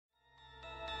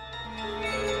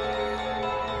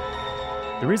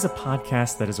There is a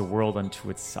podcast that is a world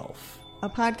unto itself. A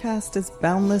podcast as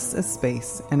boundless as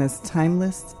space and as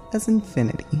timeless as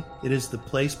infinity. It is the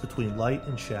place between light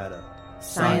and shadow.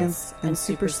 Science and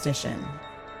superstition.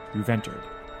 You've entered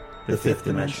The Fifth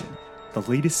Dimension. The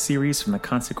latest series from the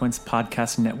Consequence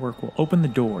Podcast Network will open the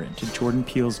door into Jordan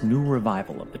Peele's new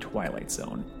revival of The Twilight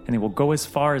Zone, and it will go as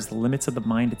far as the limits of the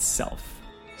mind itself.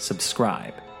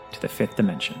 Subscribe to The Fifth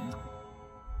Dimension.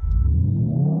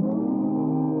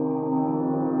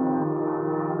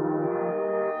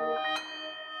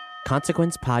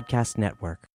 Consequence Podcast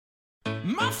Network.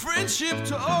 My friendship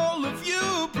to all of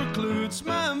you precludes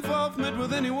my involvement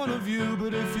with any one of you.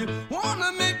 But if you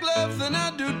wanna make love, then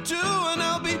I do too, and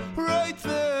I'll be right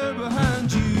there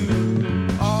behind you.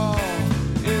 All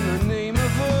in the name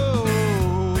of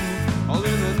oh, all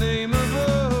in the name of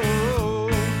oh,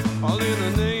 all in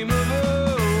the name of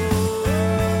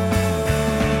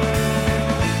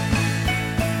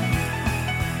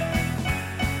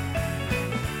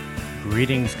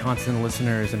Greetings, constant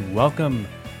listeners, and welcome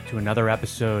to another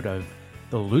episode of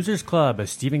The Losers Club, a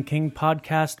Stephen King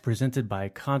podcast presented by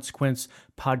Consequence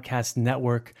Podcast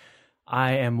Network.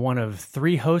 I am one of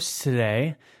three hosts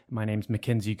today. My name's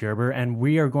Mackenzie Gerber, and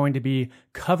we are going to be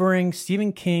covering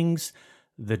Stephen King's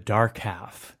The Dark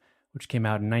Half, which came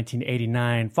out in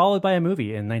 1989, followed by a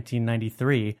movie in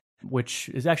 1993, which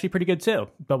is actually pretty good too,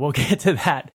 but we'll get to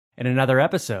that in another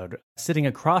episode. Sitting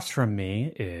across from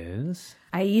me is...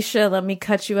 Aisha, let me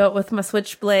cut you out with my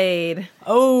switchblade.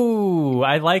 Oh,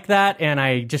 I like that. And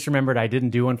I just remembered I didn't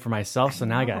do one for myself, so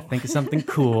now I got to think of something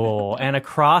cool. And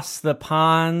across the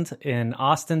pond in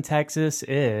Austin, Texas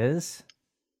is...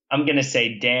 I'm going to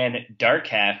say Dan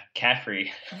Darkhalf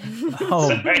Caffrey. Oh,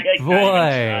 Sorry,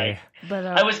 boy. But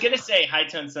I was going to say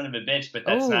high-tone son of a bitch, but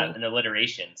that's not an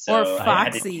alliteration. So or I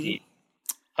had to Foxy.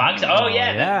 Fox. Oh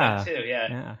yeah, yeah. that too.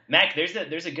 Yeah. Mac, there's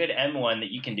a good M one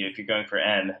that you can do if you're going for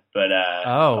M. But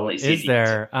Oh, is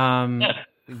there?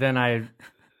 Then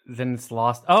it's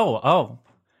lost. Oh,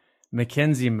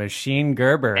 Mackenzie Machine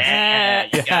Gerber. Yeah,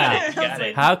 you got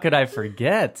it. How could I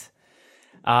forget?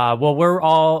 Well, we're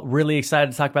all really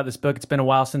excited to talk about this book. It's been a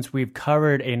while since we've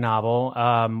covered a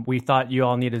novel. We thought you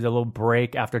all needed a little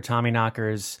break after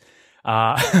Tommyknockers.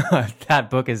 That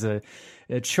book is a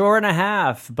chore and a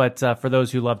half, but for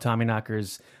those who love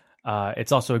Tommyknockers,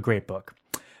 it's also a great book.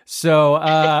 So,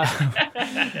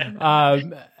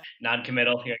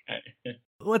 Non-committal here.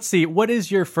 let's see. What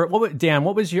is your Dan?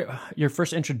 What was your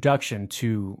first introduction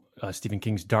to Stephen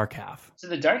King's Dark Half? So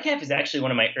The Dark Half is actually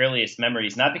one of my earliest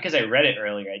memories, not because I read it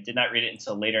earlier. I did not read it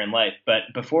until later in life. But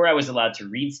before I was allowed to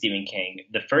read Stephen King,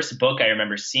 the first book I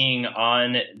remember seeing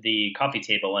on the coffee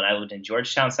table when I lived in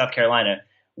Georgetown, South Carolina,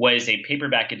 was a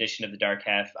paperback edition of The Dark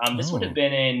Half. This would have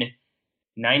been in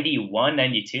 91,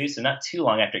 92, so not too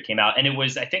long after it came out. And it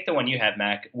was, I think, the one you have,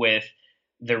 Mac, with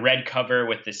the red cover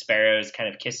with the sparrows kind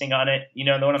of kissing on it. You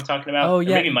know the one I'm talking about? Oh,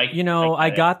 yeah. Maybe Mike. I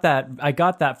got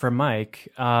that from Mike.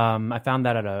 I found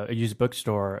that at a used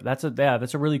bookstore. That's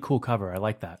a really cool cover. I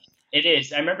like that. It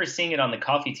is. I remember seeing it on the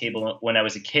coffee table when I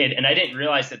was a kid, and I didn't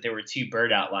realize that there were two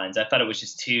bird outlines. I thought it was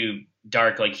just two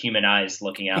dark, like human eyes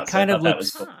looking out. It kind of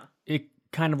looks. Cool. It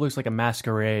kind of looks like a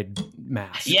masquerade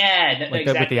mask. Yeah, exactly.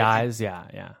 With the eyes.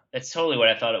 Yeah. That's totally what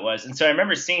I thought it was. And so I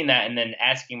remember seeing that and then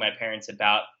asking my parents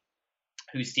about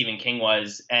who Stephen King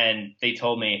was, and they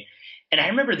told me. And I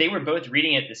remember they were both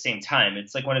reading it at the same time.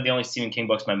 It's like one of the only Stephen King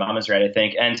books my mom has read, I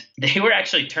think. And they were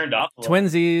actually turned off a little.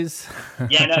 Twinsies.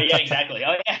 Yeah, exactly.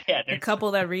 Oh, yeah. A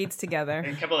couple that reads together.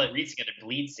 A couple that reads together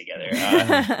bleeds together.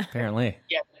 Apparently.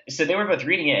 Yeah. So they were both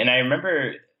reading it, and I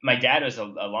remember my dad was a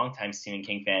longtime Stephen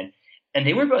King fan. And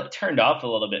they were both turned off a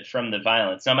little bit from the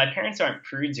violence. Now, my parents aren't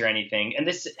prudes or anything. And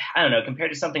this, I don't know,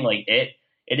 compared to something like it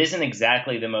isn't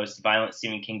exactly the most violent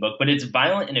Stephen King book, but it's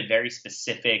violent in a very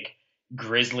specific,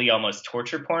 grisly, almost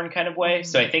torture porn kind of way.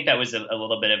 So I think that was a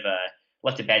little bit of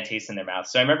left a bad taste in their mouth.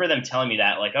 So I remember them telling me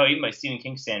that, like, oh, even by Stephen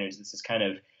King standards, this is kind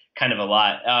of a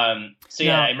lot. I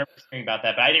remember hearing about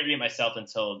that, but I didn't read it myself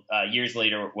until years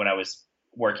later when I was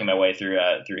working my way through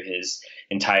his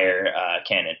entire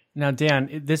canon. Now,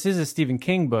 Dan, this is a Stephen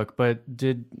King book, but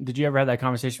did you ever have that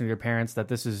conversation with your parents that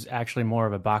this is actually more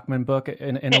of a Bachman book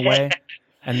in a way,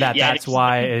 and that's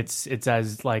why it's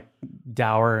as like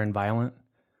dour and violent?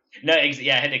 No, I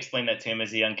had to explain that to him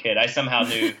as a young kid. I somehow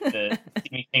knew the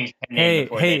Stephen King's name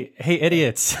before. Hey,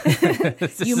 idiots!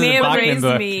 You may have raised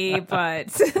me,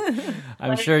 but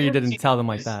I'm sure you didn't tell them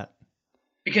like that.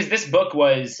 Because this book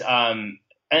was.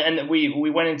 And we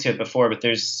went into it before, but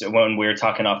when we were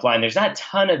talking offline, there's not a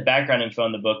ton of background info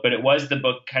in the book, but it was the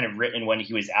book kind of written when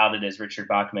he was outed as Richard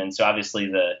Bachman. So obviously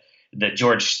the the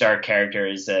George Stark character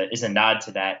is a nod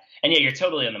to that. And yeah, you're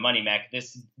totally on the money, Mac.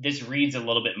 This reads a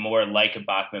little bit more like a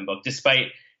Bachman book, despite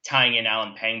tying in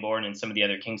Alan Pangborn and some of the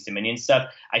other King's Dominion stuff.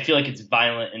 I feel like it's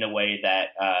violent in a way that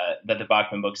the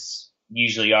Bachman books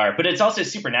usually are, but it's also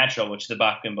supernatural, which the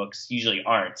Bachman books usually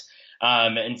aren't.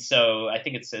 And so I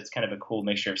think it's kind of a cool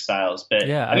mixture of styles. But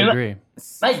yeah, I agree.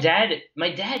 My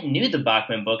dad knew the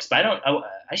Bachman books, but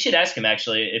I should ask him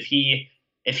actually if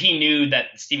he knew that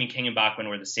Stephen King and Bachman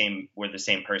were the same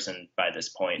person by this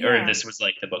point, or if this was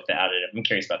like the book that outed him. I'm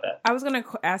curious about that. I was going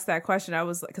to ask that question.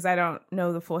 Because I don't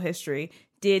know the full history.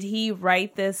 Did he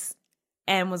write this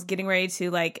and was getting ready to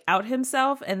like out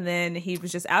himself, and then he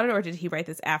was just outed, or did he write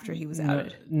this after he was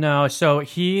outed? No, so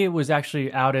he was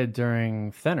actually outed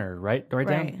during Thinner, right? Right,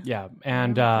 Dan? Yeah,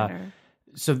 and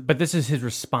so, but this is his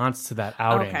response to that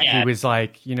outing. Okay. Yeah. He was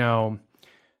like, you know,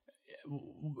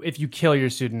 if you kill your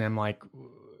pseudonym, like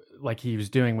he was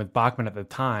doing with Bachman at the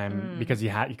time, because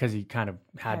he kind of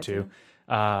had to.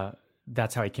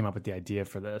 That's how he came up with the idea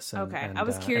for this. And, I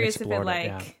was curious if it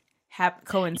like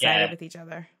coincided with each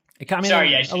other.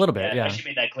 A little bit. Yeah, I should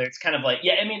make that clear. It's kind of like,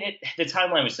 I mean, the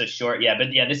timeline was so short. Yeah,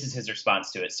 but yeah, this is his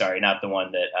response to it. Sorry, not the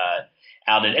one that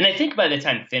outed. And I think by the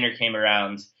time Thinner came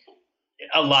around,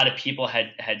 a lot of people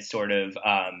had sort of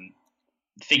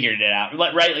figured it out,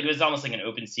 right? Like it was almost like an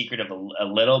open secret of a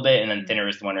little bit, and then Thinner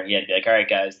was the one where he had to be like, all right,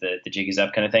 guys, the jig is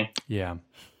up, kind of thing. Yeah.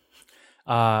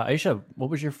 Aisha, what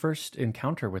was your first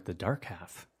encounter with the Dark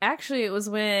Half? Actually, it was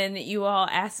when you all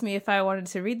asked me if I wanted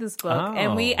to read this book.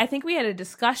 And I think we had a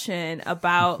discussion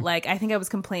about, like, I think I was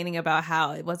complaining about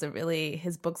how it wasn't really,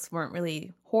 his books weren't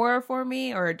really horror for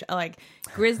me, or like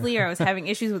grisly, or I was having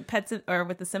issues with pets or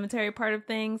with the cemetery part of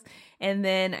things. And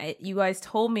then you guys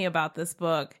told me about this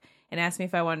book and asked me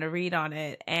if I wanted to read on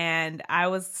it. And I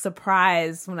was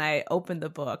surprised when I opened the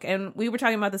book. And we were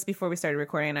talking about this before we started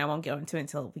recording, and I won't go into it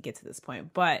until we get to this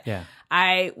point. But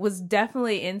I was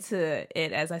definitely into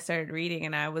it as I started reading,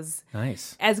 and I was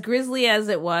nice. As grisly as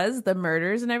it was, the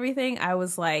murders and everything, I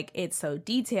was like, it's so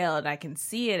detailed, and I can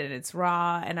see it, and it's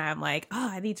raw. And I'm like,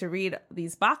 I need to read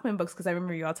these Bachman books, because I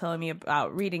remember you all telling me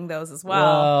about reading those as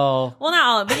well. Well, not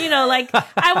all, but like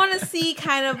I want to see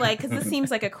kind of like, because this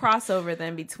seems like a crossover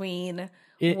then between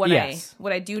what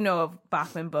I do know of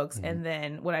Bachman books, and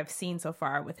then what I've seen so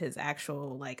far with his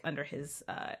actual, like, under his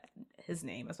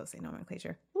name. I was supposed to say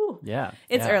nomenclature. Ooh. Yeah,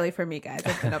 it's early for me, guys.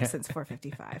 I've been up since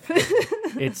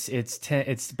 4:55.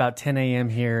 It's about 10 a.m.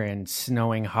 here and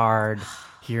snowing hard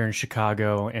here in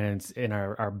Chicago, and it's in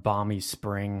our balmy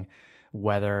spring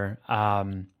weather.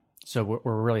 So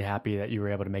we're really happy that you were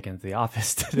able to make it into the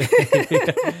office today. We're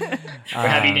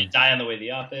happy you didn't die on the way to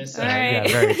the office. All right. Yeah,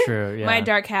 very true. Yeah. My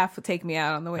dark half will take me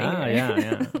out on the way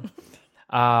here.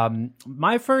 Yeah.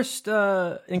 My first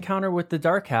encounter with the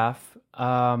Dark Half,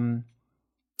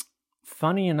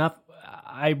 funny enough,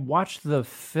 I watched the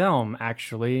film,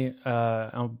 actually.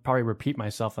 I'll probably repeat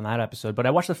myself on that episode, but I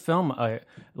watched the film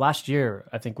last year,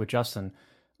 I think, with Justin,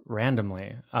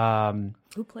 randomly.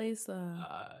 Who plays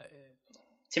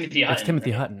Timothy Hutton. It's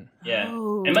Timothy Hutton. Yeah.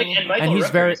 Oh. And Michael he's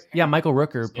Rooker Michael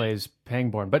Rooker plays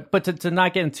Pangborn. But to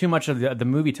not get into too much of the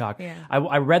movie talk,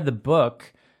 I read the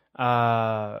book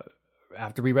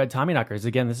after we read Tommyknockers.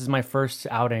 Again, this is my first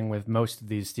outing with most of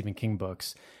these Stephen King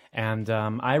books. And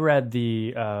I read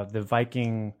the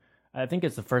Viking, I think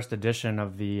it's the first edition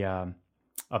of the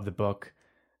book.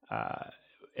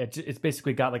 It's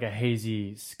basically got like a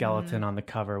hazy skeleton on the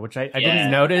cover, which I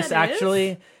didn't notice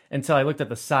actually until I looked at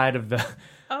the side of the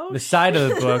side of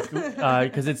the book,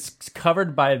 because it's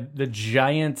covered by the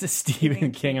giant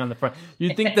Stephen King on the front.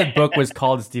 You'd think the book was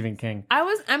called Stephen King. I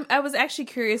was actually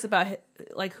curious about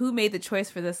like who made the choice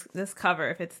for this cover,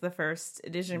 if it's the first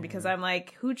edition, because I'm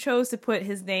like, who chose to put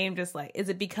his name? Just like, is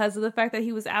it because of the fact that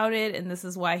he was outed and this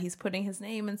is why he's putting his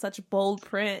name in such bold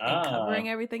print and covering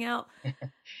everything out?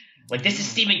 Like, this is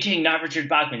Stephen King, not Richard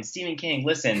Bachman. Stephen King,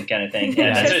 listen, kind of thing.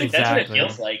 Yeah, that's what it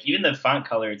feels like. Even the font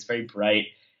color, it's very bright.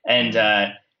 And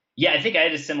I think I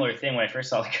had a similar thing when I first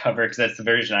saw the cover, because that's the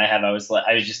version I have.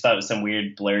 I just thought it was some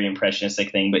weird blurry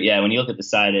impressionistic thing. But yeah, when you look at the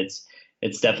side, it's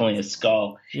definitely a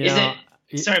skull.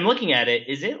 Sorry, I'm looking at it.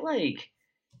 Is it like,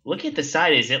 look at the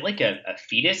side. Is it like a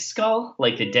fetus skull,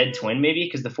 like the dead twin, maybe?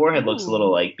 Because the forehead looks a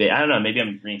little like big. I don't know. Maybe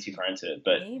I'm reading too far into it,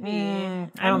 but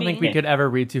I don't think we could ever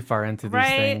read too far into these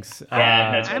things.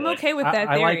 Yeah, I'm okay with that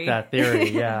theory. I like that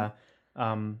theory. Yeah.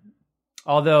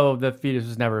 Although the fetus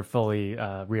was never fully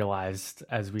realized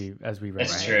as we read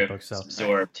the book, so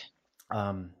absorbed.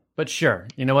 But sure,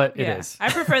 you know what? It is.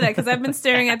 I prefer that because I've been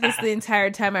staring at this the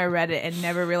entire time I read it and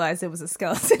never realized it was a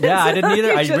skeleton. Yeah, I didn't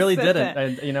either. I just really said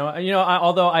didn't. that.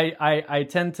 Although I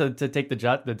tend to take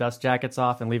the dust jackets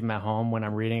off and leave them at home when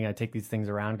I'm reading. I take these things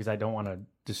around because I don't want to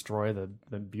destroy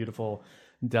the beautiful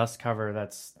dust cover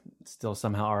that's still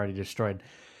somehow already destroyed.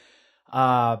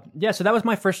 So that was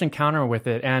my first encounter with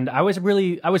it, and I was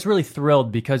really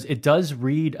thrilled because it does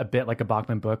read a bit like a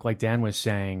Bachman book, like Dan was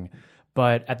saying,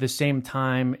 but at the same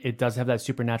time, it does have that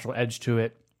supernatural edge to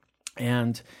it.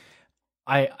 And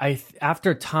I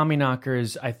after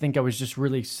Tommyknockers, I think I was just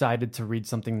really excited to read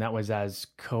something that was as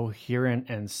coherent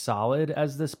and solid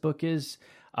as this book is.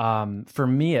 For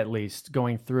me, at least,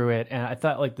 going through it, and I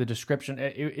thought like the description,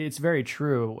 it's very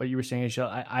true what you were saying,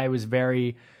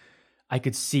 Ishel. I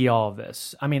could see all of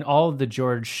this. I mean, all of the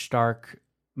George Stark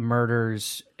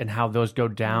murders and how those go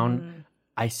down.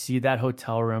 I see that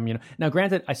hotel room, Now,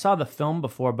 granted, I saw the film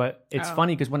before, but it's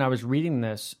funny because when I was reading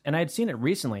this, and I had seen it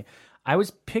recently, I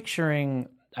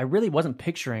really wasn't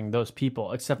picturing those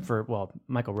people, except for,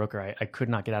 Michael Rooker. I could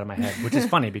not get out of my head, which is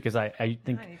funny because I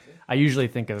usually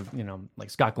think of, like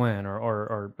Scott Glenn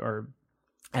or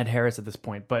Ed Harris at this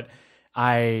point, but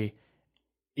I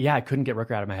couldn't get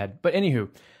Rooker out of my head. But anywho,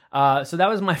 so that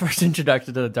was my first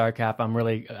introduction to the Dark Half. I'm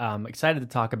really excited to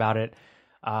talk about it.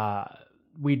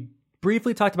 We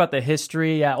briefly talked about the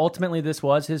history. Ultimately, this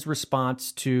was his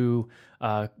response to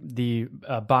the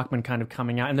Bachman kind of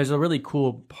coming out. And there's a really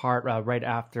cool part right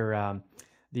after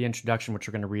the introduction, which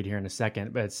we're going to read here in a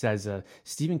second. But it says,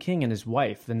 Stephen King and his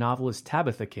wife, the novelist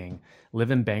Tabitha King, live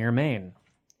in Bangor, Maine.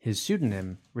 His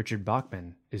pseudonym, Richard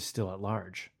Bachman, is still at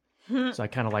large. So I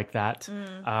kind of like that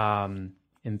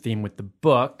in theme with the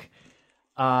book.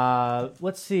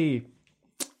 Let's see.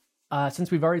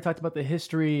 Since we've already talked about the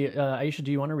history, Aisha,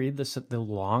 do you want to read the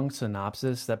long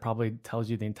synopsis that probably tells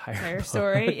you the entire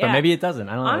story? But maybe it doesn't.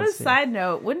 I don't know. On a side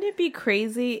note, wouldn't it be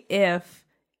crazy if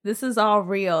this is all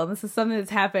real and this is something that's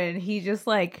happened? He just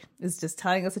is just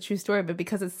telling us a true story, but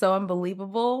because it's so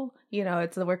unbelievable,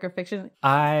 it's a work of fiction.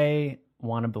 I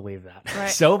want to believe that right.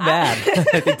 So bad.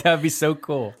 I think that would be so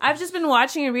cool. I've just been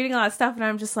watching and reading a lot of stuff, and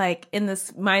I'm just in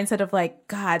this mindset of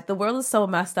God, the world is so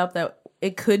messed up that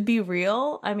it could be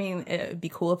real. I mean, it'd be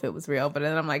cool if it was real, but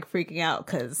then I'm freaking out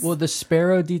because... Well, the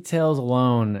sparrow details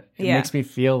alone, it makes me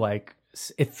feel like...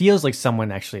 It feels like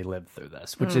someone actually lived through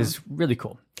this, which is really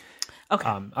cool. Okay.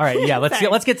 All right, yeah,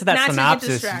 let's get to that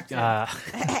synopsis.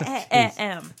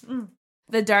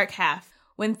 The Dark Half.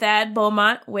 When Thad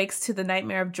Beaumont wakes to the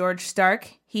nightmare of George Stark,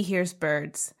 he hears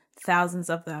birds, thousands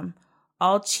of them,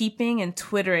 all cheeping and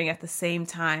twittering at the same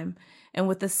time. And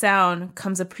with the sound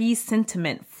comes a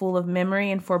presentiment full of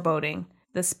memory and foreboding.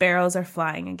 The sparrows are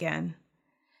flying again.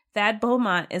 Thad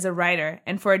Beaumont is a writer,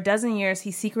 and for a dozen years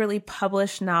he secretly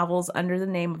published novels under the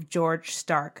name of George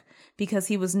Stark, because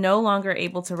he was no longer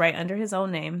able to write under his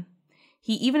own name.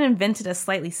 He even invented a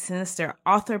slightly sinister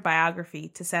author biography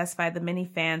to satisfy the many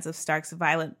fans of Stark's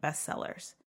violent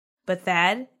bestsellers. But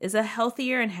Thad is a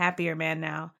healthier and happier man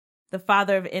now, the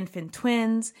father of infant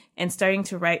twins, and starting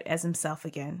to write as himself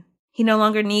again. He no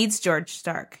longer needs George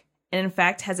Stark, and in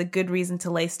fact has a good reason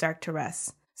to lay Stark to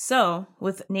rest. So,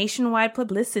 with nationwide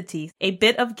publicity, a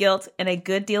bit of guilt, and a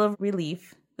good deal of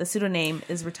relief, the pseudonym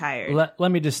is retired.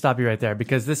 Let me just stop you right there,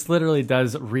 because this literally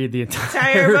does read the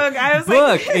entire book. I was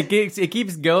book. It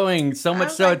keeps going so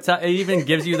much so it even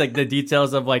gives you the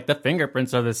details of the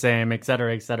fingerprints are the same, et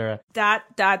cetera, et cetera. ...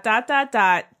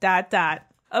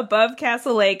 Above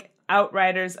Castle Lake,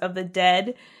 outriders of the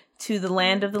dead to the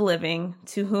land of the living.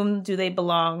 To whom do they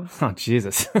belong? Oh,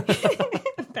 Jesus.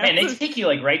 Man, they take you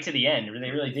right to the end. They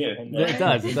really do. It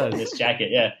does. This jacket,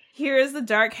 yeah. Here is The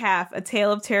Dark Half, a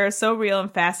tale of terror so real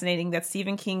and fascinating that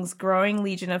Stephen King's growing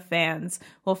legion of fans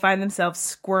will find themselves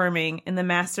squirming in the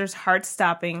master's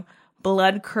heart-stopping,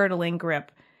 blood-curdling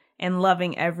grip and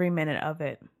loving every minute of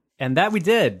it. And that we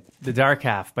did. The Dark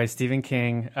Half by Stephen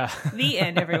King. The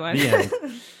end, everyone. The end.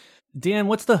 Dan,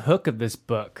 what's the hook of this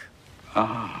book?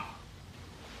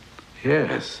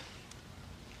 Yes.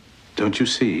 Don't you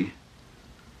see?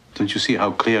 Don't you see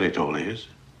how clear it all is?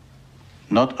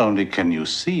 Not only can you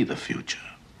see the future,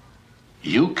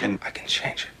 I can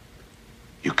change it.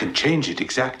 You can change it,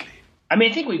 exactly. I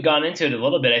mean, I think we've gone into it a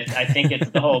little bit. I think it's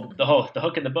the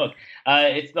hook in the book.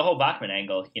 It's the whole Bachman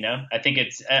angle, I think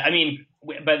it's,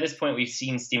 by this point we've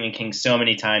seen Stephen King so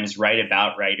many times write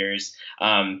about writers,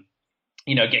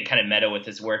 get kind of meta with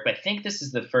his work. But I think this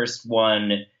is the first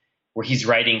one where he's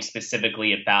writing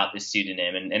specifically about the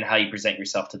pseudonym and how you present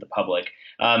yourself to the public.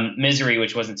 Misery,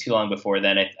 which wasn't too long before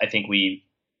then, I think we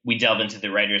delve into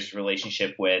the writer's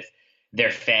relationship with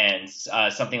their fans.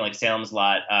 Something like Salem's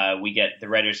Lot, we get the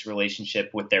writer's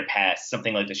relationship with their past.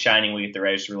 Something like The Shining, we get the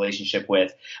writer's relationship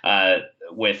with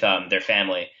their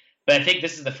family. But I think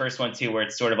this is the first one too, where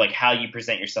it's sort of like how you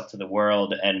present yourself to the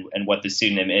world and what the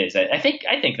pseudonym is. I think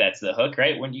that's the hook,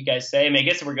 right? Wouldn't you guys say? I mean, I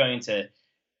guess if we're going into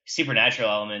supernatural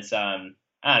elements, I don't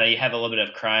know. You have a little bit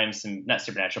of crime, some not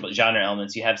supernatural, but genre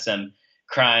elements. You have some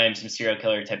crime, some serial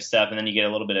killer type stuff, and then you get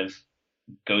a little bit of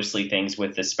ghostly things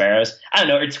with the sparrows. I don't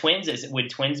know. Are twins? Would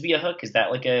twins be a hook? Is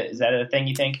that a thing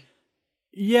you think?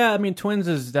 Yeah, I mean, twins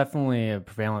is definitely a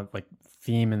prevalent like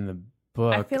theme in the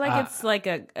book. I feel like it's like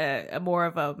a more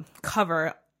of a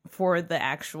cover for the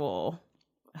actual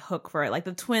hook for it. Like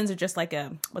the twins are just like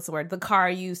what's the word? The car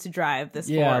used to drive this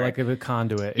yeah, forward. like a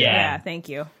conduit. Yeah, thank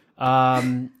you.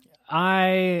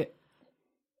 I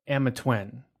am a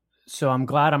twin, so I'm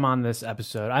glad I'm on this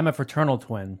episode. I'm a fraternal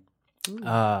twin.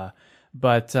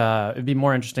 But it'd be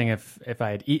more interesting if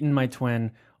I had eaten my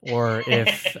twin or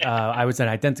if I was an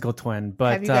identical twin.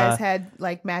 But have you guys had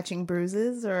like matching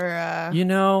bruises or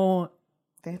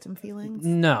phantom feelings?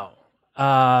 No.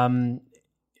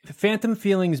 Phantom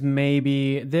feelings,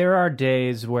 maybe. There are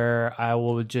days where I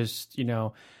will just,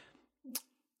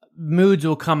 moods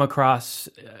will come across,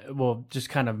 will just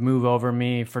kind of move over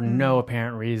me for no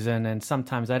apparent reason. And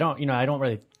sometimes I don't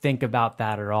really think about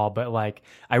that at all. But like,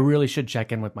 I really should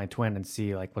check in with my twin and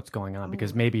see like what's going on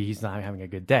because maybe he's not having a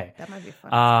good day. That might be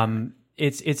fun.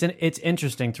 It's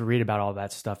interesting to read about all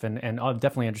that stuff and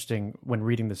definitely interesting when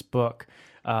reading this book.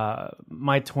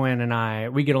 My twin and I,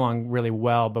 we get along really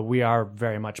well, but we are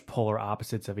very much polar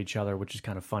opposites of each other, which is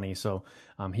kind of funny. So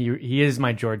he is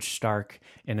my George Stark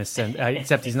in a sense,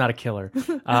 except he's not a killer.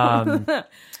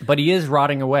 But he is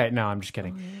rotting away. No, I'm just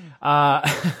kidding.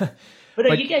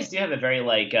 But you guys do have a very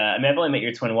I've only met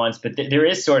your twin once, but there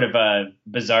is sort of a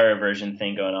bizarre version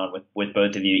thing going on with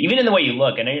both of you. Even in the way you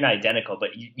look, I know you're not identical, but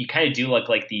you kind of do look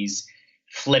like these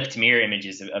flipped mirror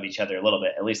images of each other a little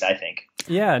bit, at least I think.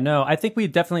 Yeah, no, I think we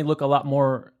definitely look a lot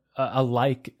more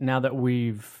alike now that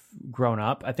we've grown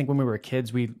up. I think when we were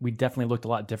kids, we definitely looked a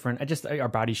lot different. Our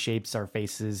body shapes, our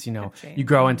faces, you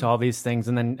grow into all these things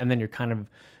and then you're kind of,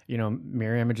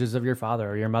 mirror images of your father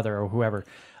or your mother or whoever.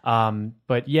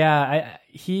 But yeah,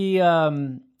 we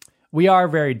are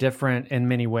very different in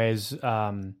many ways,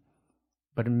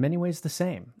 but in many ways the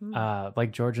same,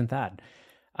 like George and Thad.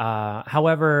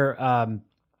 However,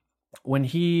 when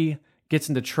he gets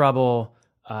into trouble,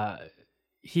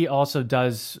 he also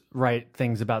does write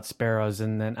things about sparrows,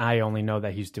 and then I only know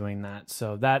that he's doing that.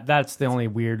 So that's the only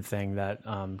weird thing that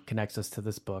connects us to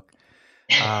this book.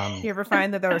 You ever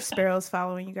find that there are sparrows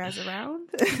following you guys around?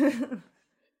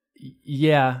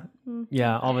 Yeah,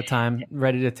 all the time,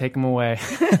 ready to take them away.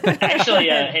 Actually,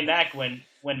 hey Mac, when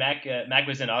Mac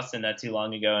was in Austin not too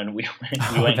long ago, and we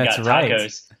went and got tacos.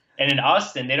 Right. And in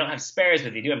Austin, they don't have sparrows,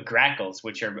 but they do have grackles,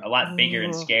 which are a lot bigger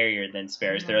and scarier than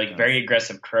sparrows. They're like very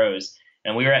aggressive crows.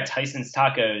 And we were at Tyson's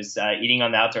Tacos eating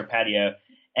on the outdoor patio.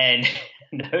 And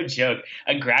no joke,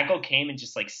 a grackle came and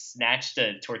just like snatched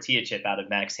a tortilla chip out of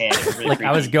Mac's hand. It was really creepy.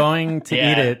 I was going to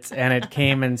eat it, and it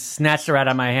came and snatched it right out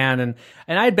of my hand. And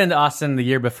I had been to Austin the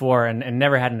year before and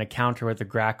never had an encounter with a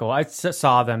grackle. I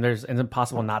saw them. It's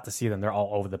impossible not to see them. They're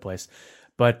all over the place.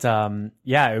 But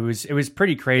it was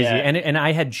pretty crazy. Yeah. And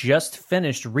I had just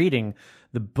finished reading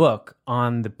the book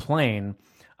on the plane.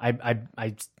 I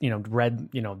read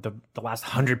the last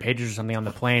 100 pages or something on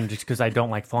the plane just because I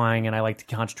don't like flying and I like to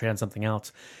concentrate on something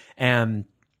else. And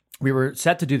we were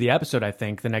set to do the episode, I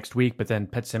think, the next week, but then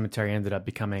Pet Sematary ended up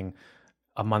becoming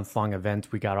a month-long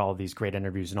event. We got all these great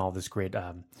interviews and all this great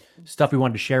stuff we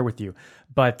wanted to share with you.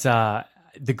 But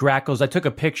the grackles, I took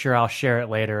a picture, I'll share it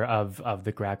later, of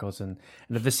the grackles. And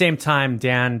at the same time,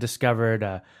 Dan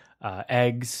discovered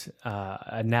eggs,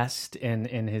 a nest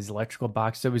in his electrical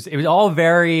box. So it was all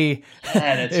very,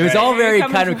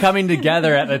 kind of coming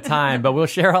together at the time. But we'll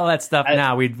share all that stuff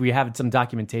now. We have some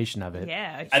documentation of it.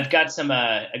 Yeah, I've got some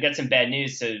bad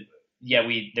news. So yeah,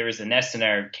 there was a nest in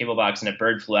our cable box and a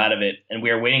bird flew out of it, and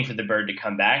we were waiting for the bird to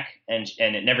come back, and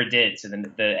it never did. So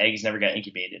then the eggs never got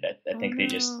incubated. I think they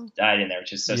just died in there,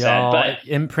 which is so sad. But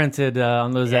imprinted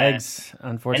on those eggs,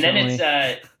 unfortunately. And then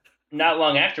it's not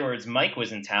long afterwards, Mike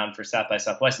was in town for South by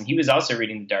Southwest, and he was also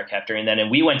reading The Dark After.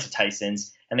 And we went to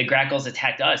Tyson's, and the grackles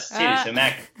attacked us too. So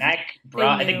Mac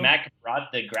brought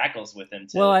the grackles with him.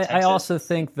 I also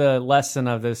think the lesson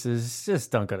of this is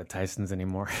just don't go to Tyson's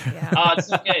anymore. Yeah. Oh, it's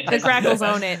so good. The grackles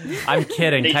own it. I'm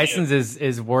kidding. Tyson's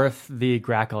is worth the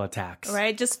grackle attacks.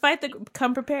 Right, just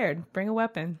come prepared. Bring a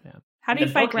weapon. Yeah. How do you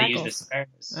the fight book they use grackles? the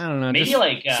sparrows. I don't know. Maybe just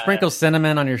like sprinkle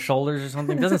cinnamon on your shoulders or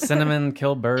something. Doesn't cinnamon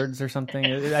kill birds or something?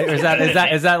 Is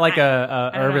that like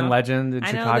a I don't urban know. legend in I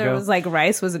Chicago? know there was like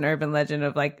rice was an urban legend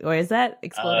of like, or is that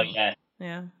exploding? yeah.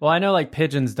 Yeah. Well, I know like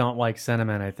pigeons don't like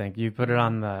cinnamon. I think you put it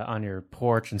on your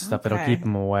porch and stuff. It'll Okay. keep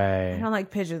them away. I don't like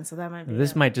pigeons, so that might be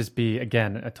This it. might just be,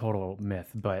 again, a total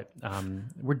myth, but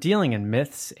we're dealing in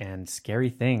myths and scary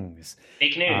things.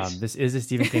 Fake news. This is a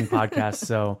Stephen King podcast,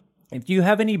 so if you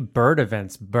have any bird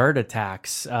events, bird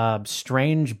attacks,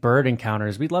 strange bird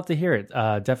encounters, we'd love to hear it.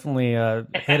 Definitely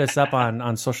hit us up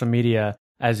on social media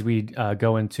as we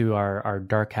go into our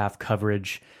Dark Half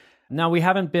coverage. Now, we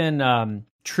haven't been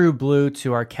true blue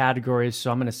to our categories,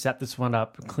 so I'm going to set this one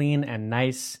up clean and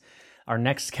nice. Our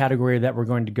next category that we're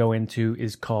going to go into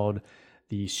is called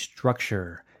the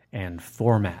structure and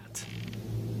format.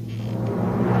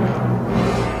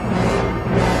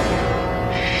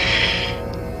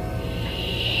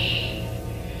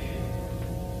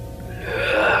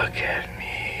 Look at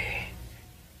me.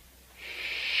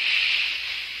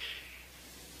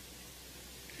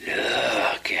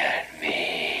 Look at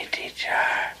me, teacher.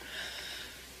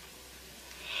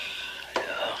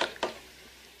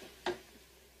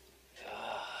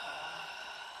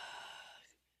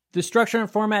 The structure and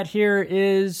format here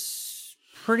is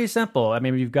pretty simple. I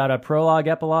mean, you've got a prologue,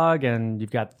 epilogue, and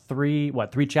you've got three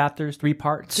chapters, 3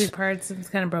 parts. 3 parts. It's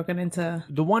kind of broken into.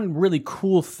 The one really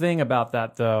cool thing about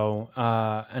that, though,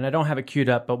 and I don't have it queued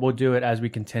up, but we'll do it as we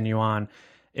continue on,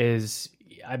 is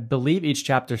I believe each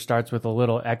chapter starts with a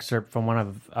little excerpt from one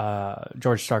of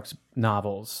George Stark's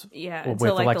novels. Yeah, with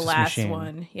until like Alexis the last Machine.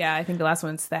 one. Yeah, I think the last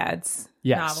one's Thad's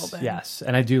novel. Then. Yes,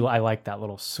 and I like that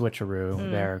little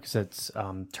switcheroo there because it's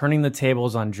turning the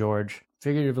tables on George,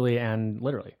 figuratively and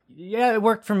literally. Yeah, it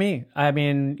worked for me. I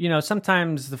mean,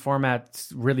 sometimes the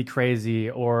format's really crazy,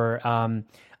 or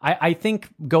I think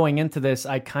going into this,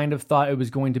 I kind of thought it was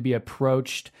going to be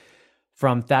approached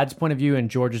from Thad's point of view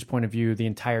and George's point of view the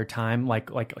entire time,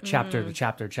 like chapter to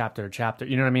chapter, chapter to chapter.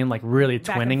 You know what I mean? Like really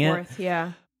Back twinning and it. forth,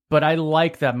 yeah. But I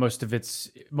like that most of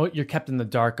you're kept in the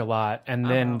dark a lot. And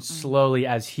then slowly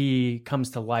as he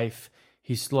comes to life,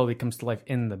 he slowly comes to life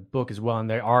in the book as well. And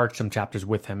there are some chapters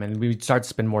with him. And we start to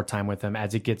spend more time with him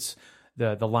as it gets,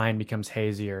 the line becomes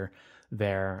hazier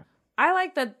there. I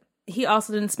like that he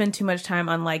also didn't spend too much time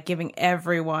on like giving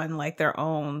everyone like their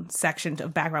own section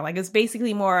of background. Like it's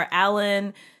basically more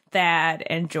Alan, Thad,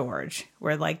 and George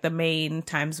were like the main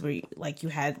times where like you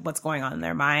had what's going on in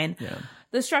their mind. Yeah.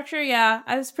 The structure,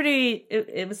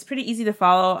 it was pretty easy to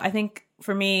follow. I think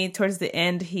for me, towards the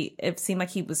end, it seemed like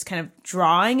he was kind of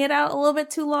drawing it out a little bit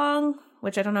too long,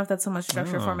 which I don't know if that's so much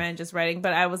structure, format, and just writing,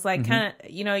 but I was like kind of,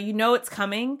 you know it's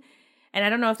coming. And I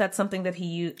don't know if that's something that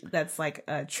that's like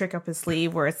a trick up his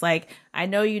sleeve where it's like, I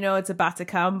know it's about to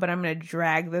come, but I'm going to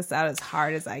drag this out as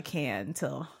hard as I can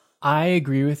until. I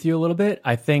agree with you a little bit.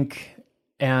 I think,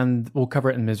 and we'll cover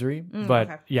it in Misery, but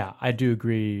okay. Yeah, I do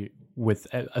agree with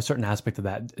a certain aspect of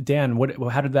that. Dan,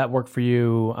 how did that work for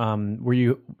you?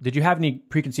 Did you have any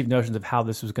preconceived notions of how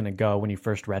this was going to go when you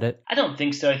first read it? I don't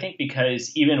think so. I think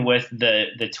because even with the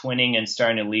twinning and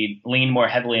starting to lean more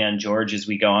heavily on George as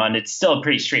we go on, it's still a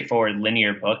pretty straightforward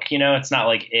linear book. It's not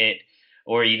like it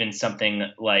or even something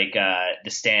like The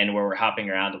Stand where we're hopping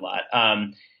around a lot.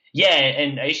 Yeah,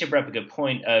 and Aisha brought up a good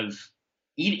point of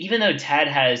even though Tad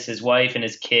has his wife and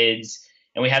his kids,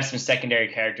 and we have some secondary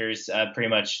characters, pretty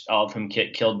much all of whom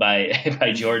get killed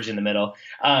by George in the middle.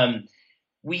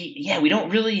 We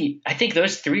don't really. I think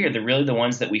those 3 are really the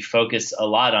ones that we focus a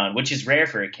lot on, which is rare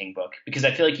for a King book because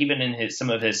I feel like even in some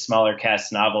of his smaller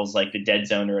cast novels like The Dead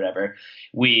Zone or whatever,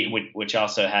 which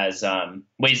also has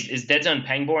is Dead Zone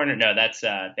Pangborn or no? That's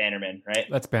Bannerman, right?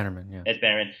 That's Bannerman, yeah. It's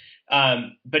Bannerman.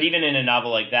 But even in a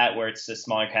novel like that where it's a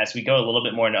smaller cast, we go a little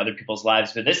bit more into other people's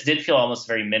lives. But this did feel almost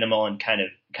very minimal and kind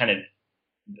of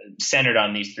centered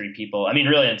on these 3 people. I mean,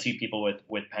 really on 2 people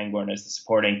with Pangborn as the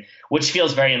supporting, which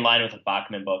feels very in line with a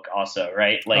Bachman book also,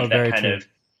 right? Like that kind of,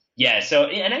 yeah. So,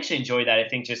 and I actually enjoy that. I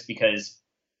think just because,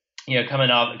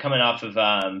 coming off of,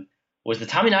 was the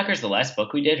Tommyknockers the last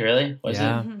book we did, really? Was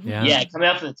it? Yeah. Coming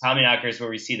off of the Tommyknockers where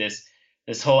we see this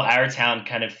whole Our Town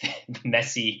kind of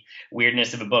messy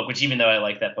weirdness of a book, which even though I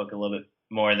like that book a little bit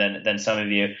more than some of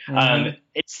you,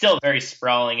 it's still very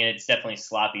sprawling and it's definitely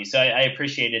sloppy. So I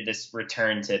appreciated this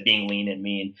return to being lean and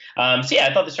mean. So yeah,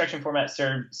 I thought the structure and format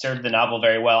served the novel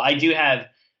very well. I do have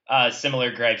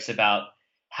similar gripes about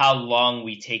how long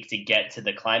we take to get to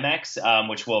the climax,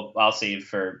 which I'll save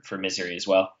for Misery as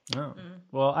well. Oh.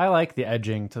 Well, I like the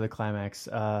edging to the climax.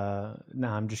 No,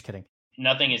 I'm just kidding.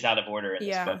 Nothing is out of order in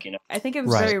this book, I think it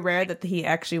was very rare that he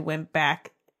actually went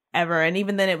back ever. And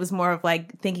even then it was more of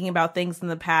like thinking about things in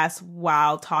the past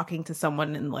while talking to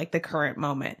someone in like the current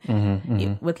moment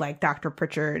with like Dr.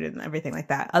 Pritchard and everything like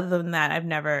that. Other than that, I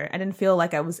didn't feel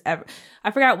like I was ever,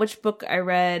 I forgot which book I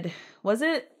read. Was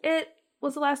it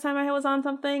was the last time I was on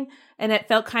something? And it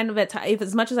felt kind of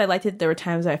as much as I liked it, there were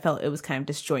times I felt it was kind of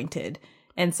disjointed.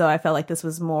 And so I felt like this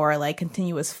was more like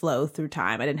continuous flow through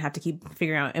time. I didn't have to keep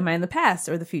figuring out, am I in the past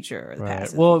or the future or the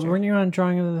past? Well, weren't you on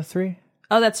Drawing of the Three?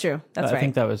 Oh, that's true. That's right. I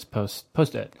think that was post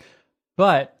it.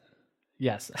 But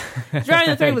yes. Drawing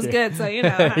of the Three was good, so you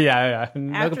know. yeah.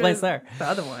 No complaints there. The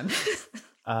other one.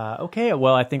 Okay,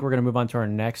 well, I think we're going to move on to our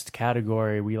next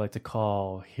category we like to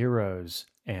call heroes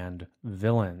and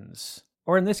villains.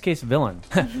 Or in this case, villain.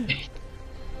 I'm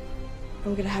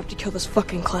going to have to kill this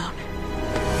fucking clown.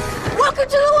 Welcome to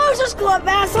the Losers Club,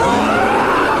 asshole!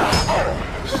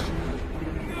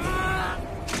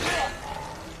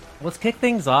 Let's kick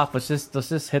things off. Let's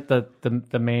just hit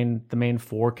the main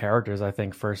four characters. I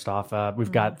think first off,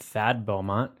 we've got Thad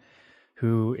Beaumont,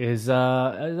 who is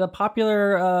a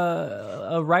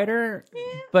popular writer,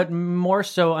 but more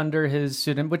so under his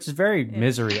pseudonym, which is very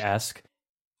Misery-esque.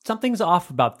 Something's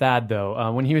off about Thad,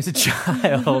 though. When he was a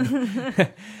child,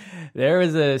 there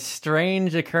was a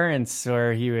strange occurrence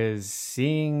where he was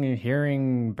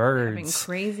hearing birds, having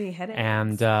crazy headaches,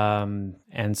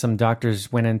 and some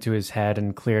doctors went into his head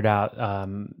and cleared out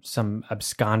some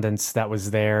abscondence that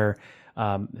was there,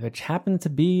 which happened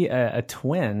to be a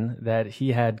twin that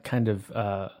he had kind of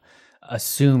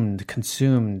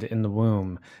consumed in the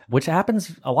womb, which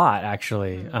happens a lot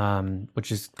actually,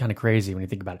 which is kind of crazy when you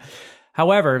think about it.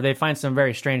 However, they find some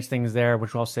very strange things there,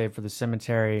 which we'll save for the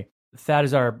cemetery. Thad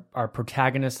is our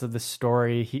protagonist of the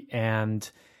story,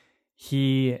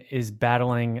 he is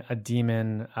battling a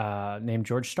demon named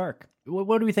George Stark.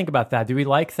 What do we think about that? Do we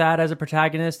like Thad as a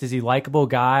protagonist? Is he a likable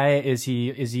guy? Is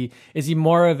he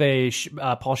more of a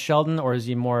Paul Sheldon, or is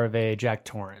he more of a Jack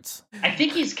Torrance? I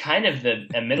think he's kind of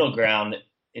a middle ground,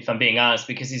 if I'm being honest,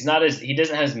 because he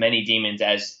doesn't have as many demons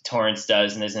as Torrance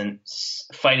does, and isn't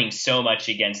fighting so much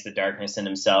against the darkness in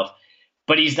himself.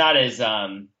 But he's not as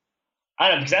I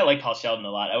don't know, because I like Paul Sheldon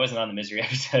a lot. I wasn't on the Misery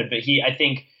episode, but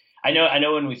I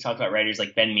know when we've talked about writers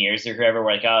like Ben Mears or whoever,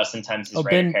 we're like, oh, sometimes his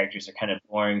characters are kind of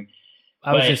boring.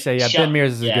 I was just say, Ben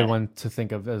Mears is a good one to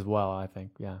think of as well. I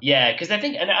think, yeah, because I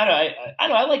think, and I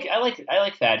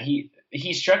like that.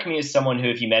 He struck me as someone who,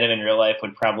 if you met him in real life,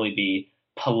 would probably be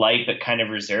polite but kind of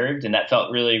reserved, and that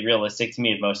felt really realistic to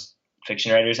me of most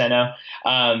fiction writers I know.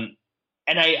 And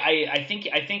I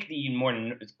think the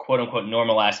more quote unquote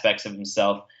normal aspects of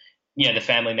himself, the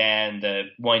family man, the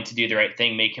wanting to do the right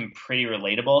thing, make him pretty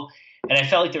relatable. And I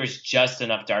felt like there was just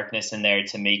enough darkness in there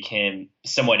to make him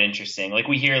somewhat interesting. Like,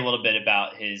 we hear a little bit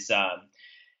about his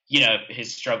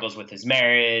his struggles with his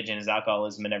marriage and his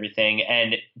alcoholism and everything.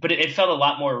 But it felt a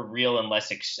lot more real and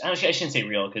less, I shouldn't say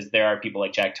real, because there are people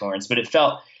like Jack Torrance, but it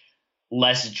felt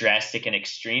less drastic and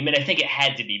extreme. And I think it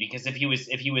had to be, because if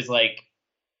he was like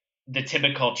the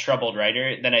typical troubled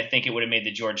writer, then I think it would have made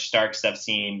the George Stark stuff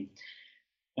seem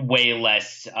way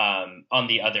less on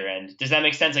the other end. Does that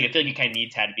make sense? Like, I feel like you kind of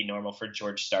need Thad to be normal for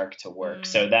George Stark to work.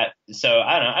 So I don't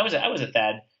know. I was a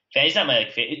Thad. He's not my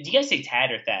favorite. Do you guys say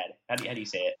Tad or Thad? How do you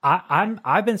say it?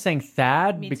 I've been saying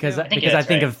Thad because I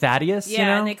think of Thaddeus.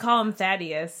 Yeah, and they call him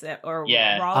Thaddeus, or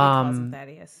Raleigh calls him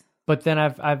Thaddeus. But then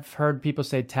I've heard people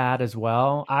say Tad as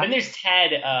well. And there's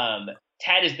Tad.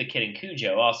 Tad is the kid in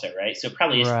Cujo also, right? So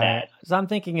probably is Thad. So I'm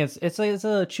thinking it's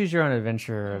a choose your own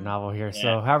adventure novel here. Yeah.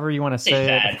 So however you want to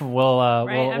say it, we'll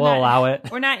allow it.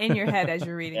 We're not in your head as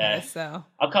you're reading this, so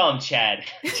I'll call him Chad.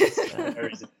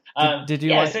 Did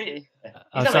you like? So he's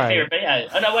not my favorite, but yeah.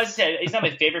 I was saying he's not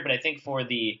my favorite, but I think for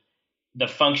the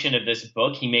function of this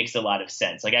book, he makes a lot of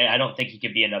sense. Like, I don't think he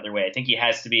could be another way. I think he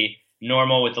has to be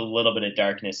normal with a little bit of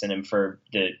darkness in him for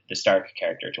the Stark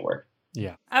character to work.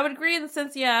 Yeah, I would agree in the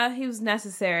sense, he was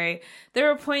necessary. There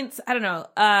were points, I don't know,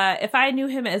 if I knew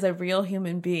him as a real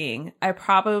human being, I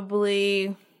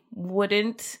probably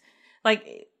wouldn't, like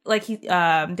he,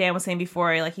 Dan was saying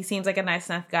before, like, he seems like a nice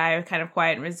enough guy, kind of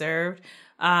quiet and reserved,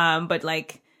 but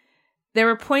like, there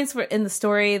were points where in the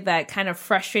story that kind of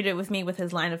frustrated with me with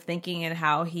his line of thinking and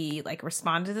how he like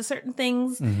responded to certain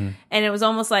things, and it was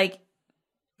almost like,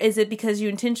 is it because you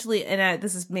intentionally, and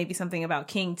this is maybe something about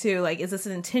King too, like, is this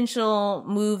an intentional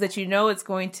move that it's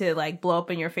going to like blow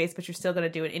up in your face, but you're still going to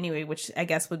do it anyway, which I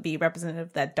guess would be representative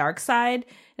of that dark side,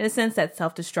 in a sense, that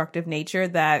self-destructive nature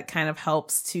that kind of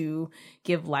helps to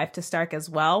give life to Stark as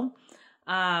well.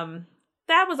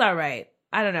 That was all right.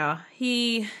 I don't know.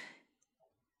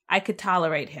 I could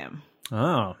tolerate him.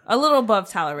 Oh. A little above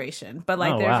toleration, but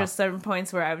like there's just certain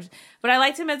points where but I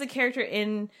liked him as a character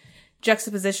in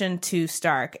juxtaposition to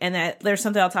Stark, and that there's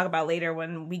something I'll talk about later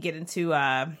when we get into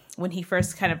when he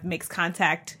first kind of makes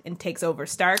contact and takes over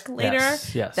Stark later.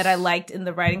 Yes. That I liked in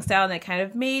the writing style, and that kind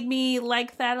of made me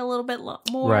like that a little bit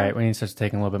more. Right, when he starts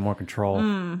taking a little bit more control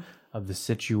of the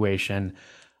situation.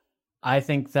 I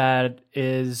think that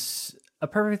is a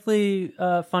perfectly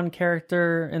fun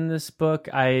character in this book.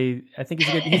 I think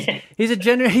he's a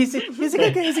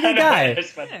good guy.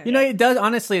 You know, it does.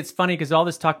 Honestly, it's funny because all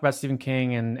this talk about Stephen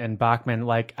King and Bachman,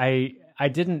 like I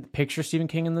didn't picture Stephen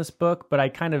King in this book, but I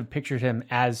kind of pictured him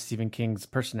as Stephen King's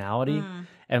personality,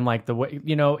 and like the way,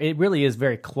 you know, it really is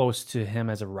very close to him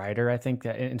as a writer. I think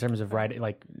that in terms of writing,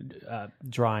 like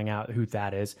drawing out who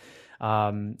that is.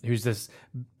 Who's this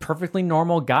perfectly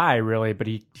normal guy, really, but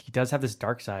he does have this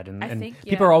dark side, and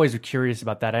people are always curious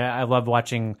about that. I love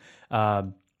watching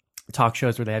talk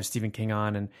shows where they have Stephen King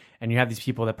on, and you have these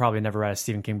people that probably never read a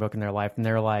Stephen King book in their life, and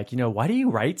they're like, you know, why do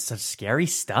you write such scary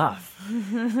stuff?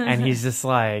 And he's just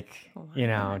like, you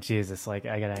know, Jesus, like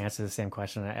I gotta answer the same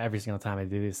question every single time I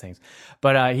do these things.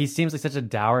 But he seems like such a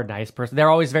dour, nice person. They're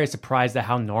always very surprised at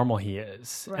how normal he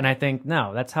is, and I think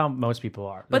no, that's how most people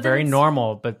are. They're very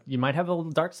normal, but you might have a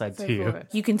little dark side to you.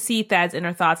 You can see Thad's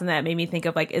inner thoughts, and that made me think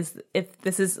of like, if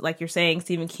this is like you're saying,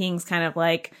 Stephen King's kind of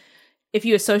like, if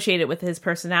you associate it with his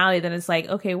personality, then it's like,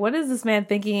 okay, what is this man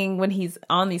thinking when he's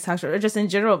on these talk shows, or just in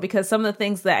general? Because some of the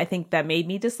things that I think that made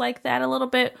me dislike that a little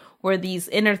bit were these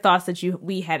inner thoughts that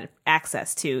we had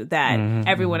access to that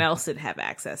everyone else didn't have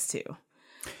access to.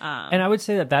 And I would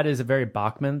say that is a very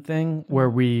Bachman thing, where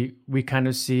we kind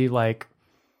of see like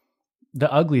the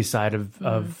ugly side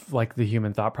of like the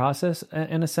human thought process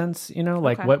in a sense, you know,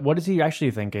 like what is he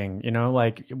actually thinking, you know,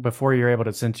 like before you're able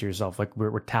to censor yourself, like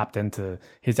we're tapped into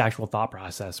his actual thought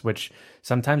process, which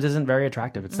sometimes isn't very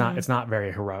attractive. It's not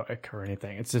very heroic or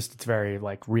anything. It's very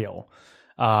like real,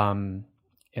 in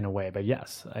a way, but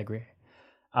yes, I agree.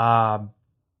 So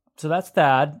that's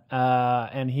Thad.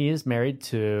 And he is married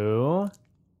to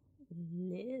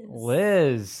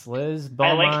Liz Beaumont.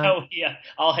 I like how we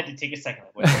all had to take a second.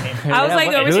 What's her name? I was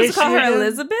like, are we supposed to call her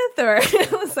Elizabeth? Or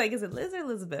it was like, is it Liz or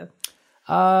Elizabeth?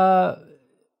 I'm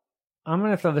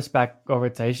going to throw this back over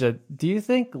to Aisha. Do you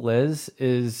think Liz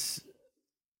is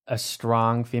a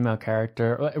strong female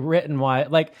character? Written why?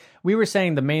 Like we were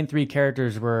saying, the main three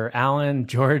characters were Alan,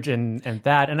 George, and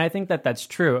Thad, and I think that that's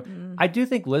true. I do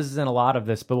think Liz is in a lot of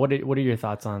this, but what are your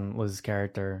thoughts on Liz's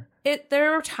character?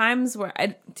 There were times where,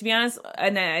 to be honest,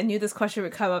 and I knew this question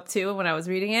would come up too when I was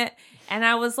reading it, and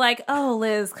I was like, "Oh,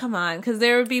 Liz, come on," because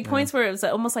there would be points where it was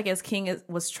almost like as King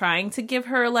was trying to give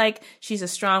her like she's a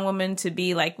strong woman to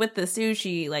be like with the Sioux.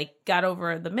 She like got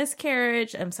over the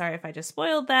miscarriage. I'm sorry if I just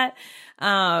spoiled that.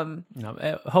 No,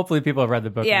 hopefully people have read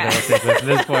the book. And to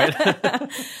this point.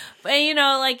 But you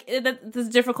know, like that's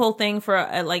a difficult thing for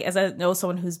like, as I know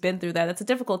someone who's been through that, it's a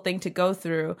difficult thing to go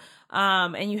through.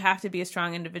 And you have to be a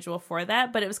strong individual for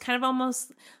that. But it was kind of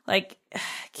almost like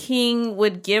King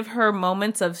would give her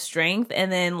moments of strength,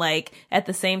 and then like at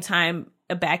the same time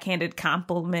a backhanded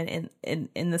compliment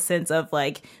in the sense of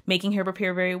like making her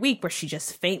appear very weak, where she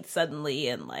just faints suddenly,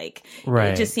 and like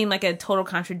it just seemed like a total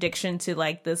contradiction to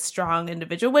like this strong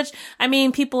individual, which I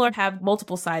mean, people have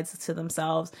multiple sides to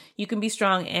themselves. You can be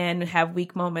strong and have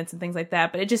weak moments and things like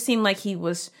that, but it just seemed like he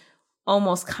was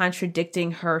almost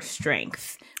contradicting her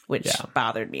strength, which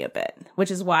bothered me a bit,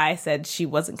 which is why I said she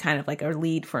wasn't kind of like a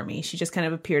lead for me. She just kind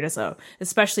of appeared as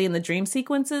especially in the dream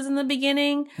sequences in the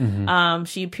beginning,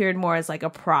 she appeared more as like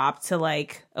a prop to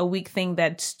like a weak thing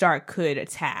that Stark could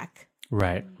attack.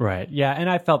 Right. Yeah, and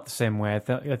I felt the same way.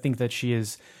 I think that she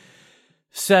is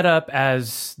set up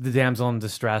as the damsel in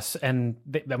distress, and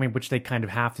which they kind of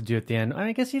have to do at the end.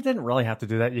 I guess you didn't really have to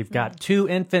do that. You've got two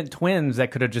infant twins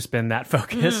that could have just been that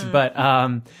focus,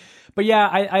 But yeah,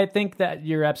 I think that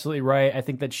you're absolutely right. I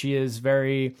think that she is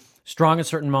very strong in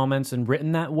certain moments and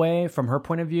written that way from her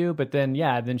point of view. But then,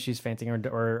 then she's fainting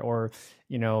or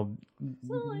you know,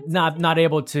 not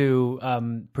able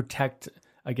to protect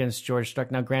against George Stark.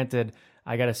 Now, granted,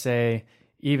 I got to say,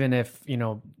 even if, you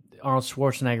know, Arnold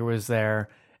Schwarzenegger was there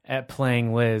at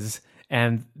playing Liz,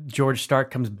 and George Stark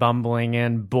comes bumbling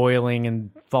in, boiling and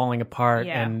falling apart,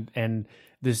 and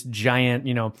this giant,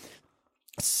 you know,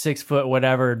 6 foot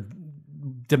whatever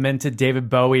demented David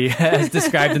Bowie as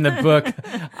described in the book.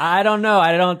 I don't know.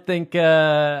 I don't think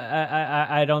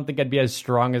I don't think I'd be as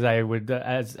strong as I would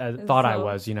as thought I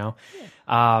was, you know.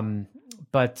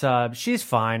 But she's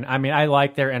fine. I mean, I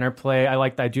like their interplay.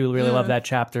 I do really love that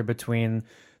chapter between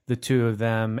the two of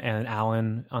them and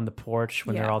Alan on the porch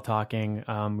when they're all talking.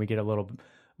 We get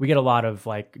a lot of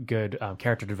like good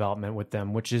character development with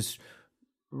them, which is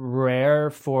rare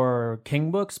for King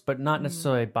books, but not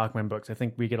necessarily Bachman books. I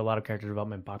think we get a lot of character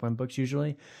development in Bachman books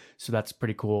usually, so that's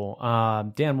pretty cool.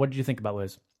 Dan, what did you think about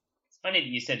Liz? It's funny that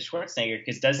you said Schwarzenegger,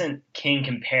 because doesn't King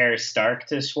compare Stark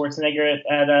to Schwarzenegger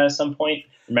at some point?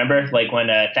 Remember, like when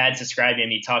Thad's describing him,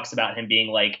 he talks about him being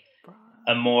like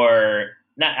a more,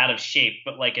 not out of shape,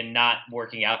 but like a not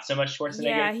working out so much Schwarzenegger.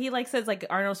 Yeah, he like says like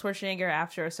Arnold Schwarzenegger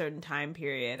after a certain time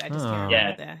period. I just can't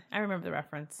remember that. I remember the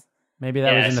reference. Maybe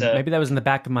that was in the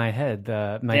back of my head,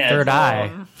 my third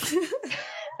eye.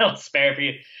 I'll spare for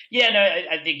you. Yeah, no,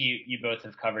 I think you both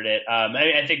have covered it.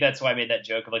 I think that's why I made that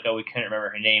joke of like, oh, we couldn't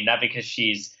remember her name, not because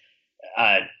she's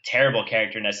a terrible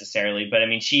character necessarily, but I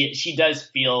mean, she does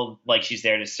feel like she's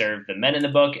there to serve the men in the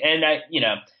book, and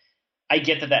I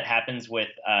get that happens with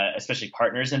especially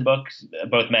partners in books,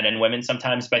 both men and women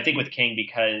sometimes. But I think with King,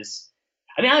 because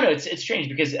I don't know, it's strange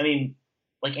because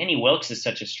like Annie Wilkes is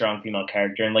such a strong female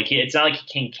character, and like it's not like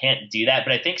King can't do that.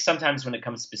 But I think sometimes when it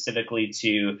comes specifically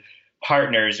to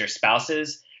partners or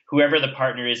spouses, whoever the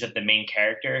partner is of the main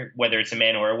character, whether it's a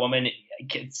man or a woman,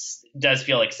 it does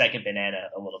feel like second banana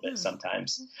a little bit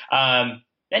sometimes. And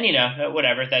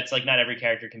whatever. That's like not every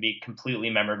character can be completely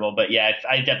memorable, but yeah,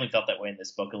 I definitely felt that way in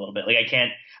this book a little bit. Like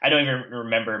I don't even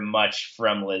remember much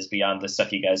from Liz beyond the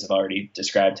stuff you guys have already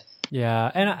described. Yeah,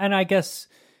 and I guess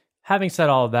having said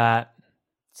all of that,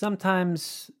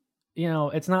 sometimes,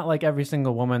 it's not like every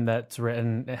single woman that's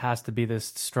written, it has to be this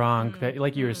strong,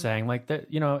 like you were saying, like that,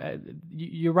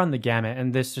 you run the gamut,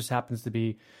 and this just happens to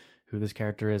be who this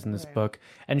character is in this book.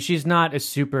 And she's not a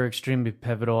super extremely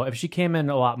pivotal. If she came in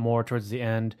a lot more towards the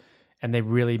end and they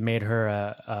really made her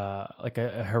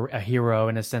a hero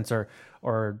in a sense,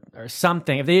 or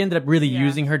something, if they ended up really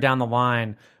using her down the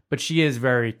line, but she is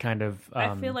very kind of...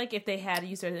 I feel like if they had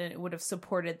used her, then it would have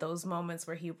supported those moments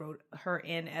where he wrote her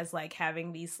in as like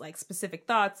having these like specific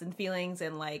thoughts and feelings,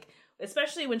 and like,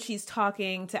 especially when she's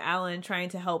talking to Alan, trying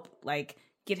to help like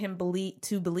get him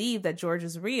to believe that George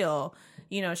is real.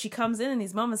 She comes in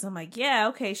these moments. I'm like, yeah,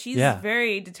 okay, she's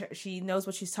very she knows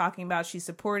what she's talking about. She's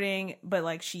supporting, but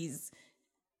like she's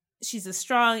a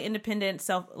strong, independent,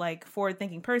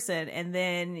 forward-thinking person, and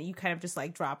then you kind of just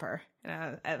like drop her.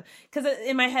 Because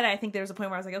in my head, I think there was a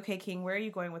point where I was like, okay, King, where are you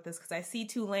going with this? Because I see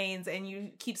two lanes, and you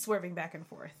keep swerving back and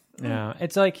forth. Yeah,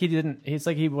 it's like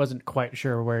he wasn't quite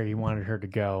sure where he wanted her to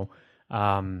go.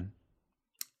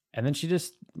 And then she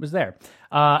just was there.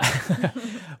 Well,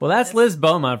 that's Liz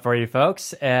Beaumont for you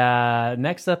folks.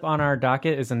 Next up on our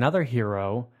docket is another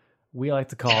hero we like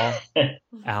to call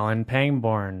Alan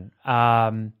Pangborn.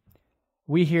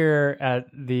 We here at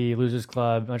the Losers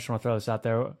Club, I just want to throw this out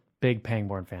there, big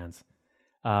Pangborn fans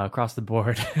across the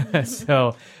board.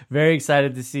 So very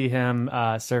excited to see him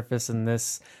surface in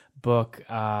this book.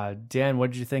 Dan,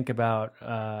 what did you think about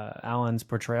Alan's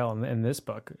portrayal in this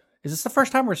book? Is this the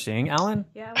first time we're seeing Alan?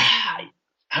 Yeah.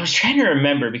 I was trying to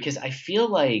remember because I feel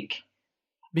like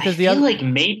like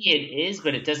maybe it is,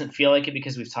 but it doesn't feel like it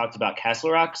because we've talked about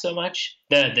Castle Rock so much.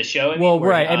 The show.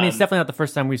 Right. I mean, it's definitely not the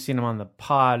first time we've seen him on the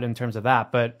pod in terms of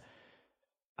that, but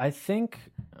I think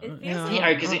I'm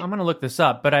going to look this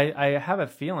up, but I have a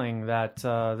feeling that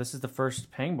this is the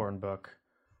first Pangborn book.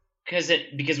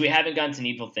 Because we haven't gotten to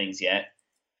Needful Things yet,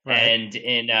 right. And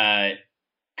in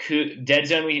Dead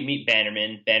Zone we meet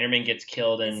Bannerman. Bannerman gets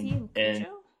killed in the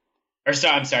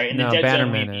Dead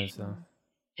Bannerman Zone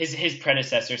his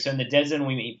predecessor. So in the Dead Zone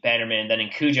we meet Bannerman, then in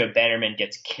Cujo Bannerman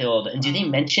gets killed. And do they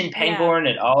mention Pangborn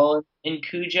at all in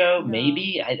Cujo? No.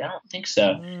 Maybe. I don't think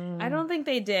so. I don't think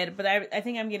they did, but I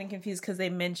think I'm getting confused because they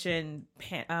mentioned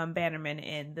Bannerman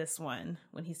in this one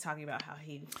when he's talking about how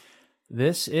he...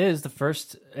 This is the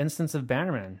first instance of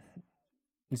Bannerman.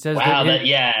 It says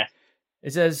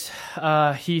It says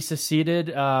he succeeded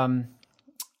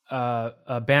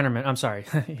Bannerman. I'm sorry,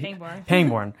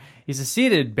 Pangborn. He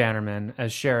succeeded Bannerman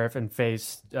as sheriff and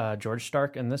faced George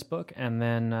Stark in this book, and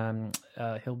then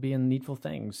he'll be in Needful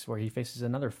Things where he faces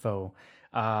another foe,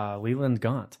 Leland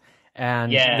Gaunt,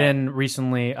 and then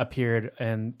recently appeared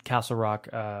in Castle Rock,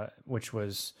 which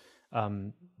was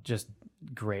just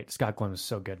great. Scott Glenn was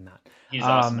so good in that. He's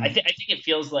awesome. I think it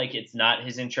feels like it's not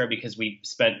his intro because we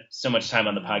spent so much time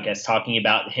on the podcast talking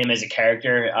about him as a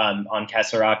character on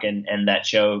Castle Rock and that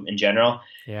show in general.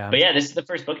 Yeah. But yeah, this is the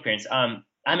first book appearance.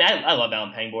 I love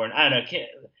Alan Pangborn. I don't know.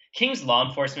 King's law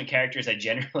enforcement characters I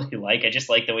generally like. I just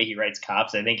like the way he writes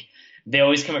cops. I think they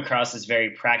always come across as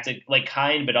very practical, like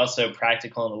kind, but also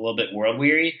practical and a little bit world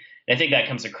weary. And I think that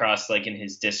comes across like in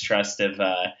his distrust of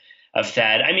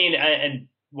Thad. I mean, and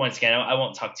once again, I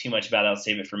won't talk too much about it. I'll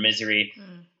save it for Misery.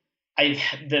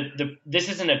 This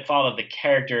isn't a fault of the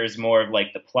characters, more of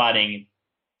like the plotting.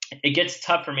 It gets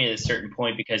tough for me at a certain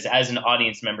point because as an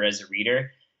audience member, as a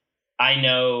reader, I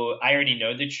already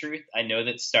know the truth. I know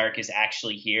that Stark is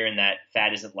actually here and that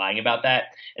Thad isn't lying about that.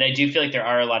 And I do feel like there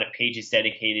are a lot of pages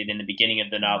dedicated in the beginning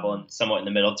of the novel and somewhat in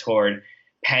the middle toward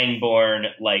Pangborn,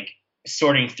 like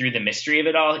sorting through the mystery of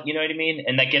it all. You know what I mean?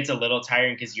 And that gets a little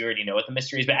tiring because you already know what the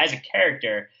mystery is. But as a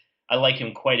character, I like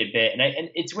him quite a bit. And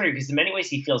it's weird because in many ways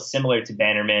he feels similar to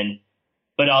Bannerman,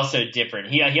 but also different.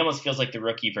 He almost feels like the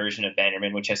rookie version of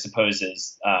Bannerman, which I suppose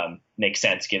makes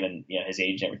sense given his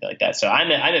age and everything like that. So I'm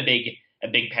a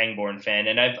big Pangborn fan,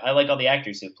 and I like all the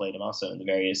actors who've played him also in the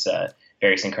various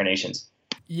incarnations.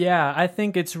 Yeah, I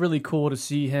think it's really cool to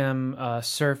see him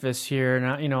surface here.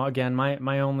 And again,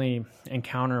 my only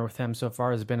encounter with him so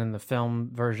far has been in the film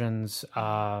versions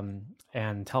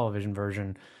and television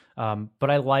version. But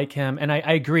I like him, and I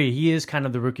agree. He is kind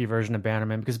of the rookie version of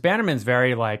Bannerman because Bannerman's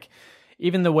very like.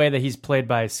 Even the way that he's played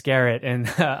by Scarrett in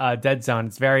Dead Zone,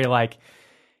 it's very like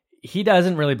he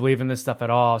doesn't really believe in this stuff at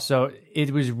all. So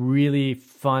it was really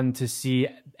fun to see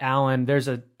Alan. There's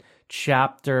a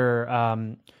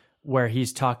chapter where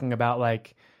he's talking about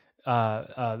like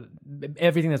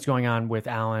everything that's going on with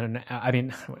Alan. I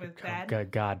mean, with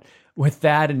Thad? With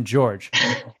Thad and George,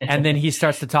 and then he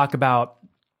starts to talk about.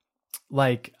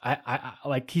 Like I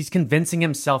like he's convincing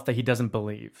himself that he doesn't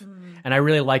believe. And I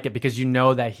really like it because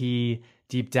that he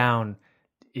deep down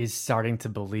is starting to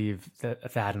believe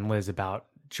that Thad and Liz about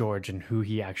George and who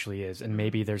he actually is. And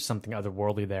maybe there's something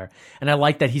otherworldly there. And I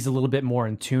like that he's a little bit more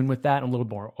in tune with that and a little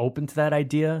more open to that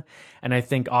idea. And I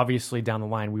think obviously down the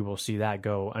line, we will see that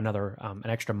go another, an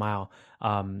extra mile,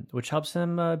 which helps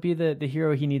him be the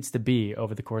hero he needs to be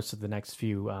over the course of the next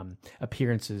few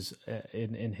appearances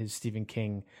in his Stephen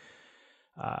King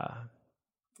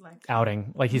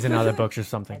outing, like he's in other books or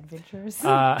something. Adventures.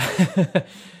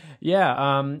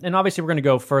 Yeah, and obviously we're going to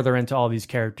go further into all these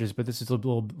characters, but this is a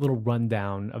little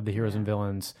rundown of the heroes and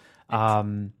villains. I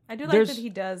do like that he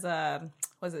does,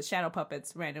 was it Shadow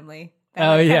Puppets randomly?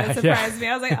 That kind of surprised me.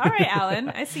 I was like, all right, Alan,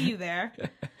 I see you there.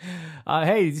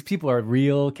 Hey, these people are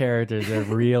real characters. They're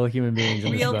real human beings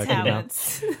in real this book.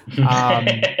 Talents.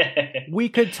 We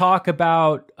could talk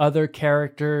about other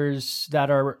characters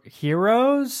that are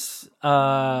heroes,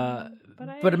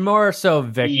 but more so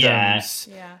victims.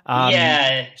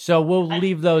 Yeah. So we'll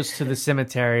leave those to the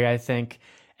cemetery, I think,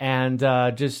 and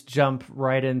just jump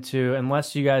right into,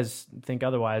 unless you guys think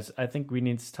otherwise, I think we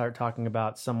need to start talking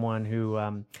about someone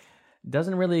who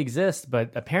doesn't really exist, but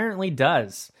apparently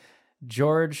does.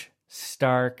 George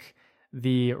Stark,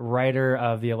 the writer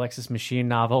of the Alexis Machine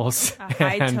novels. A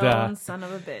high-tone son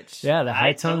of a bitch. Yeah, the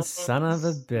high-tone son of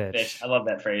a bitch. I love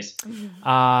that phrase.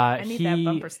 I need that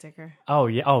bumper sticker. Oh,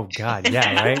 yeah. Oh, God.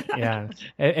 Yeah, right? Yeah.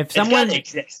 If someone...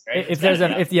 It's gotta exist, right? If there's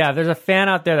a fan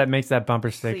out there that makes that bumper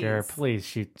sticker, please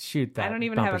shoot that. I don't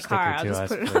even bumper have a car. I'll just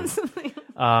put it on something.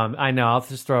 I know. I'll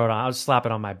just throw it on. I'll just slap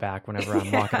it on my back whenever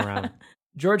I'm walking around.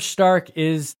 George Stark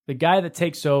is the guy that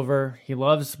takes over. He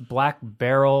loves Black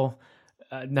Barrel.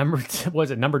 Number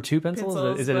 2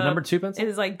 pencils? Is it a number 2 pencil? It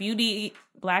is like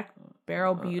Black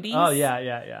Barrel Beauties. Oh,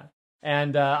 yeah.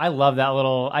 And I love that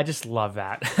I just love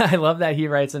that. I love that he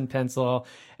writes in pencil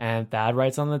and Thad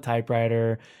writes on the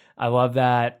typewriter. I love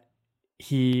that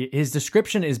his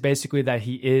description is basically that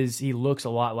he looks a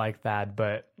lot like Thad,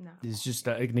 but is just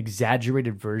an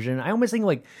exaggerated version. I almost think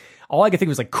like, all I could think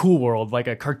was like Cool World, like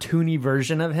a cartoony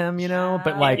version of him,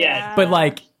 but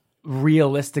like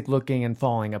realistic looking and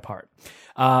falling apart.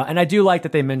 And I do like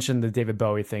that they mentioned the David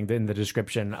Bowie thing in the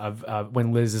description of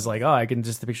when Liz is like, oh, I can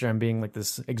just picture him being like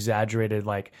this exaggerated,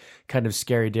 like kind of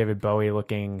scary David Bowie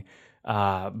looking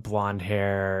blonde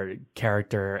hair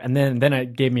character. And then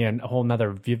it gave me a whole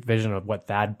nother vision of what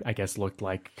Thad, I guess, looked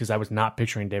like, because I was not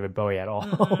picturing David Bowie at all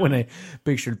when I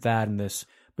pictured Thad in this.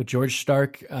 But George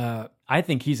Stark, I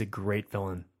think he's a great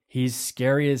villain. He's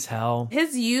scary as hell.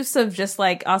 His use of just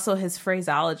like also his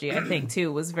phraseology, I think,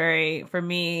 too, was very, for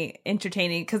me,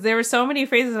 entertaining, because there were so many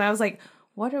phrases and I was like,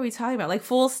 what are we talking about? Like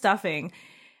full stuffing.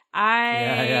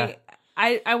 I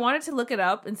wanted to look it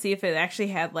up and see if it actually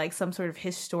had like some sort of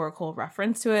historical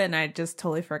reference to it, and I just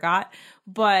totally forgot.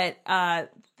 But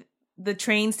the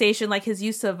train station, like his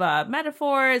use of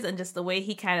metaphors and just the way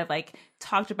he kind of like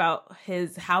talked about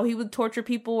how he would torture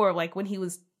people, or like when he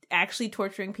was actually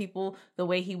torturing people, the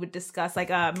way he would discuss like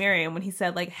Miriam when he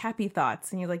said like happy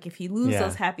thoughts, and you're like, if you lose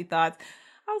those happy thoughts,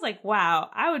 I was like, wow,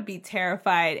 I would be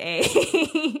terrified,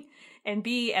 and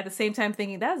B, at the same time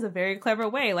thinking that is a very clever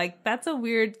way. Like that's a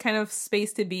weird kind of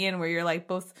space to be in, where you're like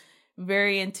both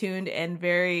very in tune and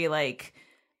very like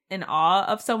in awe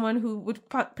of someone who would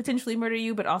potentially murder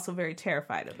you, but also very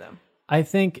terrified of them. I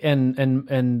think,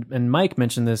 and Mike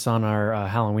mentioned this on our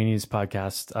Halloweenies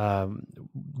podcast.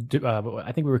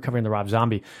 I think we were covering the Rob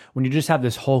Zombie. When you just have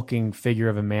this hulking figure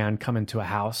of a man come into a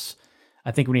house,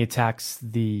 I think when he attacks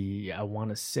I want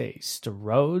to say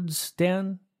Rhodes,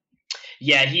 Dan.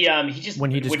 Yeah, he just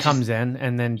comes in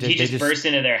and then he just bursts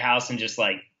into their house and just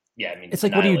like, yeah, I mean, it's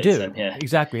like, what do you do? Them, yeah.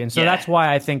 Exactly. And so that's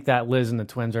why I think that Liz and the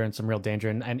twins are in some real danger.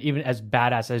 And even as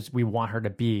badass as we want her to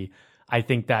be, I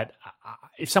think that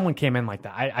if someone came in like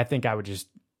that, I think I would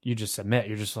you just submit.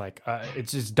 You're just like,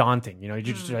 it's just daunting. You know, you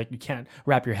just like, you can't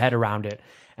wrap your head around it.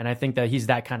 And I think that he's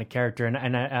that kind of character.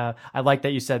 And I like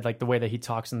that you said like the way that he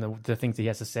talks and the things that he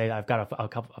has to say. I've got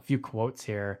a few quotes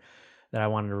here that I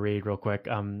wanted to read real quick.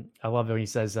 I love it when he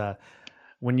says,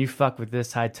 when you fuck with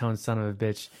this high-toned son of a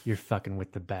bitch, you're fucking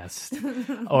with the best.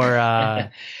 Or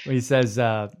when he says,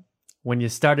 when you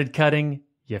started cutting,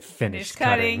 you finished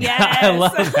cutting. Yes. I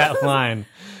love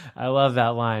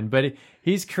that line. But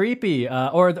he's creepy.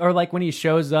 Or like when he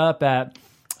shows up at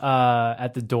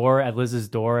the door, at Liz's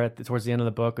door towards the end of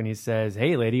the book, when he says,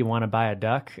 "Hey, lady, you want to buy a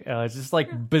duck?" It's just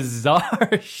like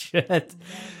bizarre shit.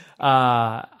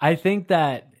 I think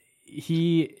that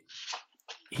he's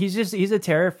a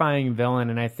terrifying villain,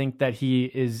 and I think that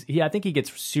I think he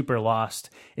gets super lost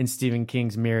in Stephen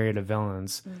King's myriad of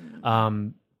villains.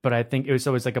 But I think it was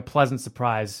always like a pleasant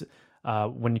surprise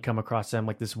when you come across him,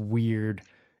 like this weird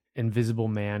invisible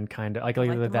man kind of like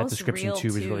that description too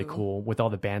is really cool, with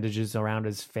all the bandages around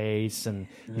his face and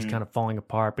he's kind of falling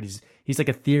apart, but he's like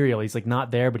ethereal. He's like not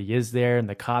there, but he is there, and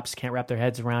the cops can't wrap their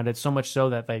heads around it, so much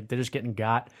so that like they're just getting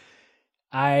got.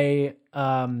 I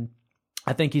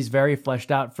think he's very fleshed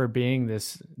out for being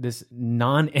this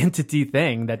non-entity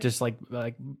thing that just like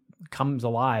comes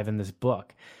alive in this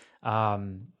book.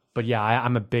 But yeah,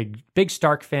 I'm a big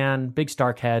Stark fan, big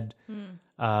Stark head.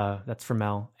 That's for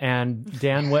Mel. And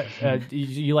Dan, what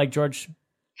you like George?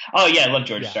 Oh yeah, I love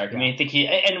George Stark. Yeah. I mean, I think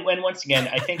and once again,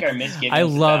 I think our misgivings. I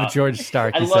love George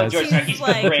Stark. I love George Stark. He's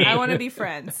like, great. I want to be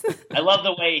friends. I love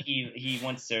the way he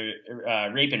wants to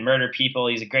rape and murder people.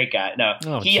 He's a great guy. No,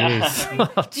 do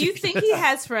you think he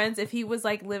has friends? If he was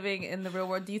like living in the real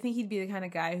world, do you think he'd be the kind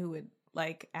of guy who would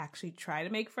like actually try to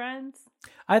make friends?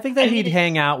 I think that he'd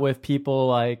hang out with people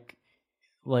like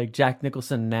Jack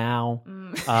Nicholson now.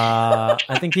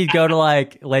 I think he'd go to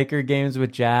like Laker games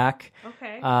with Jack.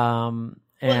 Okay.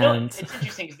 It's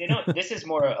interesting because this is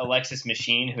more Alexis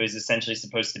Machine, who is essentially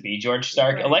supposed to be George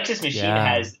Stark. Right. Alexis Machine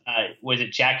has was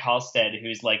it Jack Halstead,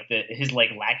 who's like his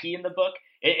lackey in the book,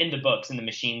 in the books, in the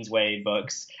Machine's Way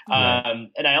books. And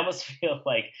I almost feel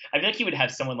like he would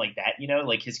have someone like that. You know,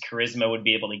 like his charisma would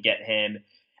be able to get him.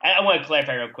 I want to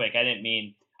clarify real quick. I didn't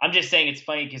mean. I'm just saying it's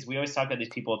funny because we always talk about these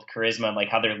people with charisma and like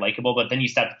how they're likable, but then you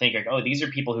stop to think like, oh, these are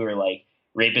people who are like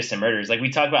rapists and murderers. Like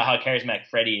we talk about how charismatic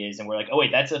Freddy is, and we're like, oh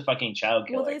wait, that's a fucking child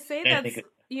killer. Well, they say that's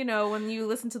when you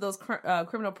listen to those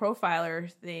criminal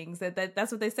profiler things,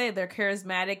 that's what they say. They're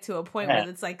charismatic to a point where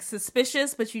it's like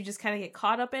suspicious, but you just kind of get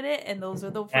caught up in it, and those are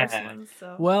the first ones.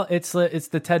 So. Well, it's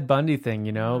the Ted Bundy thing,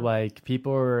 you know, like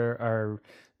people are.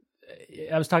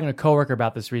 I was talking to a coworker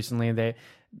about this recently.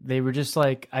 They were just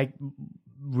like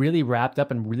really wrapped up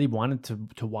and really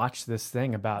wanted to watch this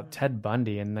thing about Ted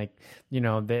Bundy, and like, you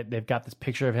know, they've got this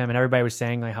picture of him, and everybody was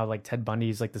saying like how like Ted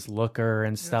Bundy's like this looker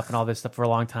and stuff and all this stuff for a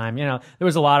long time. You know, there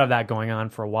was a lot of that going on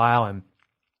for a while, and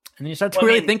then you start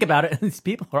to think about it, and these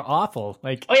people are awful.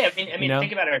 Like, oh yeah, I mean,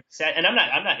 think about our set, and I'm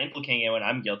not implicating anyone.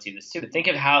 I'm guilty of this too. But think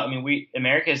of how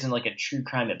America is in like a true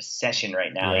crime obsession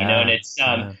right now, you know, and it's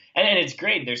and it's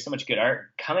great. There's so much good art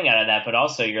coming out of that, but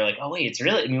also you're like, oh wait, it's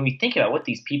really. I mean, we think about what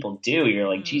these people do. You're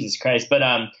like, Jesus Christ. But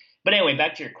anyway,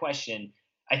 back to your question.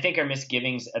 I think our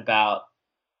misgivings about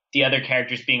the other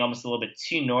characters being almost a little bit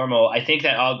too normal. I think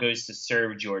that all goes to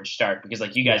serve George Stark because,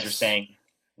 like you guys were saying.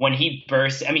 When he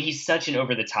bursts, I mean, he's such an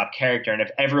over-the-top character, and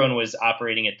if everyone was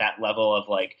operating at that level of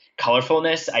like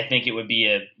colorfulness, I think it would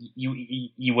be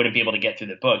you wouldn't be able to get through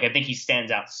the book. I think he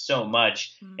stands out so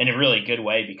much in a really good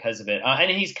way because of it,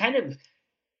 and he's kind of.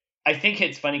 I think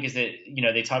it's funny because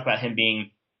they talk about him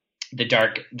being the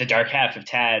dark half of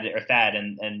Thad,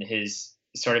 and his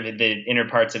sort of the inner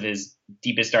parts of his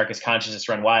deepest, darkest consciousness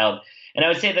run wild. And I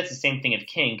would say that's the same thing of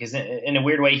King, because in a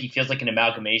weird way, he feels like an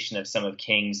amalgamation of some of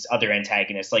King's other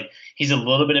antagonists. Like he's a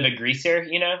little bit of a greaser,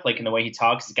 you know, like in the way he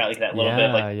talks. He's got like that little bit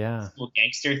of like little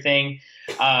gangster thing.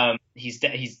 He's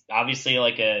obviously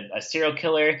like a serial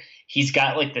killer. He's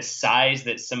got like the size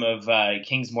that some of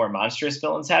King's more monstrous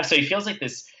villains have. So he feels like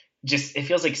this. It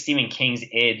feels like Stephen King's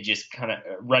id just kind of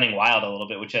running wild a little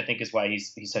bit, which I think is why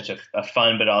he's such a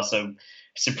fun but also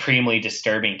supremely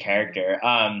disturbing character. So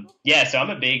I'm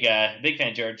a big fan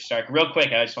of George Stark. Real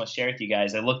quick, I just want to share with you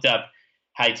guys. I looked up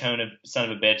High Tone of Son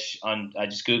of a Bitch I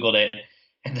just Googled it.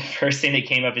 And the first thing that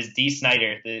came up is Dee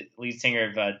Snider, the lead singer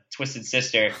of Twisted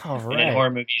Sister, and in horror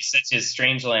movies such as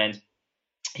Strangeland.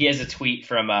 He has a tweet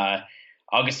from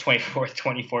August 24th,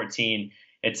 2014.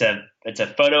 It's a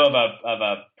photo of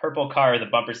a purple car with a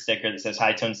bumper sticker that says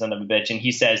 "High Tone Son of a Bitch," and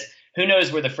he says, "Who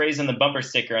knows where the phrase on the bumper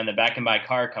sticker on the back of my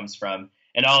car comes from?"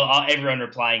 And everyone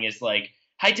replying is like,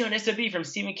 "High Tone SOB from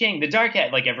Stephen King, The Dark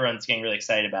Hat." Like everyone's getting really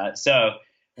excited about it. So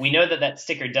we know that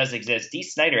sticker does exist. Dee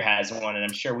Snider has one, and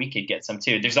I'm sure we could get some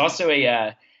too. There's also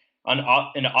an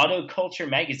Auto Culture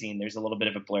magazine. There's a little bit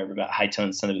of a blurb about High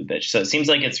Tone Son of a Bitch. So it seems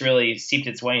like it's really seeped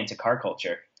its way into car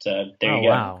culture. So there you go.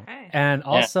 Wow. Okay. And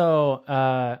also,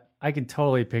 I can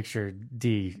totally picture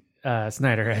Dee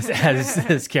Snider as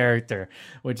his character,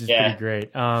 which is pretty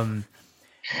great.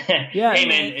 Yeah. Hey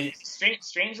man,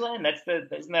 Strangeland.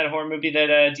 Isn't that a horror movie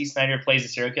that Dee Snider plays a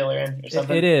serial killer in or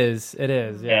something? It is. Yeah.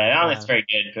 I don't know if it's very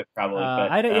good, but probably.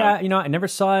 I never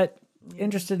saw it.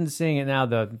 Interested in seeing it now,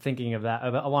 though. Thinking of that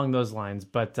along those lines,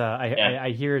 but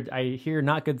I hear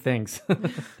not good things.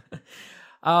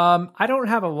 I don't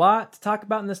have a lot to talk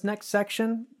about in this next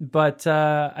section, but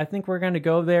I think we're going to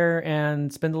go there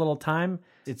and spend a little time.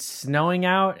 It's snowing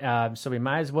out, so we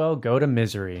might as well go to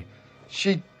Misery.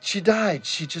 She died.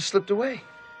 She just slipped away.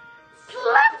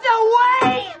 Slipped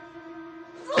away!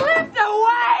 Slipped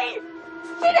away!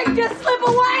 She didn't just slip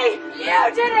away!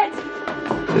 You did it!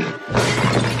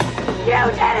 You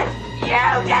did it!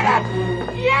 You did it!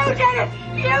 You did it!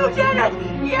 You did it!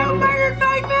 You murdered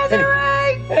my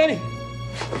Misery! Annie!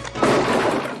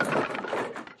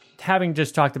 Having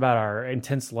just talked about our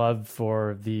intense love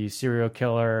for the serial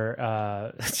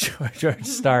killer George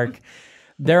Stark,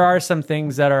 there are some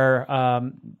things that are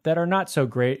not so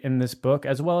great in this book,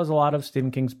 as well as a lot of Stephen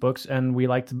King's books, and we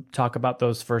like to talk about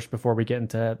those first before we get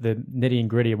into the nitty and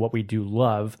gritty of what we do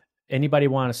love. Anybody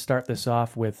want to start this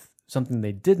off with something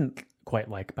they didn't quite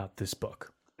like about this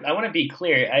book? I want to be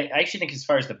clear. I actually think as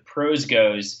far as the prose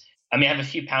goes, I mean, I have a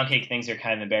few pound cake things that are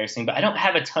kind of embarrassing, but I don't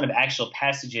have a ton of actual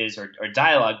passages or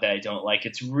dialogue that I don't like.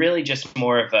 It's really just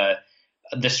more of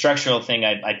the structural thing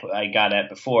I got at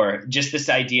before. Just this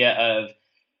idea of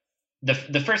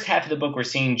the first half of the book, we're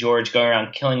seeing George go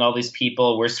around killing all these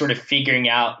people. We're sort of figuring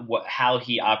out how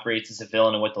he operates as a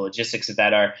villain and what the logistics of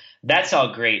that are. That's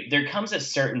all great. There comes a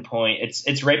certain point.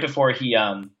 It's right before he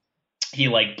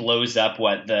like blows up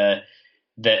the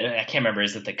I can't remember.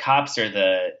 Is it the cops or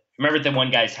remember the one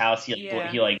guy's house? He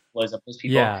like blows up those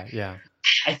people. Yeah.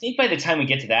 I think by the time we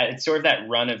get to that, it's sort of that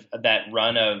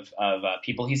run of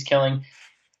people he's killing.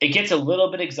 It gets a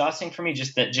little bit exhausting for me,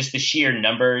 just the sheer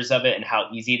numbers of it and how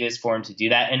easy it is for him to do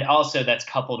that. And also that's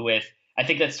coupled with, I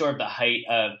think that's sort of the height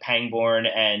of Pangborn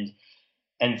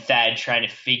and Thad trying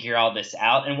to figure all this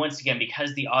out. And once again,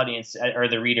 because the audience or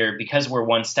the reader, because we're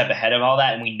one step ahead of all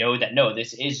that, and we know that, no,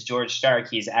 this is George Stark.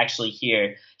 He's actually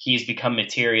here. He's become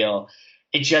material.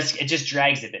 It just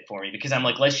drags a bit for me, because I'm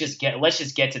like, let's just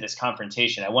get to this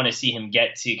confrontation. I want to see him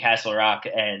get to Castle Rock,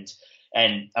 and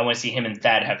I want to see him and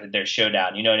Thad have their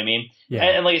showdown. You know what I mean? Yeah.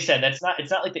 And like I said, it's not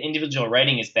like the individual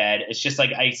writing is bad. It's just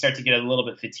like I start to get a little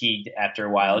bit fatigued after a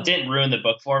while. It didn't ruin the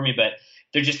book for me, but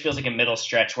there just feels like a middle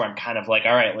stretch where I'm kind of like,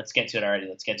 all right, let's get to it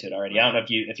already. I don't know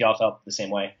if y'all felt the same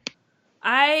way.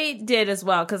 I did as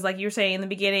well, because like you were saying in the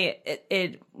beginning,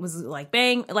 it was like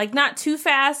bang, like not too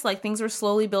fast, like things were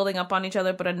slowly building up on each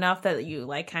other, but enough that you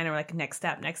like kind of like next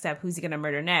step, who's he gonna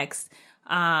murder next,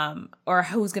 or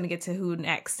who's gonna get to who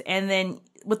next. And then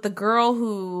with the girl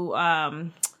who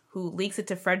leaks it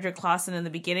to Frederick Clausen in the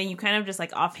beginning, you kind of just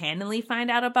like offhandedly find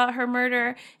out about her murder,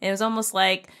 and it was almost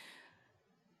like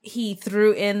he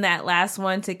threw in that last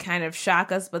one to kind of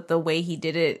shock us, but the way he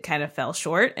did it kind of fell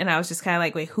short. And I was just kind of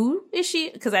like, wait, who is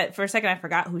she? Because for a second I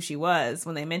forgot who she was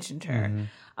when they mentioned her.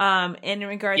 And in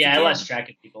regards to, I lost track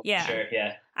of people. Yeah. For sure.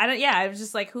 Yeah. I was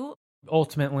just like, who?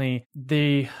 Ultimately,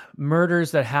 the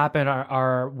murders that happen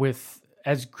are with,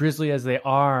 as grisly as they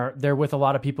are, they're with a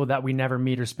lot of people that we never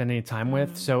meet or spend any time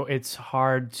with. So it's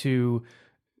hard to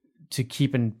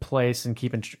keep in place and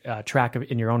keep in track of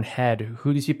in your own head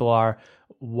who these people are,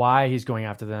 why he's going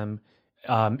after them.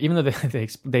 Even though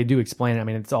they do explain it. I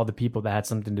mean, it's all the people that had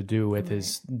something to do with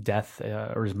his death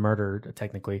or his murder,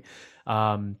 technically.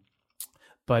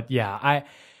 But yeah,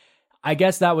 I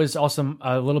guess that was also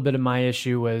a little bit of my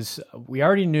issue was we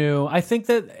already knew. I think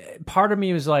that part of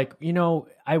me was like,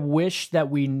 I wish that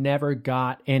we never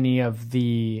got any of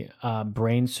the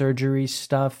brain surgery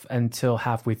stuff until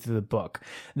halfway through the book.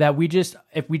 That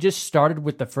if we just started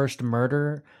with the first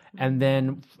murder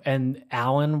and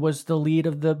Alan was the lead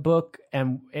of the book,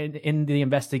 and in the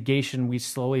investigation we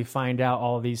slowly find out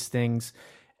all these things,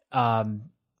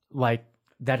 like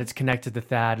that it's connected to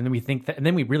Thad, and then we think that, and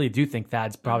then we really do think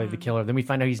Thad's probably the killer. Then we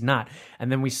find out he's not,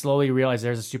 and then we slowly realize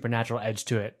there's a supernatural edge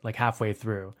to it, like halfway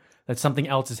through, that something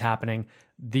else is happening.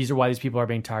 These are why these people are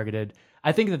being targeted.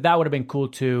 I think that would have been cool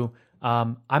too.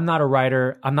 I'm not a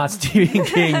writer. I'm not Stephen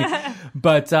King,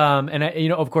 but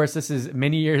of course, this is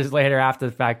many years later after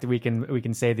the fact that we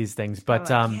can say these things. But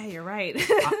yeah, you're right.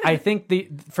 I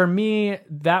think for me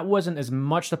that wasn't as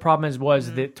much the problem as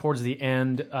was that towards the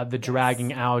end, the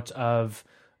dragging out of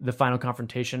the final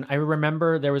confrontation. I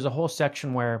remember there was a whole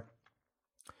section where,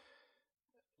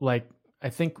 like, I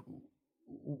think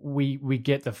we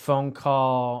get the phone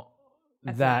call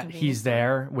that he's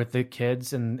there with the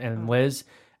kids and Liz.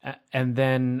 And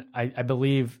then I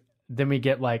believe then we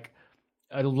get like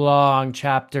a long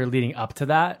chapter leading up to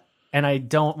that. And I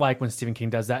don't like when Stephen King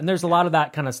does that. And there's a lot of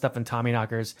that kind of stuff in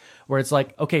Tommyknockers where it's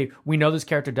like, okay, we know this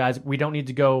character dies. We don't need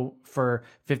to go for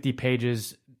 50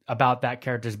 pages about that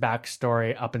character's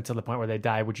backstory up until the point where they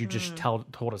die, which you just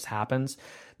told us happens.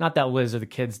 Not that Liz or the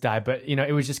kids die, but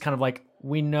it was just kind of like,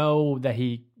 we know that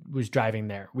he was driving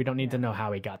there. We don't need to know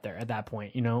how he got there at that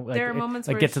point. Like, there are moments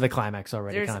like where get to the climax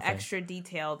already. There's kind of thing. extra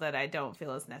detail that I don't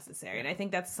feel is necessary, and I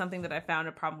think that's something that I found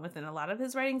a problem with in a lot of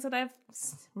his writings that I've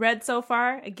read so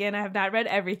far. Again, I have not read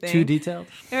everything. Too detailed,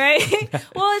 right?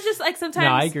 Well, it's just like sometimes.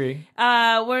 No, I agree.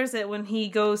 Where is it when he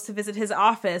goes to visit his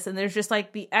office, and there's just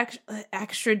like the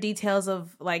extra details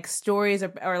of like stories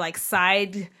or like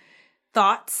side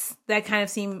thoughts that kind of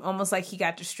seem almost like he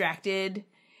got distracted.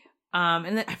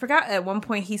 And then I forgot at one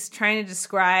point he's trying to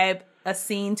describe a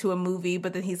scene to a movie,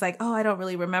 but then he's like, oh, I don't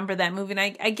really remember that movie.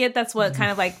 And I get that's what kind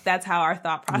of like, that's how our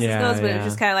thought process goes, but it was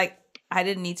just kind of like, I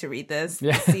didn't need to read this.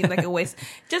 It seemed like a waste.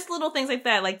 Just little things like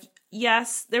that. Like,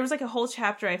 yes, there was like a whole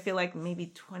chapter, I feel like maybe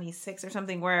 26 or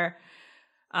something, where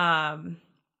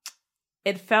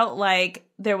it felt like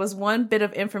there was one bit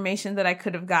of information that I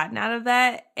could have gotten out of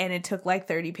that, and it took like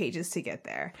 30 pages to get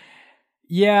there.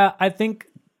 Yeah, I think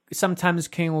sometimes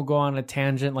King will go on a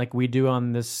tangent like we do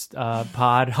on this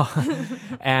pod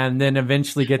and then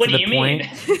eventually get to the point.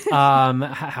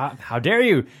 How dare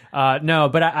you? No,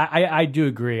 but I do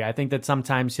agree. I think that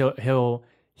sometimes it'll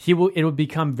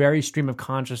become very stream of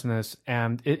consciousness,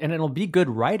 and it'll be good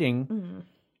writing,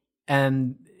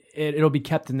 and it'll be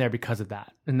kept in there because of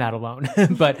that and that alone.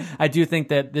 But I do think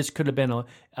that this could have been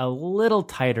a little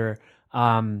tighter.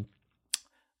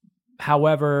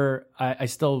 However, I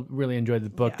still really enjoyed the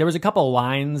book. Yeah. There was a couple of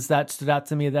lines that stood out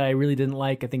to me that I really didn't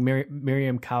like. I think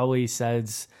Miriam Cowley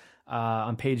says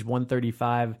on page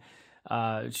 135,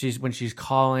 when she's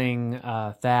calling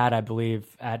Thad, I believe,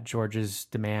 at George's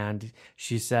demand,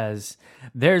 she says,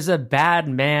 "There's a bad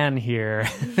man here."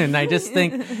 And I just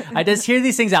hear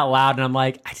these things out loud, and I'm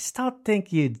like, I just don't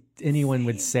think anyone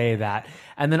would say that.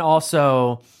 And then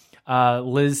also,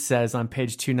 Liz says on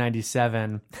page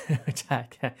 297, which I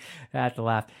had to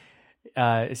laugh.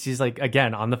 She's like,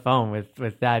 again, on the phone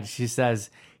with Dad. She says,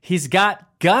 he's got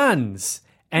guns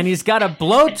and he's got a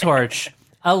blowtorch,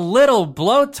 a little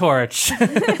blowtorch.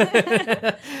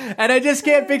 And I just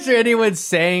can't picture anyone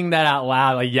saying that out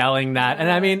loud, like yelling that. And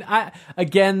I mean,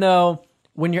 again, though,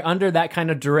 when you're under that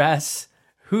kind of duress,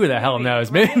 who the hell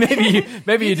knows?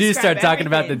 Maybe you do start talking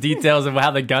about the details of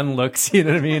how the gun looks. You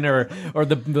know what I mean, or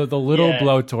the little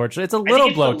blowtorch. It's a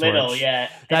little blowtorch. Little, yeah.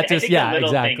 I think the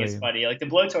little thing is funny. Like the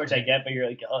blowtorch, I get, but you're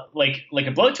like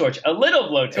a blowtorch, a little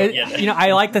blowtorch.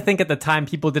 I like to think at the time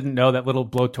people didn't know that little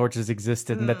blowtorches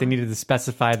existed and that they needed to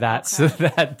specify that so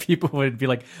that people would be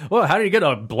like, "Well, how do you get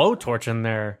a blowtorch in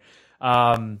there?"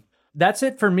 That's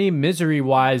it for me,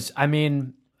 misery-wise. I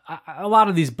mean, a lot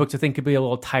of these books I think could be a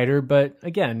little tighter, but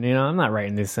again, I'm not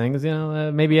writing these things.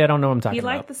 Maybe I don't know what I'm talking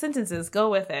about. You like the sentences, go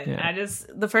with it. Yeah.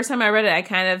 The first time I read it, I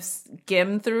kind of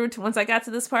skimmed through once I got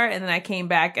to this part, and then I came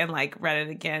back and like read it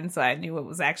again, so I knew it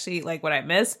was actually like what I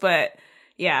missed. But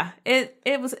yeah,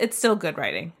 it's still good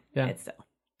writing. Yeah, it's still.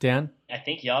 Dan? I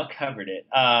think y'all covered it.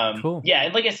 Cool. Yeah,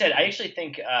 and like I said, I actually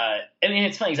think. I mean,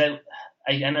 it's funny because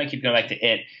I know I keep going back to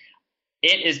it.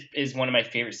 It is one of my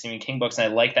favorite Stephen King books,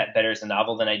 and I like that better as a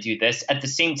novel than I do this. At the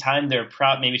same time,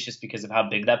 maybe it's just because of how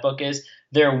big that book is,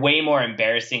 there are way more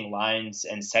embarrassing lines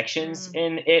and sections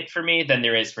in it for me than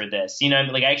there is for this.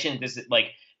 Like actually, this is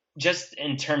like just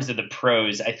in terms of the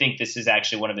prose, I think this is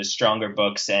actually one of his stronger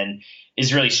books and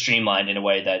is really streamlined in a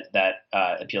way that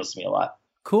appeals to me a lot.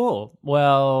 Cool.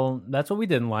 Well, that's what we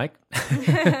didn't like.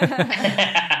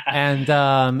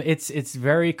 And it's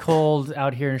very cold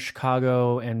out here in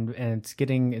Chicago, and it's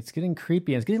getting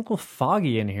creepy, and it's getting a little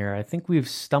foggy in here. I think we've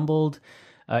stumbled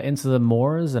into the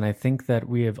moors, and I think that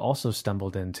we have also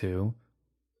stumbled into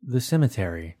the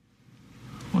cemetery.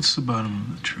 What's the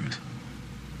bottom of the truth?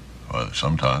 Well,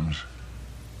 sometimes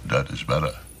That is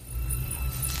better.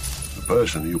 The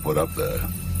person you put up there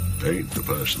ain't the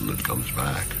person that comes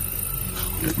back.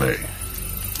 It may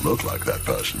look like that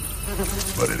person,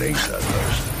 but it ain't that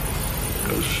person.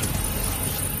 Because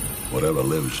whatever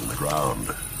lives in the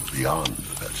ground beyond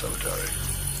that cemetery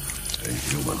ain't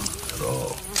human at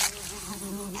all.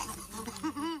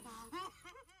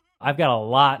 I've got a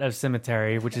lot of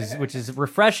Cemetery, which is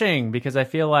refreshing because I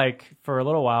feel like for a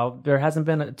little while there hasn't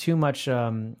been too much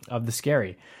of the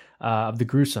scary, of the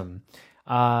gruesome.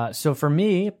 So for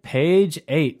me, page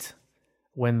 8,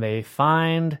 when they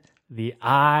find the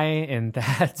eye in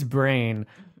Thad's brain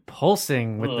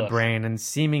pulsing with the brain and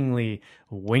seemingly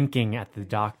winking at the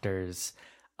doctors.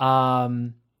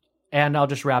 And I'll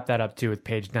just wrap that up too with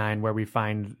page 9, where we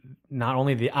find not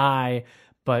only the eye,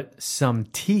 but some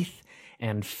teeth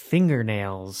and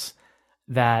fingernails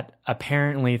that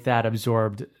apparently Thad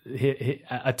absorbed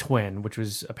a twin, which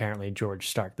was apparently George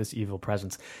Stark, this evil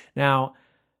presence. Now,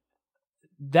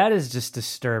 that is just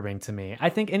disturbing to me. I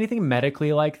think anything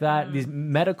medically like that, these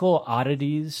medical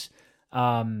oddities,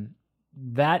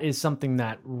 that is something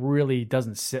that really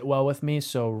doesn't sit well with me.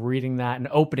 So reading that and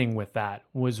opening with that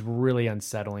was really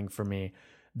unsettling for me.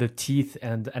 The teeth,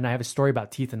 and I have a story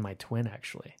about teeth in my twin,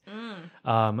 actually.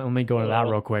 Let me go into that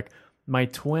real quick. My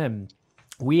twin,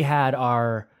 we had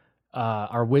our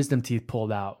wisdom teeth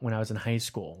pulled out when I was in high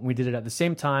school. We did it at the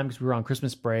same time because we were on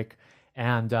Christmas break,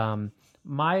 and 4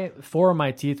 of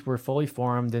my teeth were fully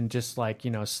formed and just like,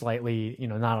 slightly,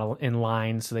 not in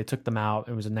line. So they took them out.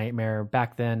 It was a nightmare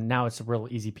back then. Now it's a real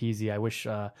easy peasy. I wish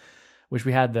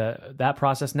we had that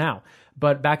process now.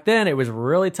 But back then it was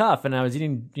really tough, and I was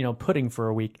eating, pudding for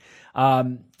a week.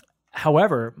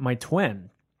 However, my twin,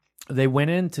 they went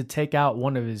in to take out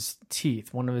one of his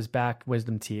teeth, one of his back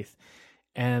wisdom teeth,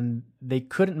 and they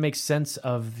couldn't make sense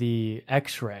of the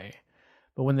x-ray.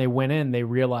 But when they went in, they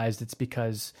realized it's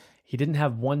because he didn't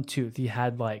have one tooth. He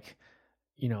had like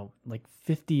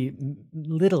 50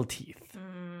 little teeth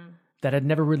that had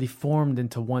never really formed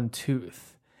into one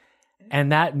tooth.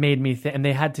 And that made me think, and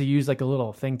they had to use like a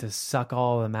little thing to suck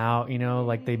all of them out,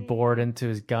 like they bored into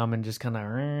his gum and just kind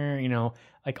of,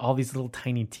 like all these little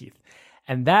tiny teeth.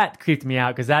 And that creeped me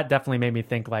out because that definitely made me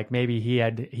think like maybe he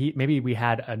had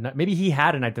an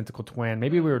identical twin.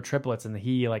 Maybe we were triplets and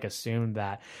he like assumed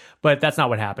that, but that's not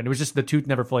what happened. It was just the tooth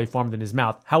never fully formed in his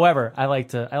mouth. However, I like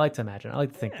to imagine. I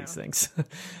like to think these things.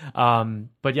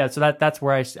 But yeah, so that's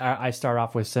where I start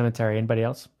off with Cemetery. Anybody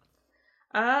else?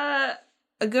 A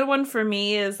good one for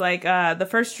me is like the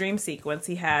first dream sequence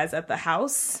he has at the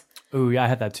house. Oh, yeah, I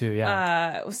had that too,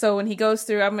 yeah. So when he goes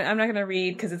through, I'm not going to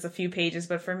read because it's a few pages,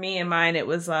 but for me and mine, it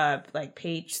was like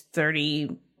page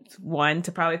 31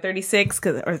 to probably 36,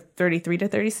 or 33 to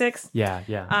 36.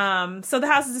 Yeah. So the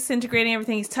house is disintegrating,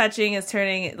 everything he's touching is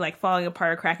turning, like falling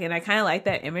apart or cracking, and I kind of like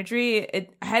that imagery.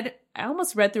 I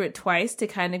almost read through it twice to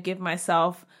kind of give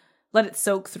myself, let it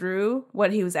soak through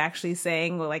what he was actually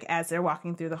saying, like as they're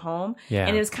walking through the home. Yeah.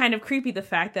 And it was kind of creepy, the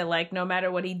fact that like no matter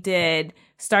what he did,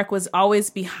 Stark was always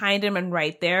behind him and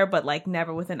right there, but like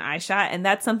never within eye shot. And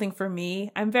that's something for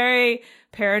me. I'm very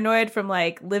paranoid from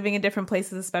like living in different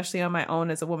places, especially on my own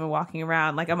as a woman walking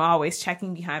around. Like I'm always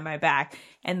checking behind my back.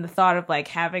 And the thought of like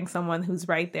having someone who's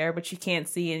right there, but you can't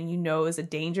see and is a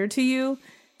danger to you,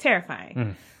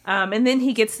 terrifying. And then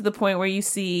he gets to the point where he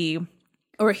sees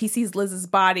Liz's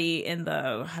body in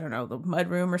the mud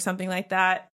room or something like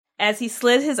that. As he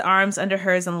slid his arms under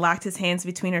hers and locked his hands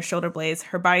between her shoulder blades,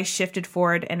 her body shifted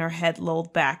forward and her head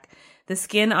lolled back. The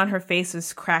skin on her face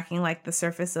was cracking like the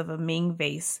surface of a Ming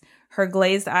vase. Her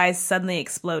glazed eyes suddenly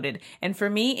exploded. And for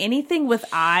me, anything with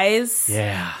eyes...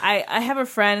 Yeah. I have a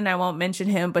friend, and I won't mention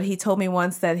him, but he told me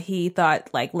once that he thought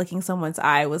like licking someone's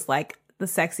eye was like the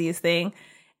sexiest thing.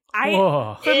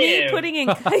 Me putting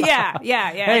in yeah.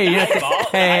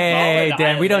 Hey,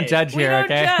 Dan, we don't judge here,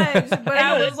 okay? Judge, but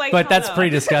I was like, but that's pretty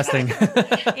disgusting.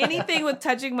 Anything with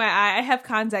touching my eye, I have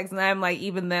contacts, and I'm like,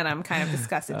 even then, I'm kind of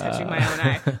disgusted touching my own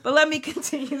eye. But let me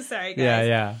continue. Sorry, guys.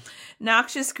 Yeah.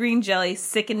 Noxious green jelly,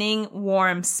 sickening,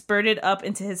 warm, spurted up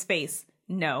into his face.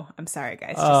 No, I'm sorry,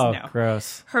 guys. Just no.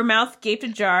 Gross. Her mouth gaped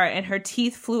ajar, and her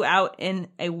teeth flew out in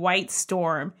a white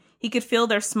storm. He could feel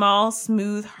their small,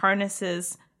 smooth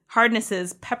hardnesses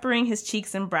peppering his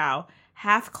cheeks and brow.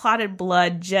 Half-clotted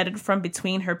blood jetted from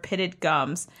between her pitted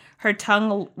gums. Her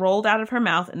tongue rolled out of her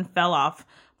mouth and fell off,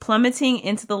 plummeting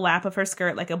into the lap of her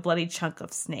skirt like a bloody chunk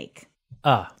of snake.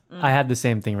 I had the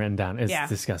same thing written down. It's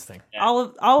disgusting.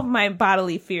 All of my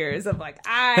bodily fears of like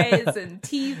eyes and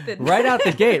teeth and right out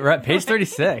the gate, right? Page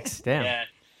 36. Damn. Yeah.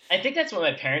 I think that's what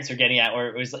my parents are getting at,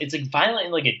 where it's like violent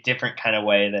in like a different kind of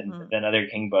way than other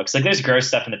King books. Like there's gross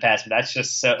stuff in the past, but that's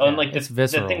just so. And like it's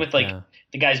visceral. The thing with like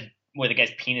the guy's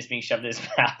penis being shoved in his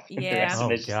mouth. Yeah. Oh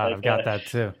God, I've got that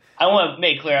too. I want to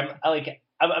make clear.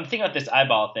 I'm thinking about this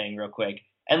eyeball thing real quick.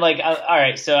 And like, all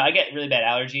right, so I get really bad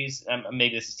allergies.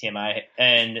 Maybe this is TMI,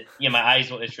 and my eyes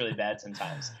it's really bad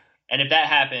sometimes. And if that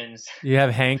happens, you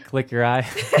have Hank lick your eye.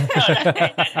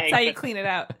 That's how you clean it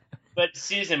out. But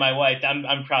Susan, my wife,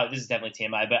 I'm proud. This is definitely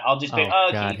TMI, but I'll just be,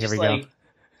 God, can you just go. Can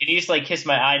you just like kiss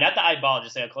my eye? Not the eyeball,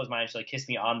 just like I'll close my eyes, just like kiss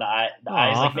me on the eyes.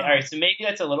 Like, all right, so maybe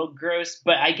that's a little gross,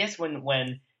 but I guess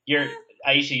when you're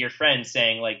Aisha, your friend,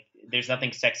 saying like there's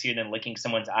nothing sexier than licking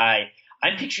someone's eye,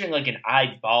 I'm picturing like an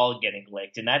eyeball getting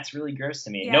licked, and that's really gross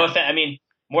to me. Yeah. No offense. I mean,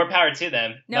 more power to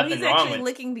them. No, Nothing he's wrong actually with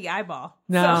licking the eyeball.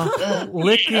 No, So.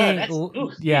 licking.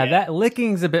 That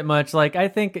licking's a bit much. Like I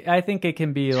think it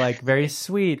can be like very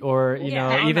sweet, or you know,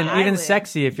 on even the eyelid.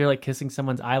 sexy if you're like kissing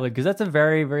someone's eyelid, because that's a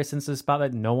very, very sensitive spot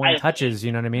that no one touches.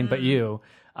 You know what I mean? But you.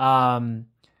 So I'm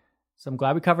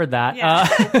glad we covered that. Yeah.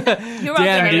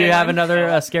 Dan, do you have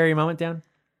another scary moment, Dan?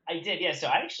 I did, yeah. So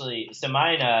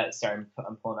mine. Sorry,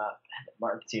 I'm pulling up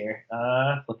marked here.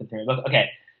 Flipping through my book.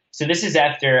 Okay. So this is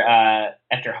after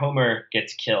Homer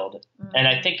gets killed, and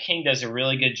I think King does a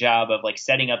really good job of like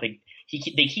setting up. They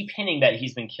keep hinting that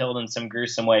he's been killed in some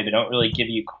gruesome way, but don't really give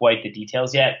you quite the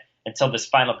details yet until this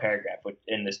final paragraph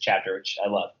in this chapter, which I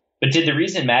love. But did the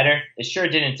reason matter? It sure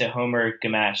didn't to Homer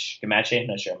Gamache. I'm not sure I'm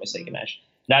gonna say Gamache.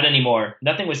 Not anymore.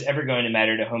 Nothing was ever going to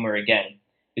matter to Homer again,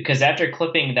 because after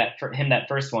clipping that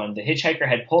first one, the hitchhiker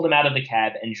had pulled him out of the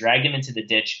cab and dragged him into the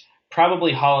ditch,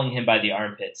 probably hauling him by the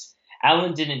armpits.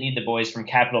 Alan didn't need the boys from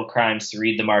Capital Crimes to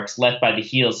read the marks left by the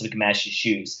heels of Gamache's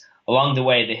shoes. Along the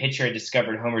way, the hitcher had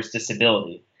discovered Homer's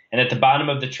disability, and at the bottom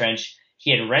of the trench, he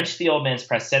had wrenched the old man's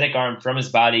prosthetic arm from his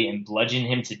body and bludgeoned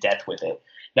him to death with it.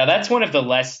 Now, that's one of the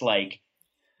less, like,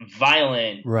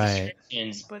 violent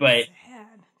descriptions, but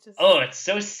it's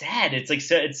so sad. It's like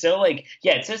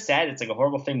it's so sad. It's like a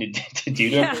horrible thing to do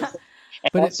to a person.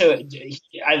 And But also,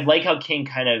 I like how King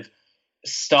kind of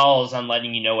stalls on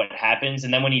letting you know what happens,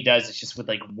 and then when he does, it's just with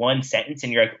like one sentence,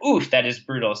 and you're like, "Oof, that is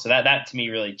brutal." So that to me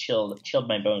really chilled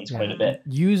my bones quite a bit.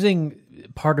 Using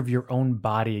part of your own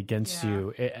body against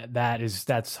you,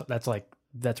 that's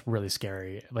really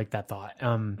scary. Like that thought.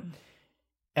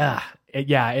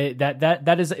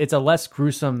 It's a less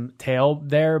gruesome tale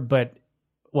there, but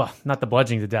well, not the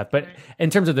bludgeoning to death, but in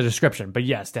terms of the description. But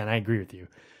yes, Dan, I agree with you.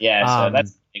 Yeah, so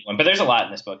that's a big one. But there's a lot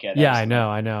in this book. Yeah, I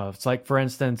know. It's like, for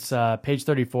instance, page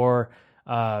 34,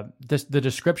 the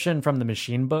description from the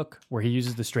Machine book where he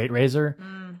uses the straight razor,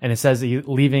 and it says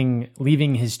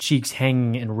leaving his cheeks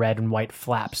hanging in red and white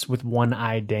flaps with one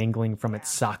eye dangling from its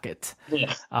socket.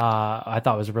 Yeah. I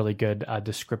thought it was a really good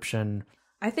description.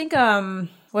 I think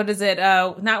what is it?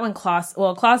 Not when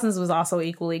Clausen's was also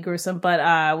equally gruesome,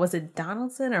 but was it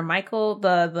Donaldson or Michael,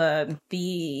 the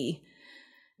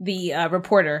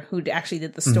reporter who actually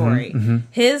did the story?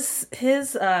 His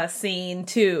scene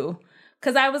too,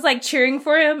 because I was like cheering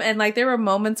for him, and like there were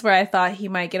moments where I thought he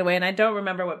might get away, and I don't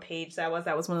remember what page that was.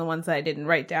 That was one of the ones that I didn't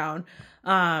write down.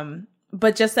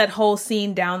 But just that whole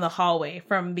scene down the hallway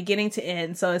from beginning to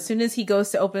end. So as soon as he goes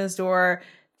to open his door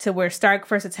to where Stark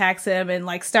first attacks him, and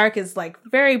like Stark is like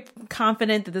very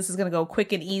confident that this is going to go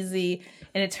quick and easy,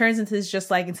 and it turns into this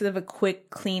just like, instead of a quick,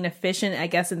 clean, efficient, I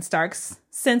guess in Stark's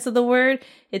sense of the word,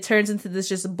 it turns into this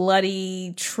just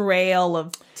bloody trail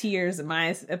of tears, in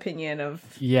my opinion. Of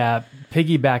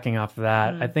piggybacking off of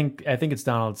that, I think it's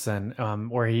Donaldson,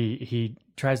 where he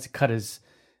tries to cut his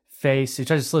face, he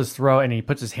tries to slit his throat, and he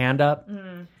puts his hand up.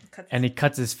 And he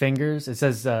cuts his fingers. It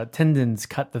says tendons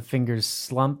cut the fingers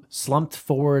slumped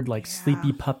forward like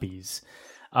sleepy puppies.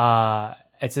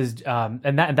 It says,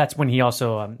 and that's when he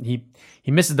also he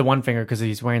misses the one finger because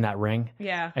he's wearing that ring.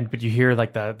 Yeah. But you hear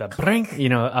like the brink,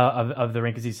 of the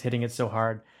ring because he's hitting it so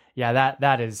hard. Yeah,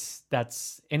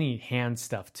 that's any hand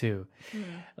stuff too.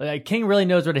 King really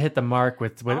knows where to hit the mark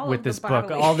with this book.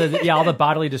 All the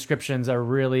bodily descriptions are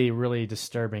really, really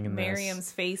disturbing in Miriam's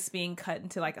face being cut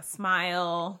into like a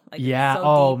smile. Like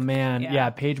so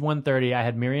deep. Page 130. I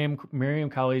had Miriam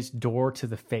Cowley's door to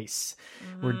the face,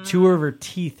 where two of her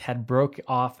teeth had broke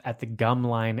off at the gum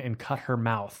line and cut her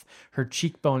mouth. Her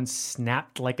cheekbones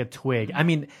snapped like a twig. I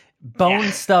mean, bone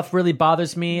stuff really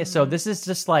bothers me. So this is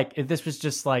just like, if this was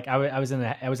just like I was in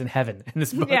heaven in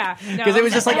this book. Because it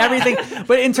was just like everything.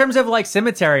 But in terms of like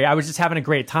cemetery, I was just having a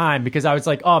great time because I was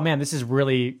like, oh man, this is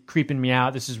really creeping me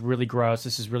out. This is really gross.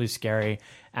 This is really scary.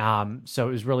 So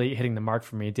it was really hitting the mark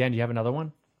for me. Dan, do you have another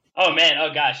one? Oh man,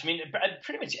 oh gosh. I mean,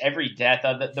 pretty much every death.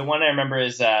 The one I remember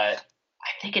is I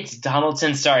think it's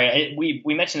Donaldson. Sorry, we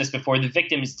mentioned this before. The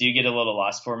victims do get a little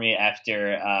lost for me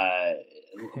after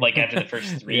after the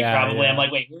first three. Probably. Yeah. I'm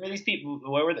like, wait, who are these people?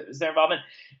 Was their involvement?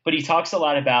 But he talks a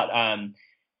lot about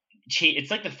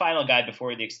it's like the final guy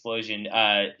before the explosion.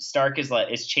 Stark is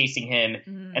chasing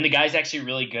him, and the guy's actually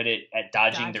really good at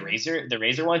dodging the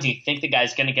razor ones. You think the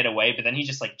guy's gonna get away, but then he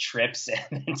just like trips,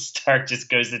 and then Stark just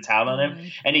goes to town on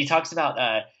him. And he talks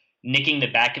about nicking the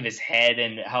back of his head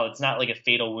and how it's not like a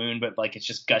fatal wound, but like it's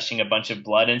just gushing a bunch of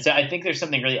blood. And so I think there's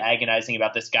something really agonizing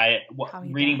about this guy,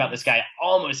 reading about this guy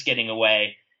almost getting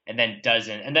away and then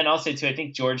doesn't. And then also too, I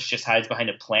think George just hides behind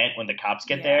a plant when the cops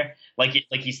get there.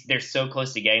 They're so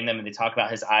close to getting them, and they talk about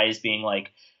his eyes being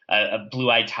like a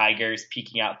blue-eyed tigers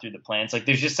peeking out through the plants. Like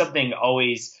there's just something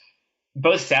always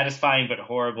both satisfying but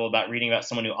horrible about reading about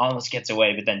someone who almost gets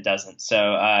away but then doesn't. So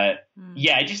I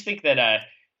just think that I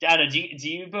don't know, do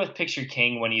you both picture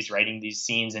King when he's writing these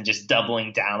scenes and just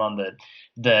doubling down on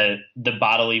the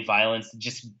bodily violence,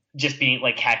 just being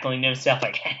like cackling to himself,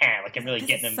 like I'm really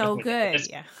getting him so good.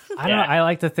 Yeah. I don't know. I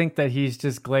like to think that he's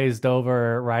just glazed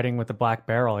over riding with the Black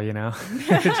Barrel,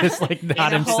 just like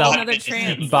not himself.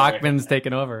 Bachman's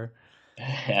taken over.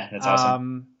 Yeah, that's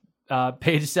awesome.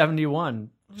 Page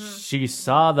 71. She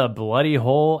saw the bloody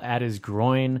hole at his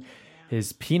groin.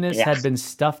 His penis had been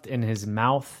stuffed in his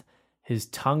mouth. His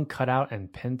tongue cut out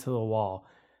and pinned to the wall.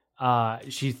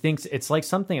 She thinks it's like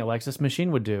something Alexis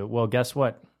Machine would do. Well, guess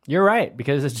what? You're right,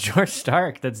 because it's George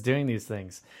Stark that's doing these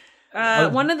things.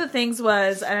 One of the things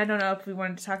was, and I don't know if we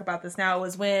wanted to talk about this now,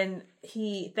 was when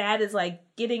Thad is like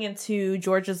getting into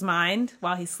George's mind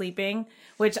while he's sleeping,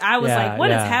 which I was like,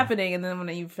 what is happening? And then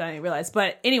when you finally realize,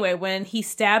 but anyway, when he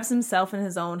stabs himself in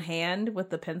his own hand with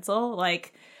the pencil,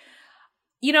 like,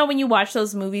 when you watch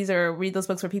those movies or read those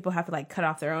books where people have to like cut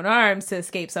off their own arms to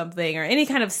escape something or any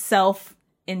kind of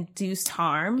self-induced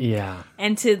harm. Yeah.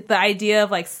 And to the idea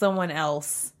of like someone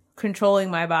else controlling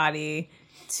my body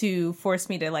to force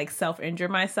me to like self-injure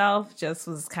myself just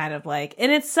was kind of like,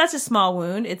 and it's such a small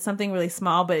wound. It's something really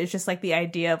small, but it's just like the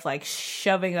idea of like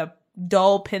shoving a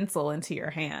dull pencil into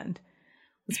your hand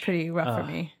was pretty rough for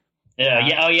me.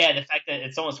 Yeah. Oh, yeah. The fact that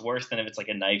it's almost worse than if it's like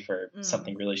a knife or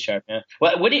something really sharp. Yeah.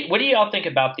 What do y'all think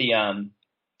about the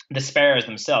sparrows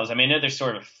themselves? I mean, I know they're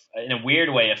sort of, in a weird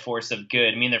way, a force of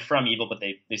good. I mean, they're from evil, but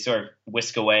they sort of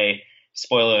whisk away,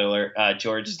 spoiler alert,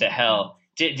 George to hell.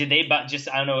 Did they I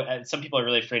don't know, some people are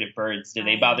really afraid of birds. Did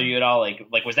they bother you at all?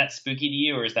 Like was that spooky to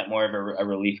you, or is that more of a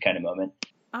relief kind of moment?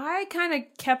 I kind of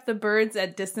kept the birds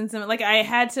at distance. And like I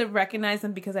had to recognize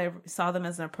them because I saw them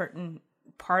as an important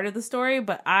part of the story,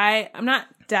 but I'm not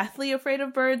deathly afraid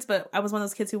of birds, but I was one of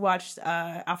those kids who watched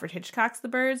Alfred Hitchcock's The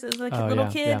Birds as like a little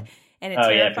kid, and it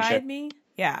terrified me.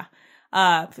 Yeah.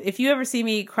 If you ever see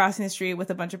me crossing the street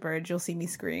with a bunch of birds, you'll see me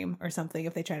scream or something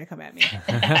if they try to come at me.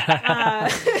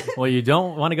 Well, you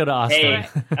don't want to go to Australia.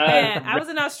 Hey, I was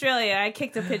in Australia. I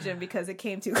kicked a pigeon because it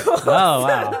came too close. Oh,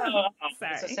 wow. Sorry.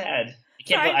 That's so sad. You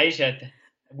can't Aisha.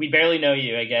 We barely know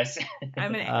you, I guess.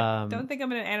 Don't think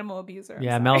I'm an animal abuser.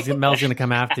 Yeah, Mel's gonna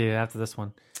come after you after this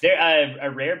one. A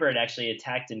rare bird actually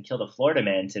attacked and killed a Florida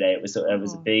man today. It was a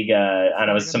big I don't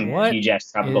know, it was some huge ass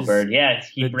tropical bird. Yeah,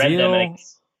 he bred them.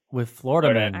 With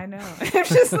Florida man. I know. It's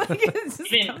just like it just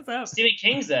comes up. Stephen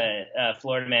King's a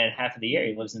Florida man half of the year.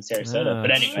 He lives in Sarasota. But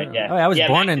anyway, true. I was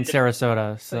born in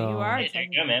Sarasota. So you are. There you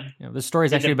go, man. Yeah, this story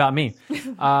is actually about me.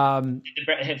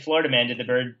 Florida man, did the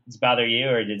birds bother you,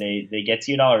 or did they get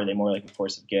to you at all, or are they more like a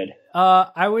force of good?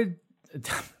 I would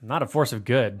not a force of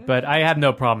good, but I have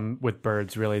no problem with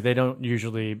birds. Really, they don't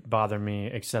usually bother me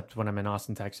except when I'm in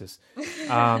Austin, Texas.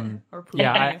 Or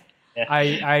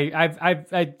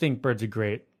I think birds are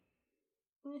great.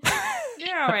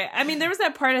 They're all right. I mean, there was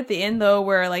that part at the end though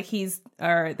where like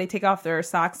they take off their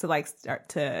socks to like start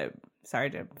to. Sorry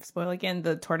to spoil again.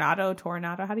 The Tornado.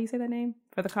 How do you say that name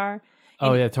for the car?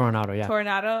 Tornado. Yeah,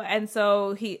 Tornado. And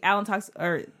so Alan talks,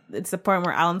 or it's the point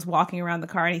where Alan's walking around the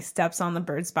car and he steps on the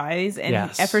bird's bodies. And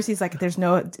at first he's like, "There's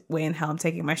no way in hell I'm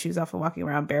taking my shoes off and walking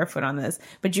around barefoot on this."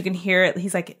 But you can hear it.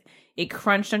 He's like, it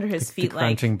crunched under his feet, the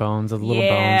crunching like bones, the little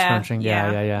bones crunching.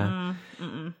 Yeah.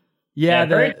 Yeah,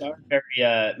 birds are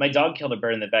very. My dog killed a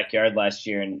bird in the backyard last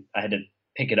year, and I had to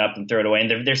pick it up and throw it away.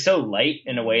 And they're so light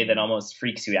in a way that almost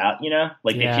freaks you out.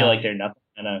 Like they feel like they're nothing.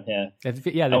 I know. Yeah.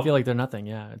 They feel like they're nothing.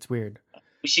 Yeah, it's weird.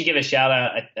 We should give a shout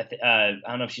out. I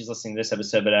don't know if she's listening to this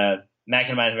episode, but Mac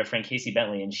and I have a friend, Casey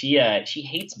Bentley, and she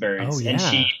hates birds. Oh, yeah.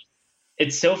 And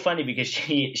it's so funny because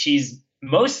she's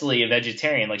mostly a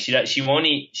vegetarian. Like she won't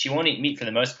eat meat for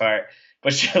the most part,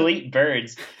 but she'll eat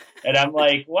birds. And I'm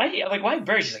like, why? I'm like, why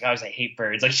birds? She's like, I hate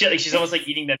birds. Like she's almost like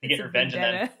eating them to get revenge on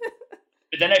them.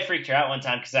 But then I freaked her out one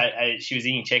time because she was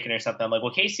eating chicken or something. I'm like,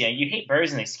 well, Casey, you hate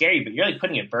birds and they scare you, but you're like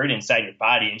putting a bird inside your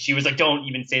body. And she was like, don't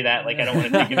even say that. Like, I don't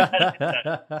want to think about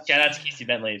it. So, shout out to Casey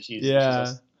Bentley. She's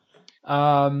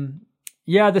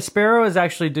Yeah, the sparrows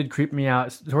actually did creep me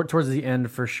out towards the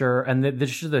end for sure, and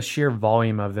the sheer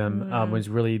volume of them was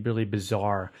really, really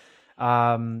bizarre.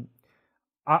 I've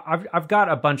got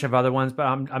a bunch of other ones, but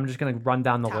I'm just going to run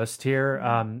down the list here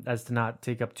as to not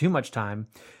take up too much time.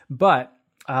 But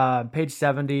page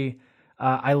 70,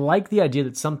 I like the idea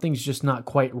that something's just not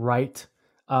quite right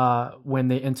when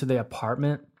they enter the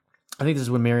apartment. I think this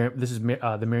is when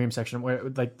the Miriam section where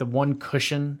like the one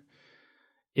cushion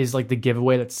is like the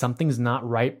giveaway that something's not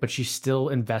right, but she still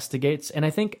investigates. And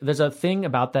I think there's a thing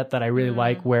about that I really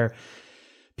like where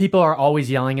people are always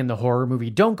yelling in the horror movie,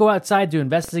 don't go outside to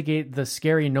investigate the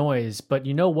scary noise. But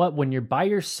you know what? When you're by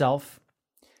yourself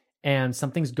and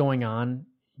something's going on,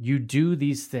 you do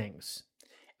these things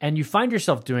and you find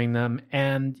yourself doing them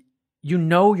and you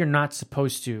know you're not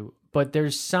supposed to, but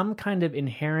there's some kind of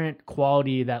inherent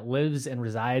quality that lives and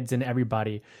resides in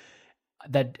everybody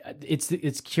that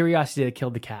it's curiosity that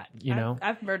killed the cat, you know.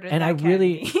 I've murdered and that I cat.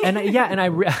 really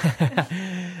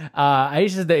I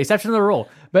used to the exception of the rule,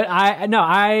 but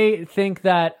I think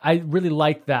that I really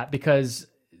like that because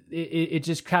it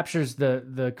just captures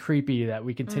the creepy that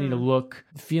we continue to look,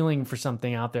 feeling for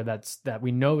something out there that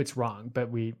we know it's wrong,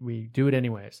 but we do it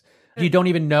anyways. You don't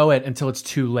even know it until it's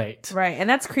too late. Right. And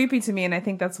that's creepy to me. And I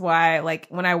think that's why, like,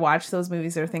 when I watch those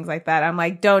movies or things like that, I'm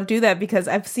like, don't do that because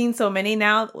I've seen so many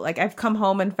now. Like, I've come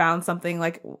home and found something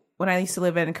like when I used to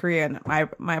live in Korea and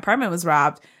my apartment was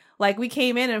robbed. Like, we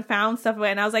came in and found stuff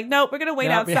and I was like, nope, we're going to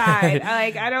wait outside.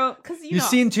 I don't, because You've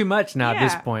seen too much now at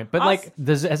this point. But, like,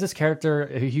 has this character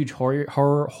a huge horror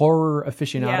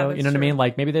aficionado? You know what I mean?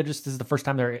 Like, maybe this is the first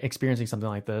time they're experiencing something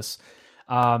like this.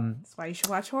 That's why you should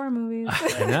watch horror movies.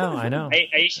 I know. Hey,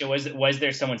 Aisha, was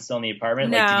there someone still in the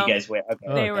apartment? No. Like, did you guys wait?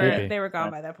 Okay. They were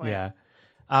gone by that point. Yeah.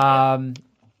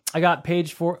 I got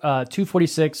page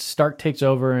 246. Stark takes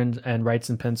over and writes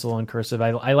in pencil and cursive.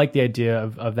 I like the idea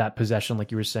of that possession,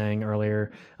 like you were saying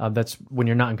earlier. That's when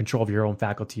you're not in control of your own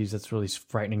faculties. That's really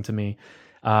frightening to me.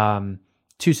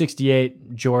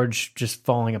 268, George just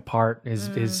falling apart.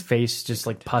 His face just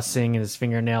like pussing and his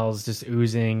fingernails just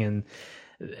oozing and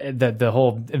the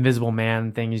whole Invisible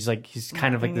Man thing. He's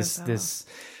kind of like this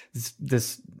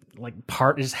like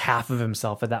part is half of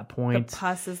himself at that point. The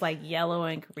pus is like yellow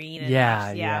and green. And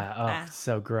Yeah. Oh,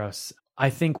 so gross. I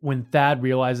think when Thad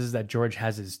realizes that George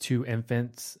has his 2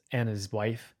 infants and his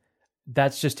wife,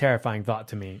 that's just terrifying thought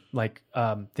to me. Like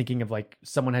thinking of like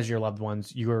someone has your loved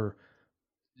ones, you're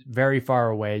very far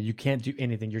away, you can't do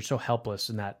anything, you're so helpless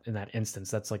in that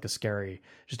instance. That's like just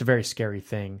a very scary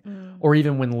thing. Or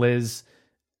even when Liz,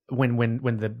 when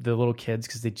the little kids,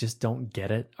 because they just don't get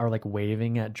it, are like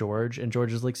waving at George and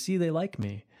George is like, see, they like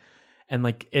me, and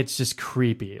like it's just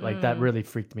creepy. Like that really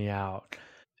freaked me out.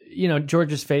 You know,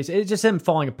 George's face, it's just him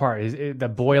falling apart, the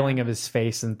boiling of his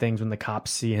face and things when the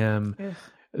cops see him.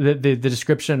 The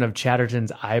description of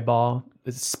Chatterton's eyeball,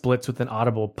 it splits with an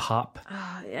audible pop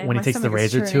when he takes the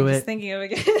razor to it. Just thinking of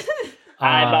it.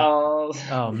 Eyeballs.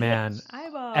 Oh man.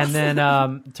 Eyeballs. And then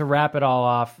to wrap it all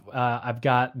off, I've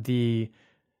got the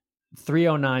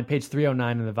 309, page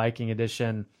 309 in the Viking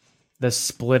edition, the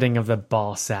splitting of the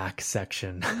ball sack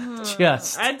section.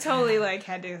 I totally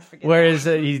had to forget. Whereas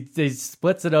he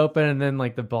splits it open and then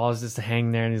like the balls just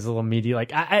hang there and these little meaty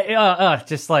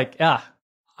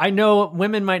I know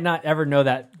women might not ever know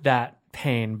that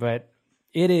pain, but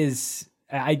it is.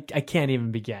 I can't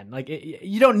even begin. Like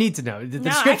you don't need to know the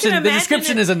description. The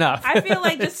description is enough. I feel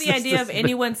like just the idea of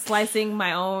anyone slicing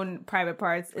my own private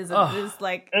parts is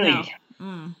like no.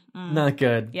 Not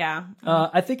good. Yeah.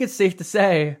 I think it's safe to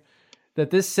say that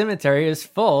this cemetery is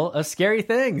full of scary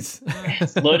things.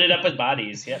 It's loaded up with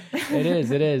bodies. Yep.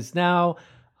 It is. Now,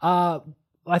 I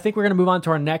think we're going to move on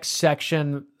to our next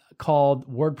section called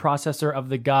Word Processor of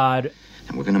the God.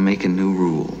 And we're going to make a new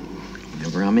rule.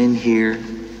 Whenever I'm in here,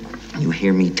 you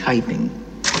hear me typing.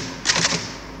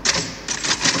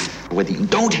 Whether you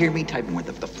don't hear me typing, what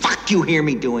the fuck you hear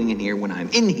me doing in here, when I'm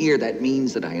in here, that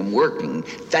means that I am working.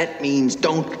 That means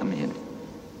don't come in.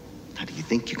 Now, do you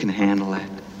think you can handle that?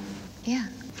 Yeah.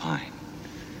 Fine.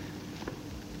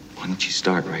 Why don't you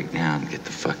start right now and get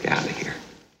the fuck out of here?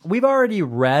 We've already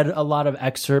read a lot of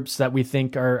excerpts that we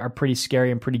think are pretty scary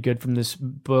and pretty good from this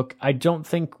book. I don't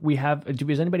think we have...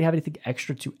 Does anybody have anything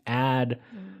extra to add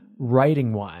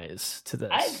writing-wise to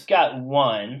this? I've got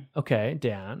one. Okay,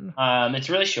 Dan. It's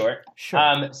really short.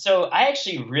 Sure. So I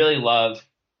actually really love...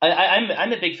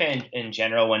 I'm a big fan in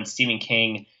general when Stephen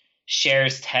King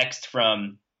shares text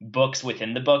from books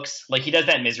within the books. Like he does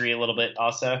that in Misery a little bit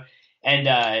also. And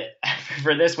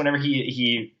for this, whenever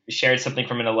he shared something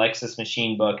from an Alexis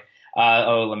Machine book,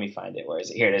 let me find it. Where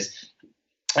is it? Here it is.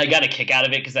 I got a kick out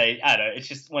of it because I don't know. It's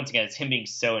just, once again, it's him being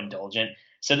so indulgent.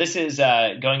 So this is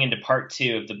going into part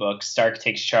 2 of the book. Stark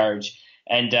Takes Charge,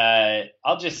 and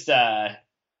I'll just read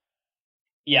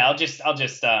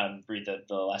the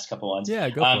last couple ones. Yeah,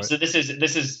 go for it. So this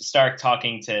is Stark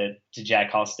talking to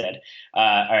Jack Halstead. All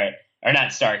right, or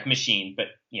not Stark, Machine, but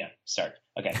yeah, Stark.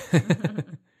 Okay.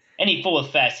 Any fool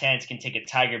with fast hands can take a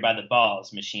tiger by the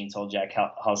balls, Machine told Jack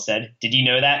Halstead. Did you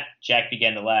know that? Jack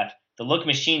began to laugh. The look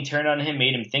Machine turned on him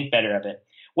made him think better of it.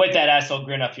 Wipe that asshole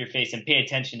grin off your face and pay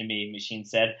attention to me, Machine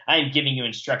said. I am giving you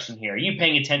instruction here. Are you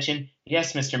paying attention?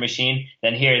 Yes, Mr. Machine.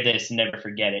 Then hear this and never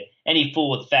forget it. Any fool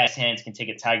with fast hands can take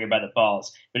a tiger by the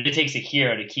balls, but it takes a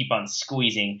hero to keep on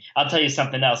squeezing. I'll tell you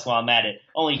something else while I'm at it.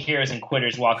 Only heroes and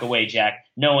quitters walk away, Jack.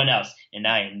 No one else. And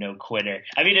I am no quitter.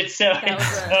 I mean, it's so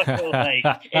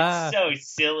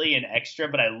silly and extra,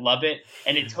 but I love it.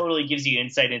 And it totally gives you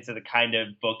insight into the kind of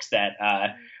books that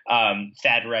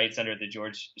Thad writes under the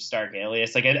George Stark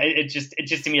alias. Like it just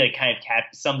to me like kind of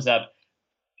sums up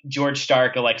George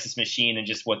Stark, Alexis Machine, and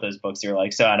just what those books are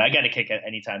like. So I got a kick at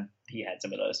any time he had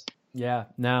some of those. Yeah,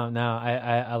 no,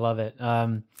 I love it.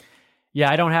 Yeah,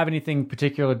 I don't have anything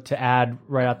particular to add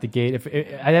right out the gate.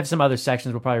 I have some other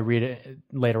sections, we'll probably read it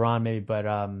later on, maybe. But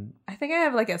I think I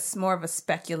have like more of a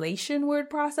speculation word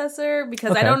processor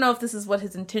because I don't know if this is what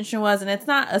his intention was, and it's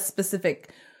not a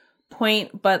specific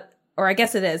point, or I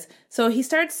guess it is. So he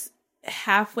starts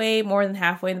more than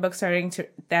halfway in the book,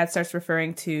 Dad starts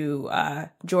referring to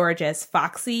George as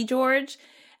Foxy George,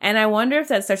 and I wonder if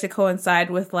that starts to coincide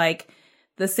with like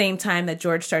the same time that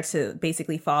George starts to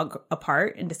basically fall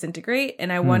apart and disintegrate.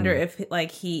 And I wonder if like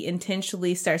he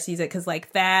intentionally starts to use it because like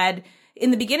Thad,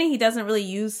 in the beginning, he doesn't really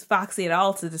use Foxy at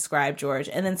all to describe George.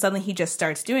 And then suddenly he just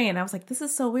starts doing it. And I was like, this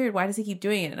is so weird. Why does he keep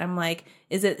doing it? And I'm like,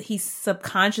 is it he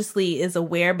subconsciously is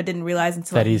aware but didn't realize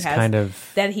until that he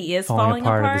is falling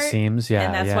apart at the seams? Yeah.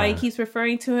 And that's why he keeps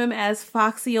referring to him as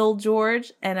Foxy Old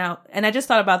George. And I just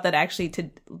thought about that actually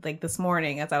this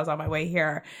morning as I was on my way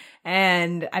here.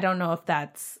 And I don't know if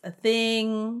that's a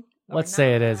thing. Let's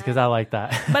say it is, because I like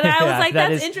that. But I was like,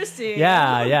 that's interesting.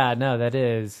 Yeah, no, that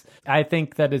is. I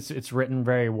think that it's written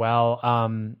very well.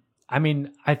 I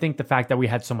mean, I think the fact that we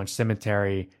had so much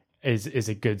cemetery is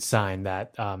a good sign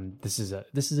that this is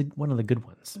one of the good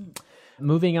ones.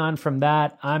 Moving on from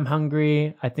that, I'm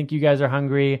hungry. I think you guys are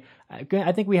hungry.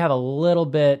 I think we have a little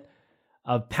bit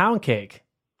of pound cake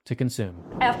to consume.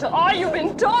 After all you've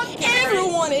been taught,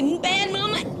 everyone isn't bad,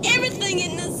 Mama. Everything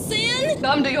isn't a sin.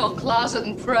 Come to your closet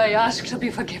and pray. Ask to be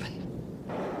forgiven.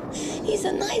 He's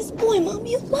a nice boy, Mom.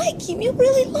 You like him. You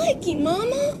really like him,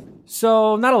 Mama.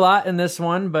 So, not a lot in this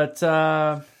one, but...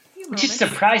 which is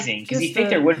surprising, because you think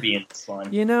there would be in this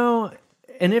one. You know,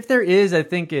 and if there is, I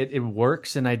think it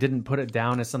works, and I didn't put it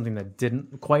down as something that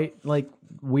didn't quite,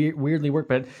 weirdly work.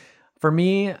 But for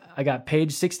me, I got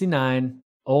page 69.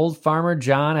 Old Farmer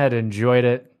John had enjoyed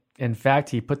it. In fact,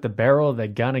 he put the barrel of the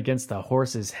gun against the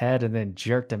horse's head and then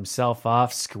jerked himself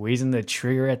off, squeezing the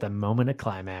trigger at the moment of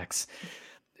climax.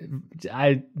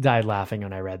 I died laughing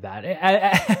when I read that.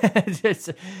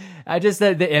 I just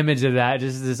the image of that,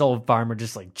 just this old farmer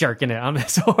just like jerking it on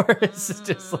this horse,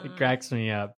 just like cracks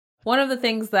me up. One of the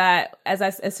things that,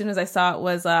 as soon as I saw it,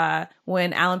 was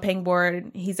when Alan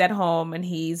Pangborn, he's at home and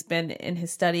he's been in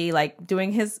his study, like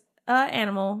doing his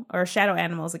animal or shadow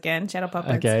animals again, shadow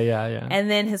puppets. Okay, yeah. And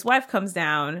then his wife comes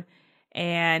down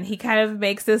and he kind of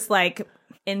makes this like,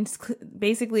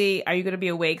 basically, are you going to be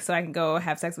awake so I can go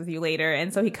have sex with you later?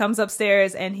 And so he comes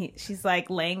upstairs and she's like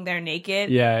laying there naked.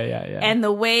 Yeah. And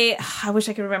the way, I wish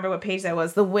I could remember what page that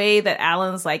was, the way that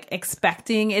Alan's like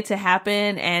expecting it to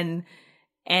happen and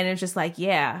it's just like,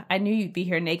 yeah, I knew you'd be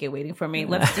here naked waiting for me.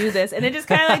 Let's do this. And it just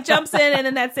kind of like jumps in and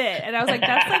then that's it. And I was like,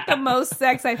 that's like the most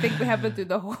sex I think happened through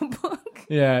the whole book.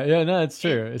 Yeah, no, it's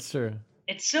true.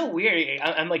 It's so weird.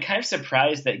 I'm like kind of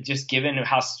surprised that just given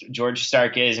how George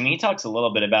Stark is, I mean, he talks a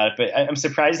little bit about it, but I'm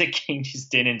surprised that King just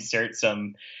didn't insert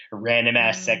some random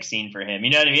ass sex scene for him. You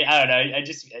know what I mean? I don't know.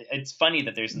 It's funny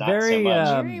that there's not so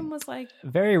much. Miriam was like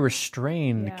very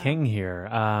restrained King here.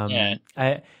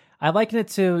 I liken it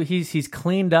to he's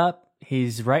cleaned up.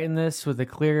 He's writing this with a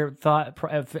clear thought.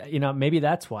 You know, maybe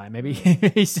that's why. Maybe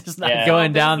he's just not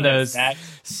going down those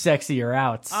sexier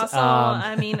routes. Also,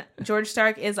 I mean, George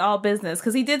Stark is all business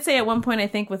because he did say at one point, I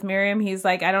think, with Miriam, he's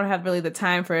like, I don't have really the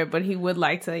time for it, but he would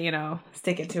like to, you know,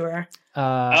 stick it to her.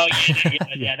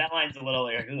 Yeah, that line's a little.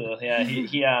 Yeah,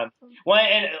 he. Well,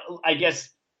 and I guess,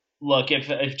 look,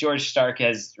 if George Stark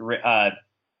has,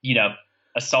 you know,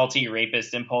 assaulty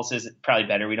rapist impulses. It's probably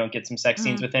better we don't get some sex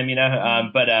scenes with him, you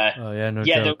know.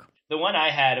 The one I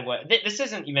had was this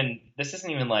isn't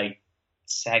even like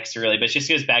sex really, but it just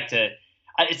goes back to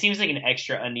it seems like an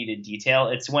extra unneeded detail.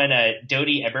 It's when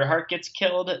Dodie Eberhardt gets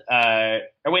killed. Or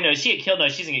wait, no, does she get killed? No,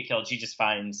 she doesn't get killed. She just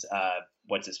finds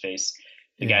what's his face,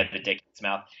 the guy with the dick in his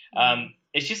mouth.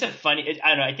 It's just a funny. I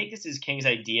don't know. I think this is King's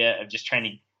idea of just trying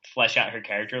to flesh out her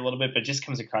character a little bit, but it just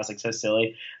comes across like so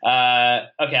silly.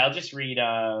 Okay, I'll just read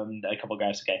a couple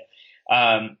graphs. Okay.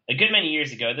 A good many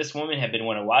years ago, this woman had been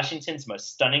one of Washington's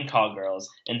most stunning call girls.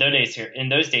 In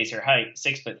those days, her height,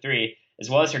 6'3", as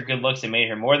well as her good looks, had made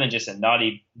her more than just a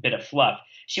naughty bit of fluff.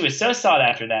 She was so sought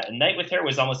after that a night with her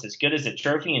was almost as good as a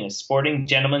trophy in a sporting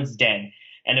gentleman's den.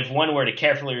 And if one were to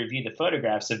carefully review the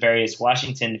photographs of various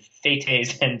Washington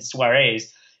fêtes and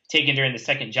soirees taken during the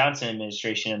second Johnson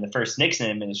administration and the first Nixon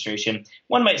administration,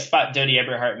 one might spot Dodie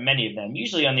Eberhardt in many of them,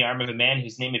 usually on the arm of a man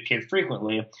whose name appeared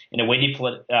frequently in a weighty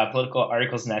political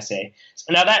articles and essay.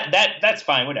 So now that's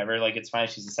fine, whatever. Like, it's fine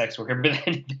if she's a sex worker. But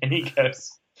then he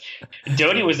goes,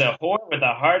 Dodie was a whore with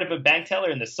the heart of a bank teller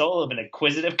and the soul of an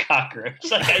inquisitive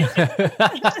cockroach. Like,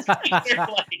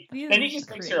 then he just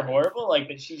makes her horrible, like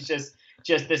that she's just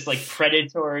this like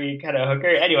predatory kind of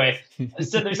hooker. Anyway,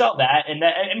 so there's all that, and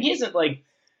he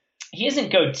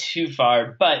doesn't go too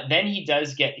far, but then he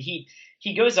does get he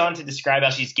goes on to describe how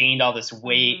she's gained all this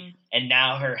weight and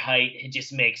now her height, it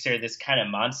just makes her this kind of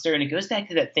monster. And it goes back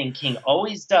to that thing King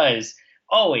always does,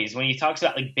 when he talks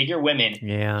about like bigger women.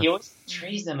 Yeah, he always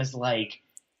portrays them as like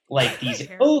these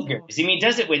ogres. I mean, he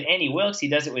does it with Annie Wilkes, he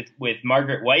does it with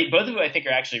Margaret White, both of whom I think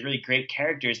are actually really great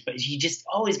characters, but he just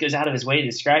always goes out of his way to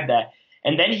describe that.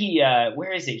 And then he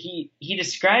he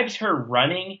describes her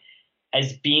running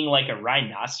as being like a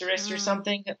rhinoceros or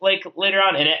something, like later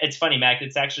on. And it's funny, Mac,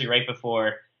 it's actually right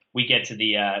before we get to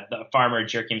the farmer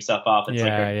jerking himself off. It's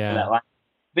that line.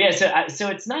 But yeah, so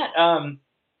it's not,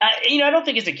 I don't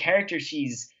think as a character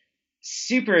she's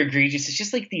super egregious. It's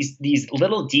just like these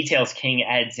little details King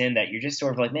adds in that you're just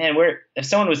sort of like, man, if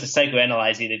someone was to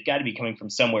psychoanalyze it, they've got to be coming from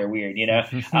somewhere weird, you know?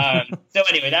 So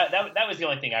anyway, that was the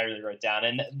only thing I really wrote down.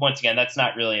 And once again, that's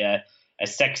not really a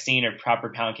sex scene or proper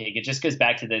pound cake. It just goes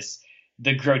back to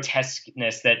the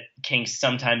grotesqueness that King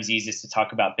sometimes uses to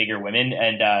talk about bigger women.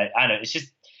 And I don't know,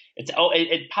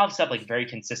 it pops up like very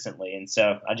consistently. And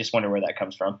so I just wonder where that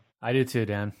comes from. I do too,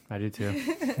 Dan. I do too.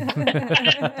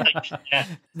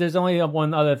 There's only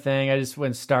one other thing.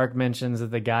 When Stark mentions that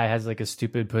the guy has like a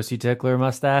stupid pussy tickler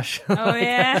mustache. Oh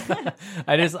yeah.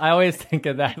 I always think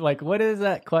of that. Like, what does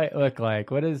that quite look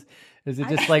like? Is it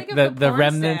just like the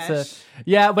remnants of,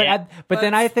 but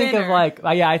then I think of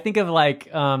I think of like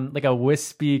a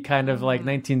wispy kind of like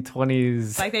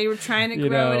 1920s, like they were trying to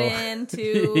grow it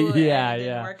into,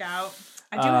 didn't work out.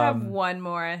 I do have one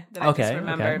more that I just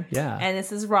remembered. Okay, yeah. And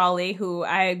this is Raleigh, who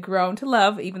I had grown to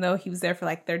love, even though he was there for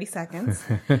like 30 seconds.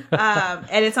 And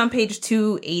it's on page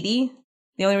 280.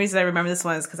 The only reason I remember this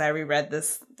one is because I reread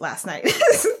this last night.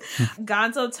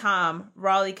 Gonzo Tom,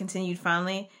 Raleigh continued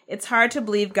fondly. It's hard to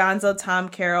believe Gonzo Tom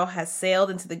Carroll has sailed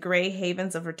into the gray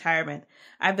havens of retirement.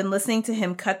 I've been listening to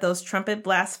him cut those trumpet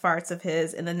blast farts of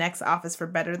his in the next office for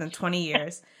better than 20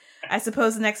 years. I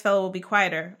suppose the next fellow will be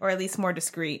quieter, or at least more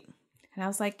discreet. And I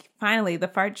was like, finally, the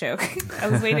fart joke. I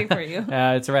was waiting for you.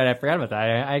 It's right. I forgot about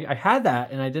that. I had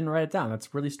that and I didn't write it down.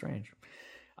 That's really strange.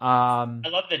 I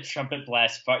love the trumpet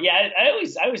blast fart. Yeah, I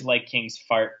always like King's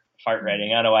fart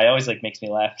writing. I don't know why. It always like makes me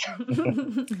laugh.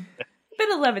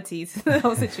 Bit of levity to the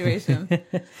whole situation.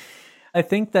 I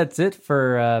think that's it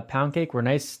for Pound Cake. We're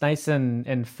nice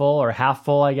and full, or half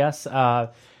full, I guess.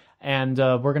 And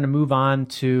we're going to move on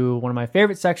to one of my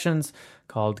favorite sections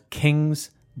called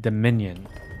King's Dominion.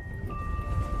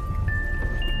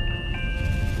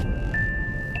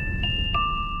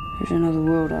 There's another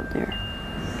world out there.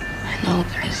 I know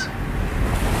there is.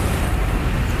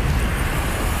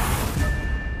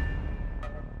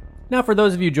 Now, for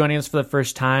those of you joining us for the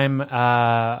first time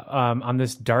on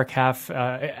this Dark Half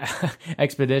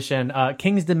expedition,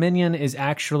 King's Dominion is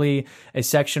actually a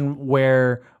section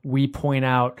where we point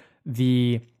out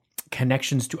the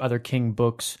connections to other King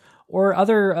books or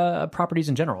other properties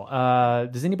in general.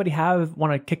 Does anybody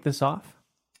want to kick this off?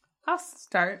 I'll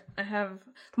start.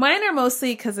 Mine are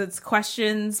mostly because it's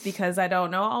questions, because I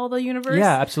don't know all the universe.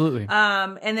 Yeah, absolutely.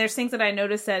 And there's things that I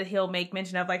noticed that he'll make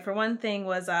mention of. Like, for one thing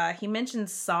was he mentioned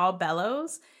Saul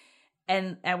Bellows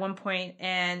and at one point,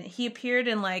 and he appeared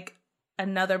in like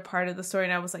another part of the story,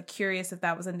 and I was like curious if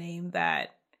that was a name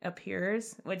that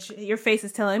appears, which your face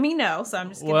is telling me no, so I'm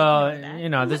just gonna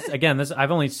ignore that. this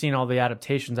I've only seen all the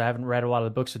adaptations. I haven't read a lot of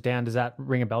the books. So Dan, does that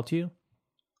ring a bell to you?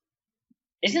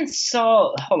 Isn't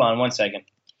Saul... Hold on one second.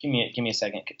 Give me a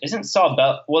second. Isn't Saul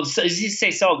Bellow? Well, does he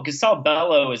say Saul? Because Saul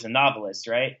Bellow is a novelist,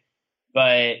 right?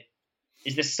 But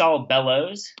is this Saul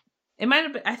Bellows? It might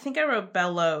have been. I think I wrote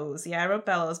Bellows. Yeah, I wrote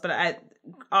Bellows, but I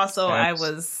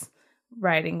was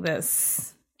writing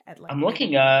this. I'm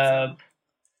looking up.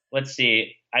 Let's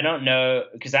see. I don't know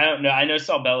because I don't know. I know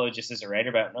Saul Bellows just as a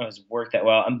writer, but I don't know his work that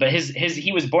well. But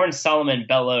he was born Solomon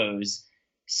Bellows,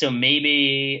 so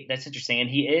maybe that's interesting. And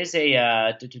he is he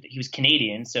was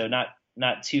Canadian, so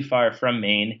not too far from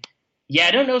Maine. Yeah,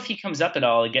 I don't know if he comes up at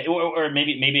all again, or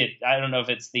maybe I don't know if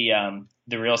it's the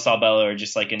real Saul Bellow or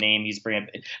just like a name he's bringing up.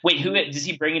 Wait, who does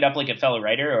he bring it up like a fellow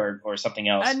writer or something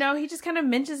else? No, he just kind of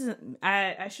mentions.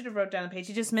 I should have wrote down the page.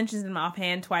 He just mentions him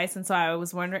offhand twice, and so I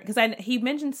was wondering because he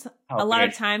mentions a lot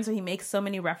of times where he makes so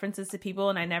many references to people,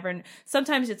 and I never.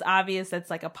 Sometimes it's obvious that's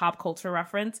like a pop culture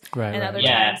reference, right? And other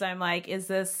times I'm like, is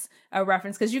this a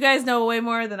reference? Because you guys know way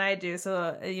more than I do,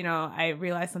 so I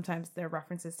realize sometimes there are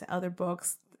references to other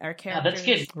books or characters.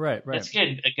 Yeah, that's good. Right. That's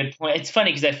good. A good point. It's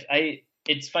funny because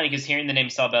It's funny because hearing the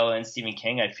name Saul Bellow and Stephen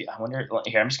King, I wonder.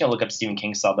 Here, I'm just gonna look up Stephen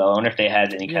King, Saul Bellow. I wonder if they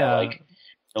had any kind of like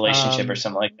relationship or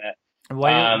something like that.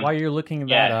 While you're looking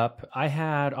that up, I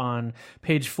had on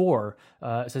page 4.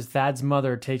 It says Thad's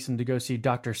mother takes him to go see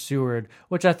Dr. Seward,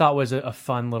 which I thought was a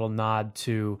fun little nod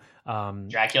to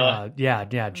Dracula.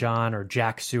 John or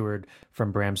Jack Seward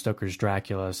from Bram Stoker's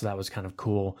Dracula. So that was kind of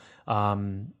cool.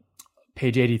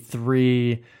 Page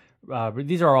 83.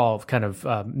 These are all kind of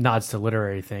nods to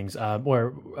literary things.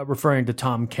 Or referring to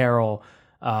Tom Carroll.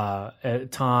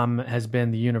 Tom has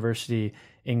been the university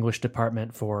English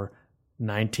department for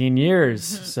 19 years.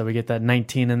 So we get that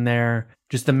 19 in there.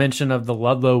 Just the mention of the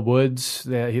Ludlow Woods.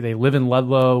 They live in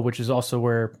Ludlow, which is also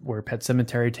where Pet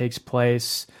Sematary takes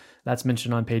place. That's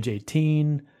mentioned on page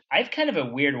 18. I have kind of a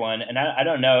weird one, and I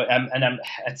don't know,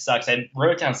 it sucks. I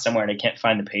wrote it down somewhere, and I can't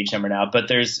find the page number now, but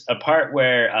there's a part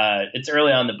where it's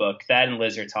early on in the book. Thad and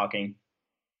Liz are talking,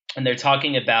 and they're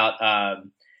talking about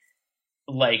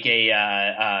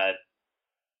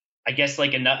I guess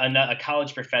like a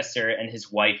college professor and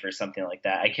his wife or something like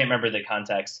that. I can't remember the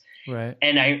context. Right.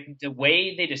 And the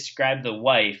way they describe the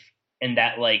wife and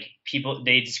that like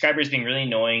they describe her as being really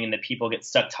annoying and that people get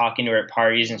stuck talking to her at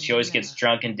parties and she always gets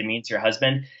drunk and demeans her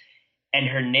husband. And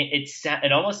her name,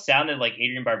 it almost sounded like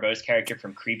Adrienne Barbeau's character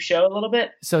from Creepshow a little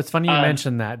bit. So it's funny you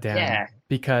mentioned that, Dan. Yeah.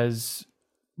 Because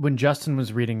when Justin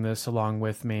was reading this along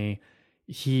with me,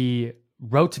 he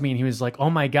wrote to me and he was like, "Oh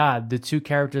my God, the two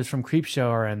characters from Creepshow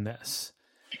are in this."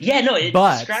 Yeah, no, it's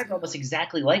described almost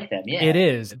exactly like them. Yeah, it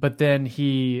is. But then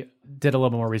he did a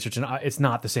little more research, and it's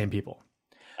not the same people.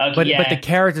 Okay, but the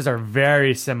characters are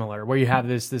very similar. Where you have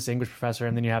this English professor,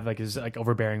 and then you have like his like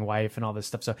overbearing wife and all this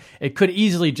stuff. So it could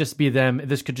easily just be them.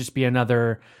 This could just be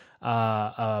another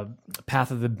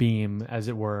path of the beam, as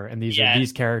it were. And these are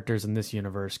these characters in this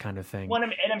universe, kind of thing. Well,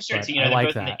 and I'm sure but too. They're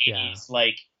both in the 80s.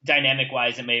 Like dynamic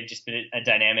wise, it may have just been a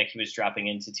dynamic he was dropping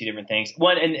into two different things.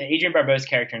 One, and Adrienne Barbeau's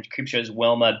character in Creepshow is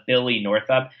Wilma Billy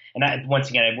Northup. And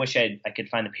once again, I wish I could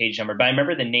find the page number, but I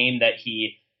remember the name that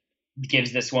he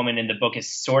gives this woman in the book is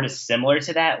sort of similar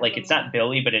to that. Like it's not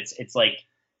Billy, but it's like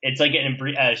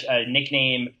a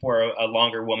nickname for a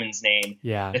longer woman's name.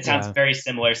 Yeah, it sounds very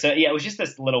similar. So yeah, it was just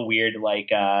this little weird like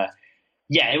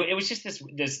it was just this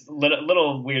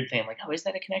little weird thing. I'm like, oh, is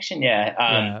that a connection?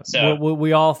 Yeah. So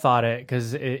we all thought it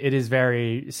because it is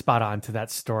very spot on to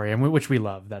that story, and which we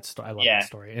love that story. I love that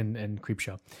story in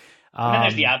Creepshow. And then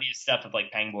there's the obvious stuff of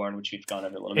like Pangborn, which we've gone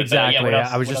over a little bit. Exactly. But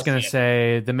I was just going to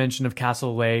say the mention of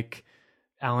Castle Lake,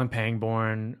 Alan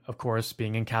Pangborn, of course,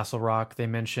 being in Castle Rock. They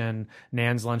mention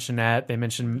Nan's Luncheonette. They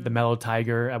mention the Mellow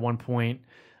Tiger at one point.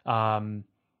 So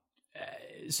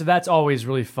that's always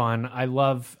really fun.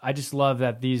 I just love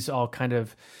that these all kind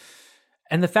of,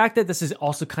 and the fact that this is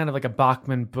also kind of like a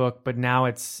Bachman book, but now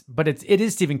it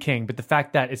is Stephen King. But the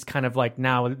fact that it's kind of like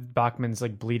now Bachman's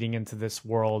like bleeding into this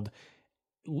world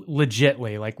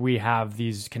legitly, like we have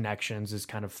these connections, is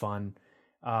kind of fun.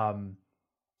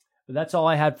 That's all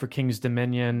I had for King's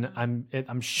Dominion.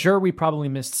 I'm sure we probably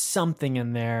missed something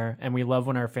in there, and we love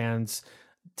when our fans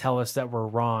tell us that we're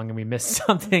wrong and we missed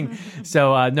something.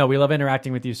 So no, we love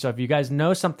interacting with you. So if you guys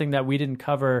know something that we didn't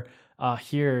cover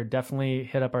here, definitely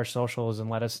hit up our socials and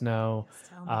let us know,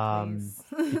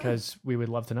 because we would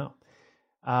love to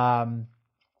know.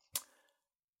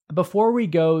 Before we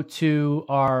go to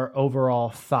our overall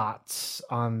thoughts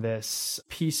on this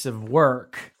piece of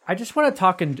work, I just want to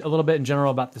talk a little bit in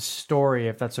general about the story,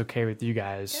 if that's okay with you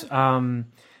guys. There's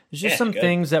just some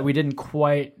things that we didn't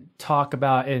quite talk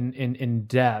about in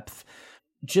depth.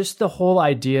 Just the whole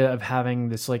idea of having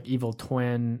this like evil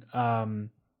twin, and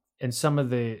some of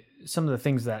the some of the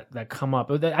things that come up,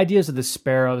 the ideas of the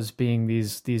sparrows being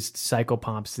these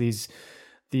psychopomps,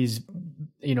 these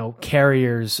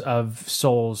carriers of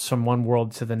souls from one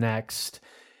world to the next.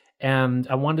 And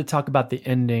I wanted to talk about the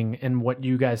ending and what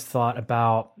you guys thought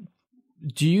about.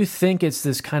 Do you think it's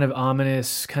this kind of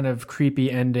ominous, kind of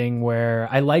creepy ending where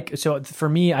for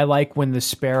me, I like when the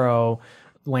sparrow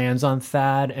lands on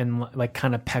Thad and like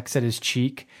kind of pecks at his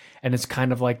cheek, and it's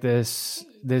kind of like this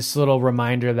little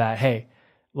reminder that, hey,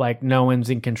 like no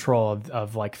one's in control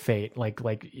of like fate. Like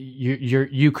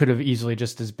you could have easily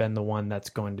just as been the one that's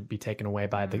going to be taken away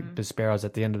by the sparrows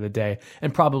at the end of the day,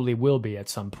 and probably will be at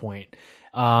some point.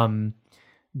 Do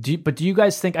you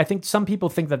guys think? I think some people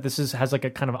think that this has like a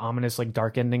kind of ominous, like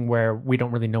dark ending where we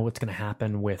don't really know what's going to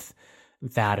happen with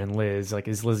Thad and Liz. Like,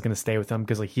 is Liz going to stay with him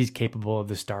because like he's capable of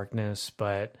this darkness?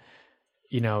 But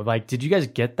like, did you guys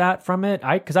get that from it?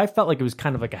 Because I felt like it was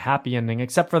kind of like a happy ending,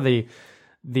 except for the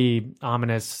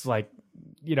ominous, like,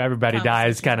 everybody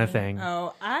dies kind of thing.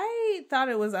 Oh, I thought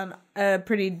it was a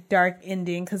pretty dark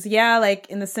ending because like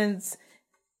in the sense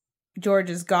George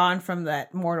is gone from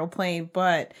that mortal plane,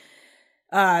 but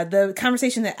the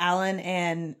conversation that Alan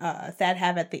and Thad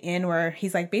have at the end where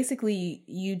he's like, basically,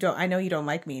 I know you don't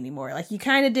like me anymore. Like you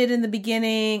kind of did in the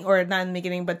beginning, or not in the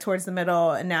beginning, but towards the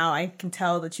middle. And now I can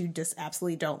tell that you just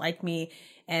absolutely don't like me.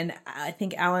 And I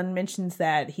think Alan mentions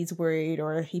that he's worried,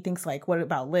 or he thinks like, what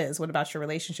about Liz? What about your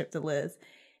relationship to Liz?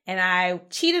 And I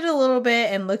cheated a little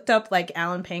bit and looked up like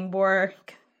Alan Pangborn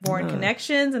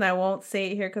connections. And I won't say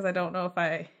it here because I don't know if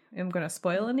I am going to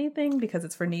spoil anything because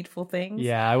it's for Needful Things.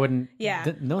 Yeah, I wouldn't.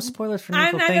 Yeah. No spoilers for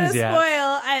Needful Things yet. I'm not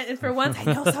going to spoil. For once,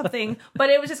 I know something. But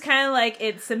it was just kind of like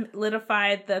it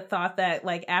solidified the thought that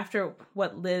like after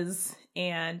what Liz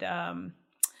and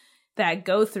that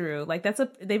go through, like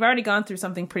they've already gone through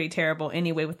something pretty terrible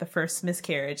anyway with the first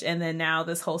miscarriage. And then now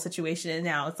this whole situation, and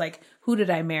now it's like, who did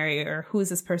I marry, or who is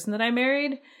this person that I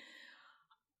married?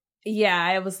 Yeah,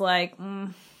 I was like,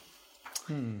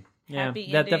 Yeah,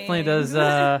 happy that ending. definitely does.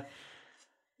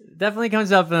 Definitely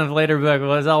comes up in a later book.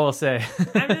 That's all we'll say.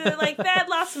 I'm just like, that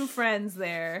lost some friends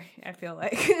there, I feel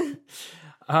like.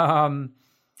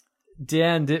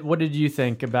 Dan, what did you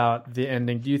think about the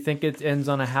ending? Do you think it ends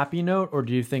on a happy note, or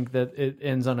do you think that it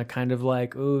ends on a kind of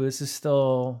like, oh, this is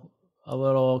still a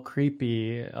little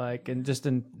creepy, like, and just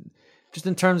in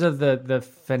terms of the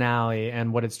finale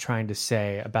and what it's trying to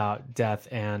say about death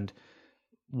and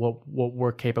what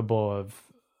we're capable of?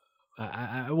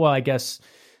 I guess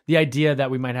the idea that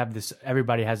we might have this,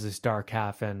 everybody has this dark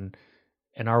half, and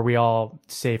are we all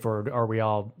safe, or are we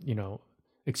all,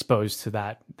 exposed to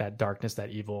that darkness,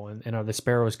 that evil, and are the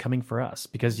sparrows coming for us?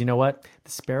 Because you know what?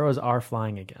 The sparrows are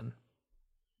flying again.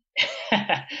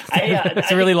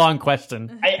 It's a really long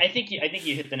question. I think you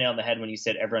hit the nail on the head when you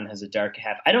said everyone has a dark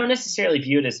half. I don't necessarily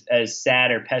view it as sad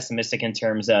or pessimistic in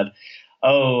terms of,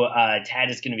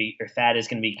 Thad is going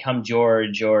to become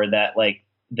George, or that like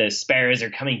the sparrows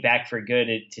are coming back for good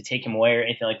to take him away or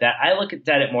anything like that. I look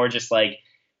at it more just like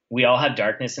we all have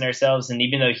darkness in ourselves. And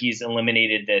even though he's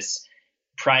eliminated this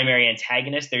primary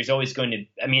antagonist, there's always going to,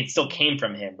 it still came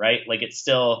from him, right? Like it's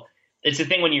the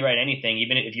thing when you write anything,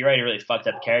 even if you write a really fucked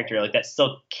up character, like that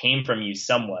still came from you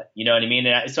somewhat, you know what I mean?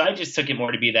 And so I just took it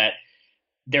more to be that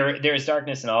there is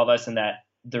darkness in all of us, and that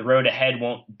the road ahead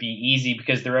won't be easy,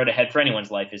 because the road ahead for anyone's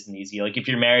life isn't easy. Like if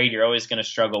you're married, you're always going to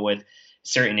struggle with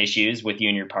certain issues with you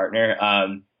and your partner,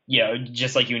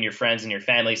 just like you and your friends and your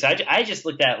family. So I just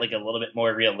looked at it like a little bit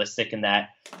more realistic in that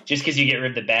just because you get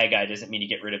rid of the bad guy doesn't mean you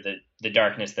get rid of the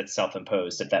darkness that's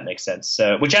self-imposed, if that makes sense.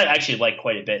 So, which I actually like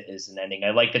quite a bit as an ending. I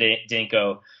like that it didn't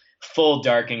go full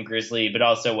dark and grisly, but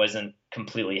also wasn't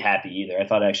completely happy either. I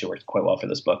thought it actually worked quite well for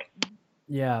this book.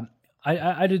 Yeah,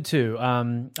 I did too.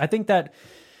 I think that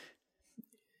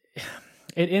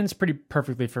it ends pretty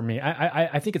perfectly for me.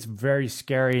 I think it's very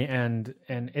scary, and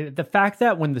the fact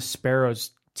that when the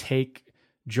sparrows take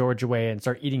George away and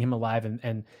start eating him alive,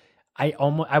 and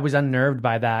I was unnerved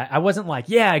by that. I wasn't like,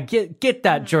 yeah, get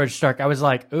that George Stark. I was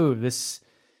like, ooh, is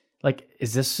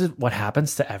this what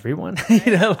happens to everyone?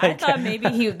 I thought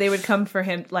maybe they would come for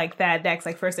him like that next.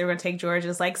 Like first they were gonna take George,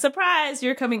 it's like, surprise,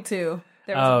 you're coming too.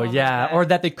 Oh yeah, or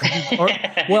that they couldn't. Or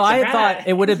well, I thought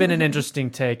it would have been an interesting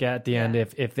take at the end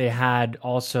if they had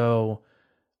also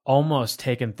almost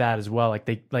taken that as well.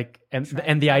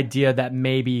 And the idea that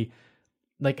maybe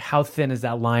like how thin is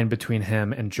that line between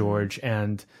him and George,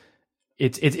 and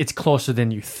it's closer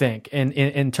than you think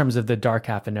in terms of the dark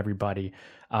half and everybody.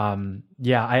 I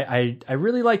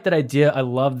really like that idea. I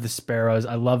love the sparrows.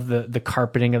 I love the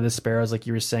carpeting of the sparrows, like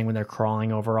you were saying, when they're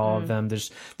crawling over all of them.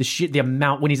 There's the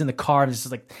amount when he's in the car, and it's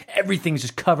just like everything's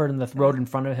just covered in the road in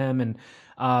front of him.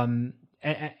 And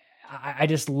I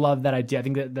just love that idea. I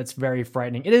think that's very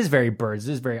frightening. It is very Birds.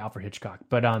 It is very Alfred Hitchcock.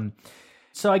 But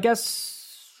so I guess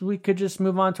we could just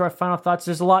move on to our final thoughts.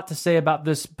 There's a lot to say about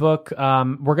this book.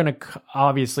 We're going to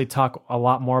obviously talk a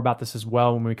lot more about this as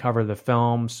well when we cover the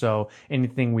film. So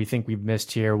anything we think we've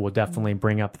missed here, we'll definitely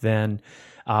bring up then.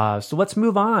 So let's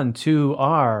move on to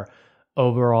our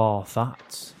overall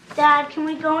thoughts. Dad, can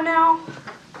we go now?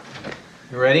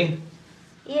 You ready?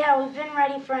 Yeah, we've been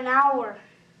ready for an hour.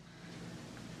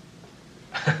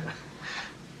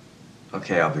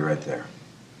 Okay, I'll be right there.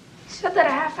 You said that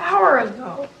a half hour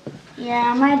ago.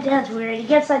 Yeah, my dad's weird. He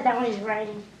gets like that when he's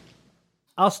writing.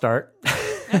 I'll start.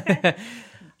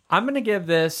 I'm going to give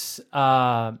this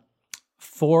 4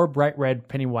 bright red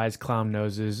Pennywise clown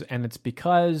noses, and it's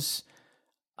because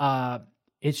it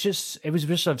was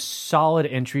just a solid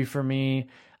entry for me.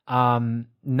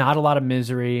 Not a lot of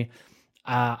misery.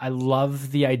 I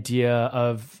love the idea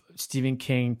of Stephen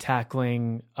King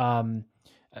tackling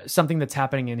something that's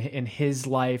happening in his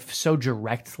life so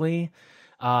directly,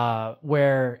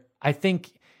 where I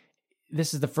think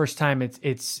this is the first time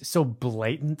it's so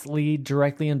blatantly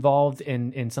directly involved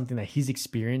in something that he's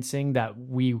experiencing that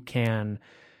we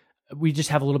just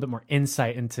have a little bit more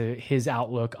insight into his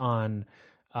outlook on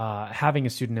having a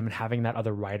pseudonym and having that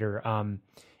other writer.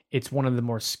 It's one of the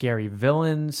more scary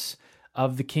villains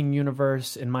of the King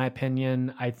universe, in my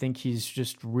opinion. I think he's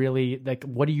just really like,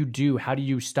 what do you do? How do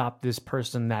you stop this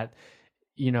person that,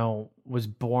 was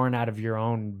born out of your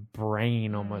own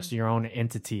brain, almost your own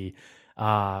entity?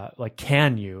 Like,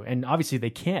 can you? And obviously they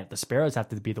can't. The sparrows have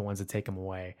to be the ones that take him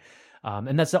away.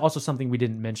 And that's also something we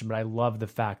didn't mention, but I love the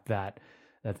fact that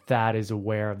Thad is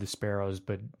aware of the sparrows,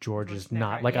 but George is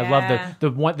not. Like, I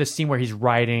love the scene where he's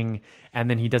writing and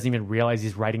then he doesn't even realize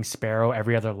he's writing sparrow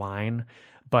every other line.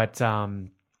 But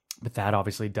Thad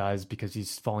obviously does, because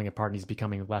he's falling apart and he's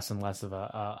becoming less and less of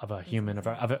a human, of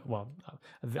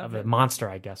a monster,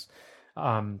 I guess.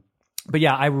 But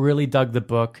yeah, I really dug the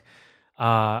book.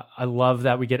 I love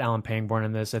that we get Alan Pangborn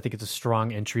in this. I think it's a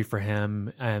strong entry for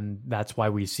him, and that's why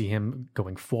we see him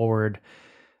going forward.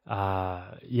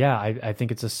 I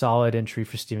think it's a solid entry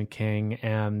for Stephen King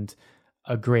and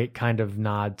a great kind of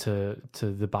nod to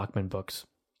the Bachman books.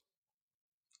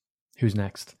 Who's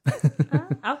next?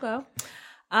 I'll go.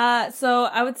 So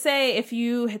I would say if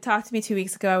you had talked to me 2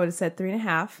 weeks ago, I would have said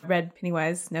 3.5 red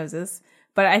Pennywise noses.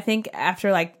 But I think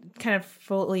after like kind of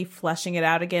fully fleshing it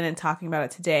out again and talking about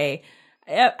it today,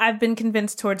 I've been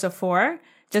convinced towards a 4,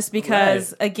 just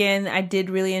because, again, I did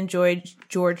really enjoy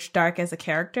George Dark as a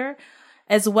character,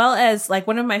 as well as like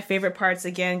one of my favorite parts,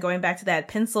 again, going back to that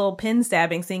pencil pin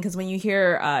stabbing scene, because when you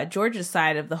hear George's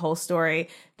side of the whole story,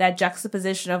 that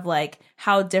juxtaposition of like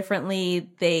how differently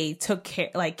they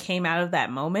came out of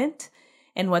that moment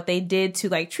and what they did to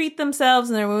like treat themselves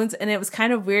and their wounds. And it was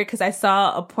kind of weird because I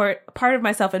saw a part of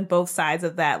myself in both sides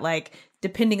of that. Like,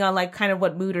 depending on like kind of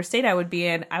what mood or state I would be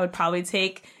in, I would probably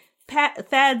take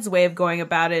Thad's way of going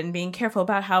about it and being careful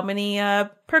about how many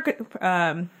what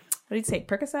did he take?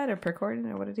 Percocet or Percordin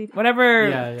or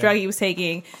whatever drug he was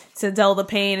taking to dull the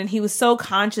pain. And he was so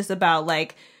conscious about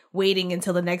like waiting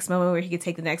until the next moment where he could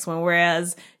take the next one.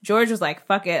 Whereas George was like,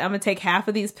 fuck it, I'm going to take half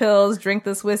of these pills, drink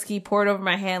this whiskey, pour it over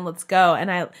my hand, let's go.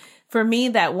 And for me,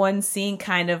 that one scene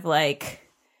kind of like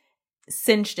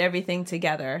cinched everything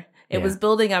together. It was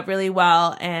building up really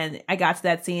well, and I got to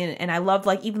that scene, and I loved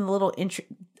like even the little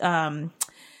the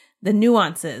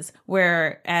nuances.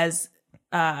 Whereas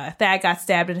Thad got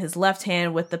stabbed in his left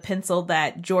hand with the pencil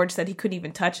that George said he couldn't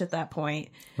even touch at that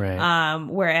point. Right.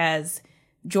 Whereas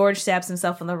George stabs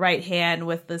himself in the right hand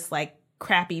with this like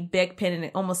crappy Bic pen, and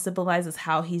it almost symbolizes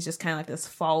how he's just kind of like this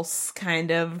false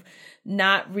kind of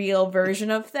not real version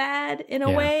of Thad in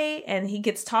a way, and he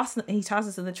gets he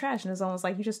tosses in the trash, and it's almost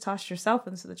like you just tossed yourself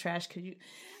into the trash.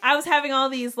 I was having all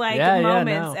these like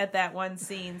moments at that one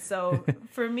scene. So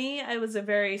for me, it was a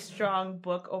very strong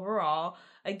book overall.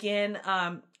 Again,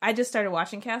 I just started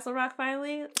watching Castle Rock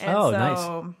finally, and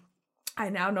nice. I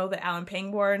now know the Alan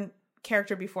Pangborn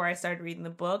character before I started reading the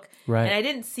book. Right. And I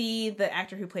didn't see the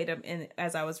actor who played him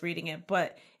as I was reading it,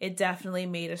 but it definitely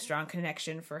made a strong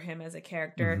connection for him as a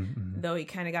character, though he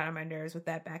kind of got on my nerves with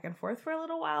that back and forth for a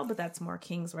little while, but that's more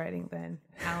King's writing than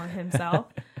Alan himself.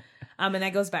 And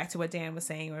that goes back to what Dan was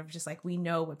saying, where just like, we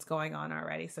know what's going on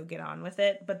already, so get on with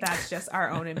it. But that's just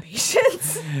our own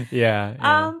impatience. But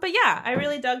yeah, I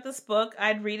really dug this book.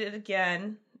 I'd read it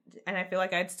again. And I feel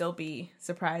like I'd still be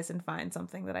surprised and find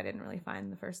something that I didn't really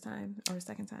find the first time or the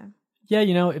second time. Yeah,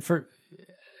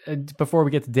 before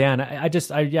we get to Dan,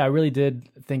 I really did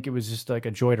think it was just like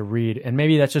a joy to read. And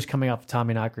maybe that's just coming off of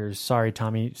Tommy knockers. Sorry,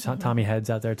 Tommy heads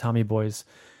out there, Tommy boys.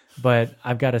 But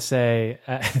I've got to say,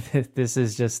 this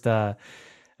is just it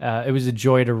was a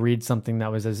joy to read something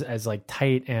that was as like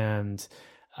tight and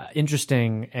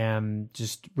interesting and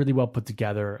just really well put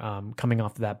together. Coming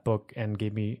off of that book, and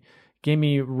gave me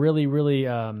really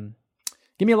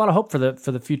give me a lot of hope for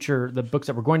the future, the books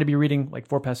that we're going to be reading, like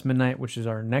 4 Past Midnight, which is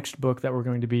our next book that we're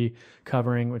going to be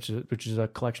covering, which is a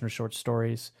collection of short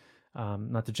stories.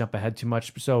 Not to jump ahead too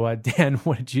much. So, Dan,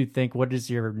 what did you think? What is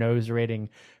your nose rating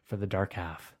for The Dark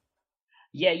Half?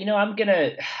 Yeah,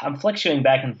 I'm fluctuating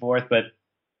back and forth, but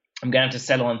I'm going to have to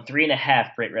settle on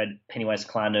 3.5 Bright Red Pennywise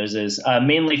Clown Noses,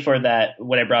 mainly for that,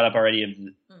 what I brought up already of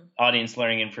the audience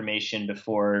learning information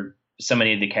before so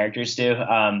many of the characters do.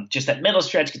 Just that middle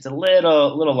stretch gets a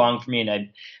little long for me, and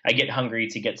I get hungry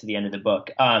to get to the end of the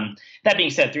book. That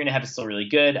being said, 3.5 is still really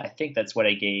good. I think that's what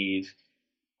I gave.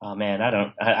 Oh man,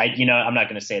 I'm not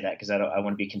going to say that because I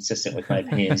want to be consistent with my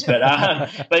opinions, but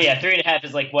yeah, 3.5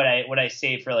 is like what I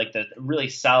say for like the really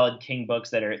solid King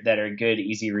books that are good,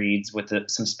 easy reads with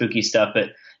some spooky stuff,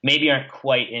 but maybe aren't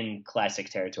quite in classic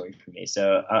territory for me.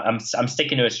 So I'm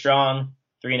sticking to a strong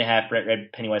 3.5 Bright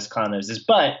Red Pennywise Clown Noses.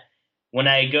 But when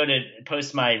I go to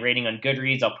post my rating on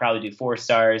Goodreads, I'll probably do 4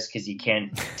 stars because you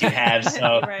can't do halves.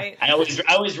 So right. I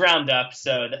always round up.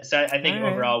 So I think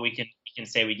overall we can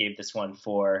say we gave this one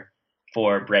 4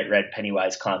 Bright Red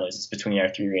Pennywise Clown Noses between our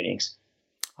 3 ratings.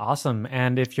 Awesome.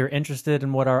 And if you're interested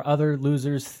in what our other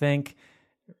losers think,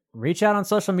 reach out on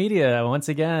social media once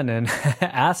again and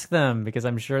ask them, because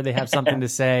I'm sure they have something to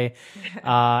say.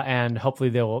 And hopefully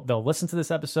they'll listen to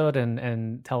this episode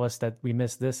and tell us that we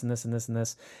missed this and this and this and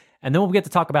this. And then we'll get to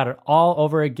talk about it all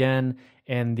over again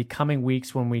in the coming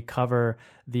weeks when we cover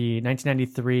the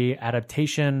 1993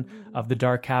 adaptation of The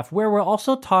Dark Half, where we'll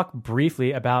also talk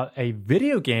briefly about a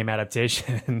video game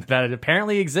adaptation that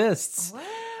apparently exists.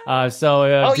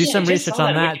 So do some research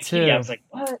on that too. I was like,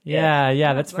 what?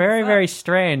 Yeah, that's very, very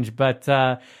strange. But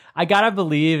I gotta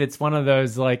believe it's one of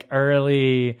those like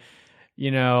early,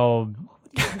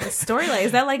 the storyline,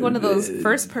 is that like one of those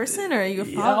first person, or are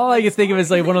you all I can think of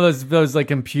is like one of those like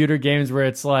computer games where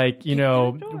it's like,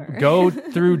 go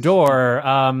through door,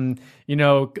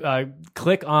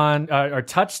 click on or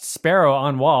touched sparrow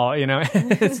on wall,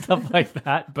 stuff like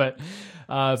that. But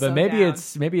maybe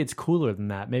it's cooler than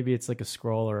that. Maybe it's like a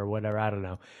scroller or whatever. I don't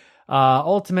know.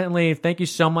 Ultimately, thank you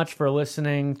so much for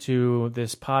listening to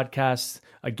this podcast.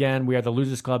 Again, we are the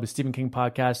Losers Club, a Stephen King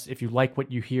podcast. If you like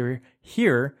what you hear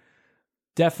here,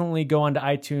 definitely go onto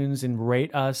iTunes and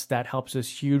rate us. That helps us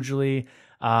hugely.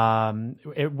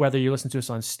 Whether you listen to us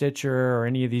on Stitcher or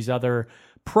any of these other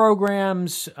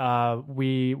programs,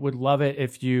 we would love it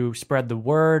if you spread the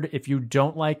word. If you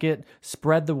don't like it,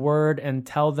 spread the word and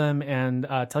tell them, and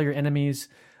tell your enemies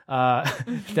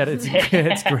that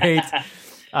it's great.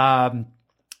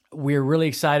 We're really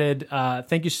excited.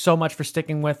 Thank you so much for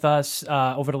sticking with us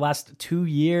over the last 2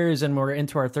 years, and we're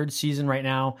into our 3rd season right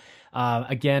now.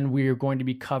 Again, we're going to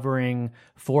be covering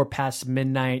 4 Past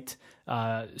Midnight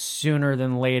sooner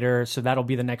than later, so that'll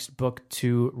be the next book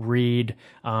to read,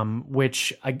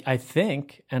 which I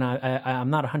think, and I'm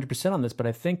not 100% on this, but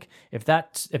I think if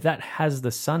that has the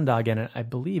Sundog in it, I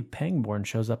believe Pangborn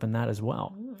shows up in that as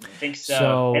well. I think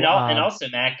so. And also,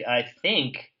 Mac, I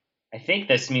think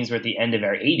this means we're at the end of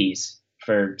our 80s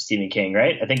for Stephen King,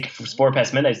 right? I think 4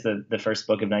 Past Midnight is the first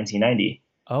book of 1990.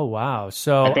 Oh, wow.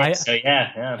 So,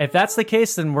 yeah. If that's the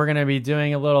case, then we're going to be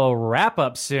doing a little wrap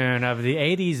up soon of the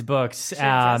 80s books. So,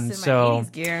 my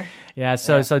 80s gear. Yeah,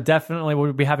 so definitely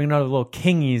we'll be having another little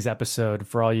Kingies episode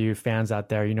for all you fans out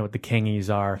there. You know what the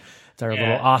Kingies are. It's our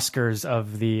little Oscars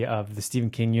of the Stephen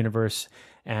King universe.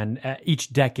 And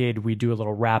each decade we do a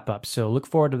little wrap up. So look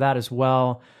forward to that as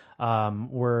well.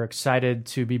 We're excited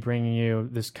to be bringing you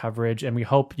this coverage, and we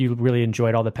hope you really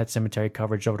enjoyed all the Pet Sematary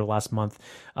coverage over the last month.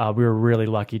 We were really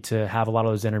lucky to have a lot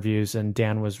of those interviews, and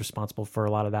Dan was responsible for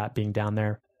a lot of that being down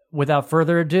there. Without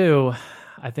further ado,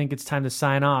 I think it's time to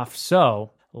sign off.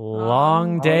 So,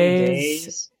 long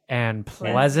days and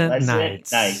pleasant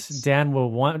nights. Dan will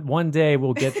one day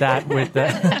we'll get that with the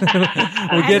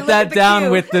we'll get that down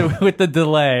with the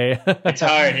delay. It's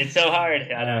hard. It's so hard.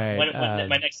 I know. When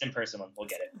my next in-person one, we'll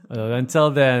get it.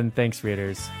 Until then, thanks,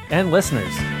 readers and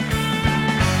listeners.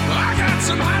 I got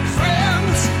some hot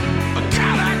friends.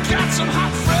 God, I got some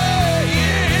hot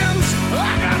friends.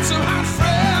 I got some hot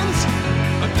friends.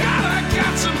 God, I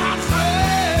got some hot friends.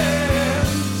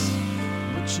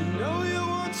 But you know you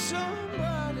want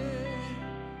somebody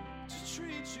to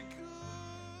treat you good.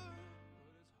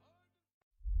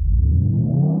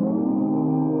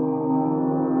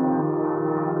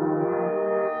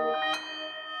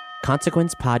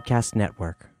 Consequence Podcast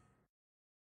Network.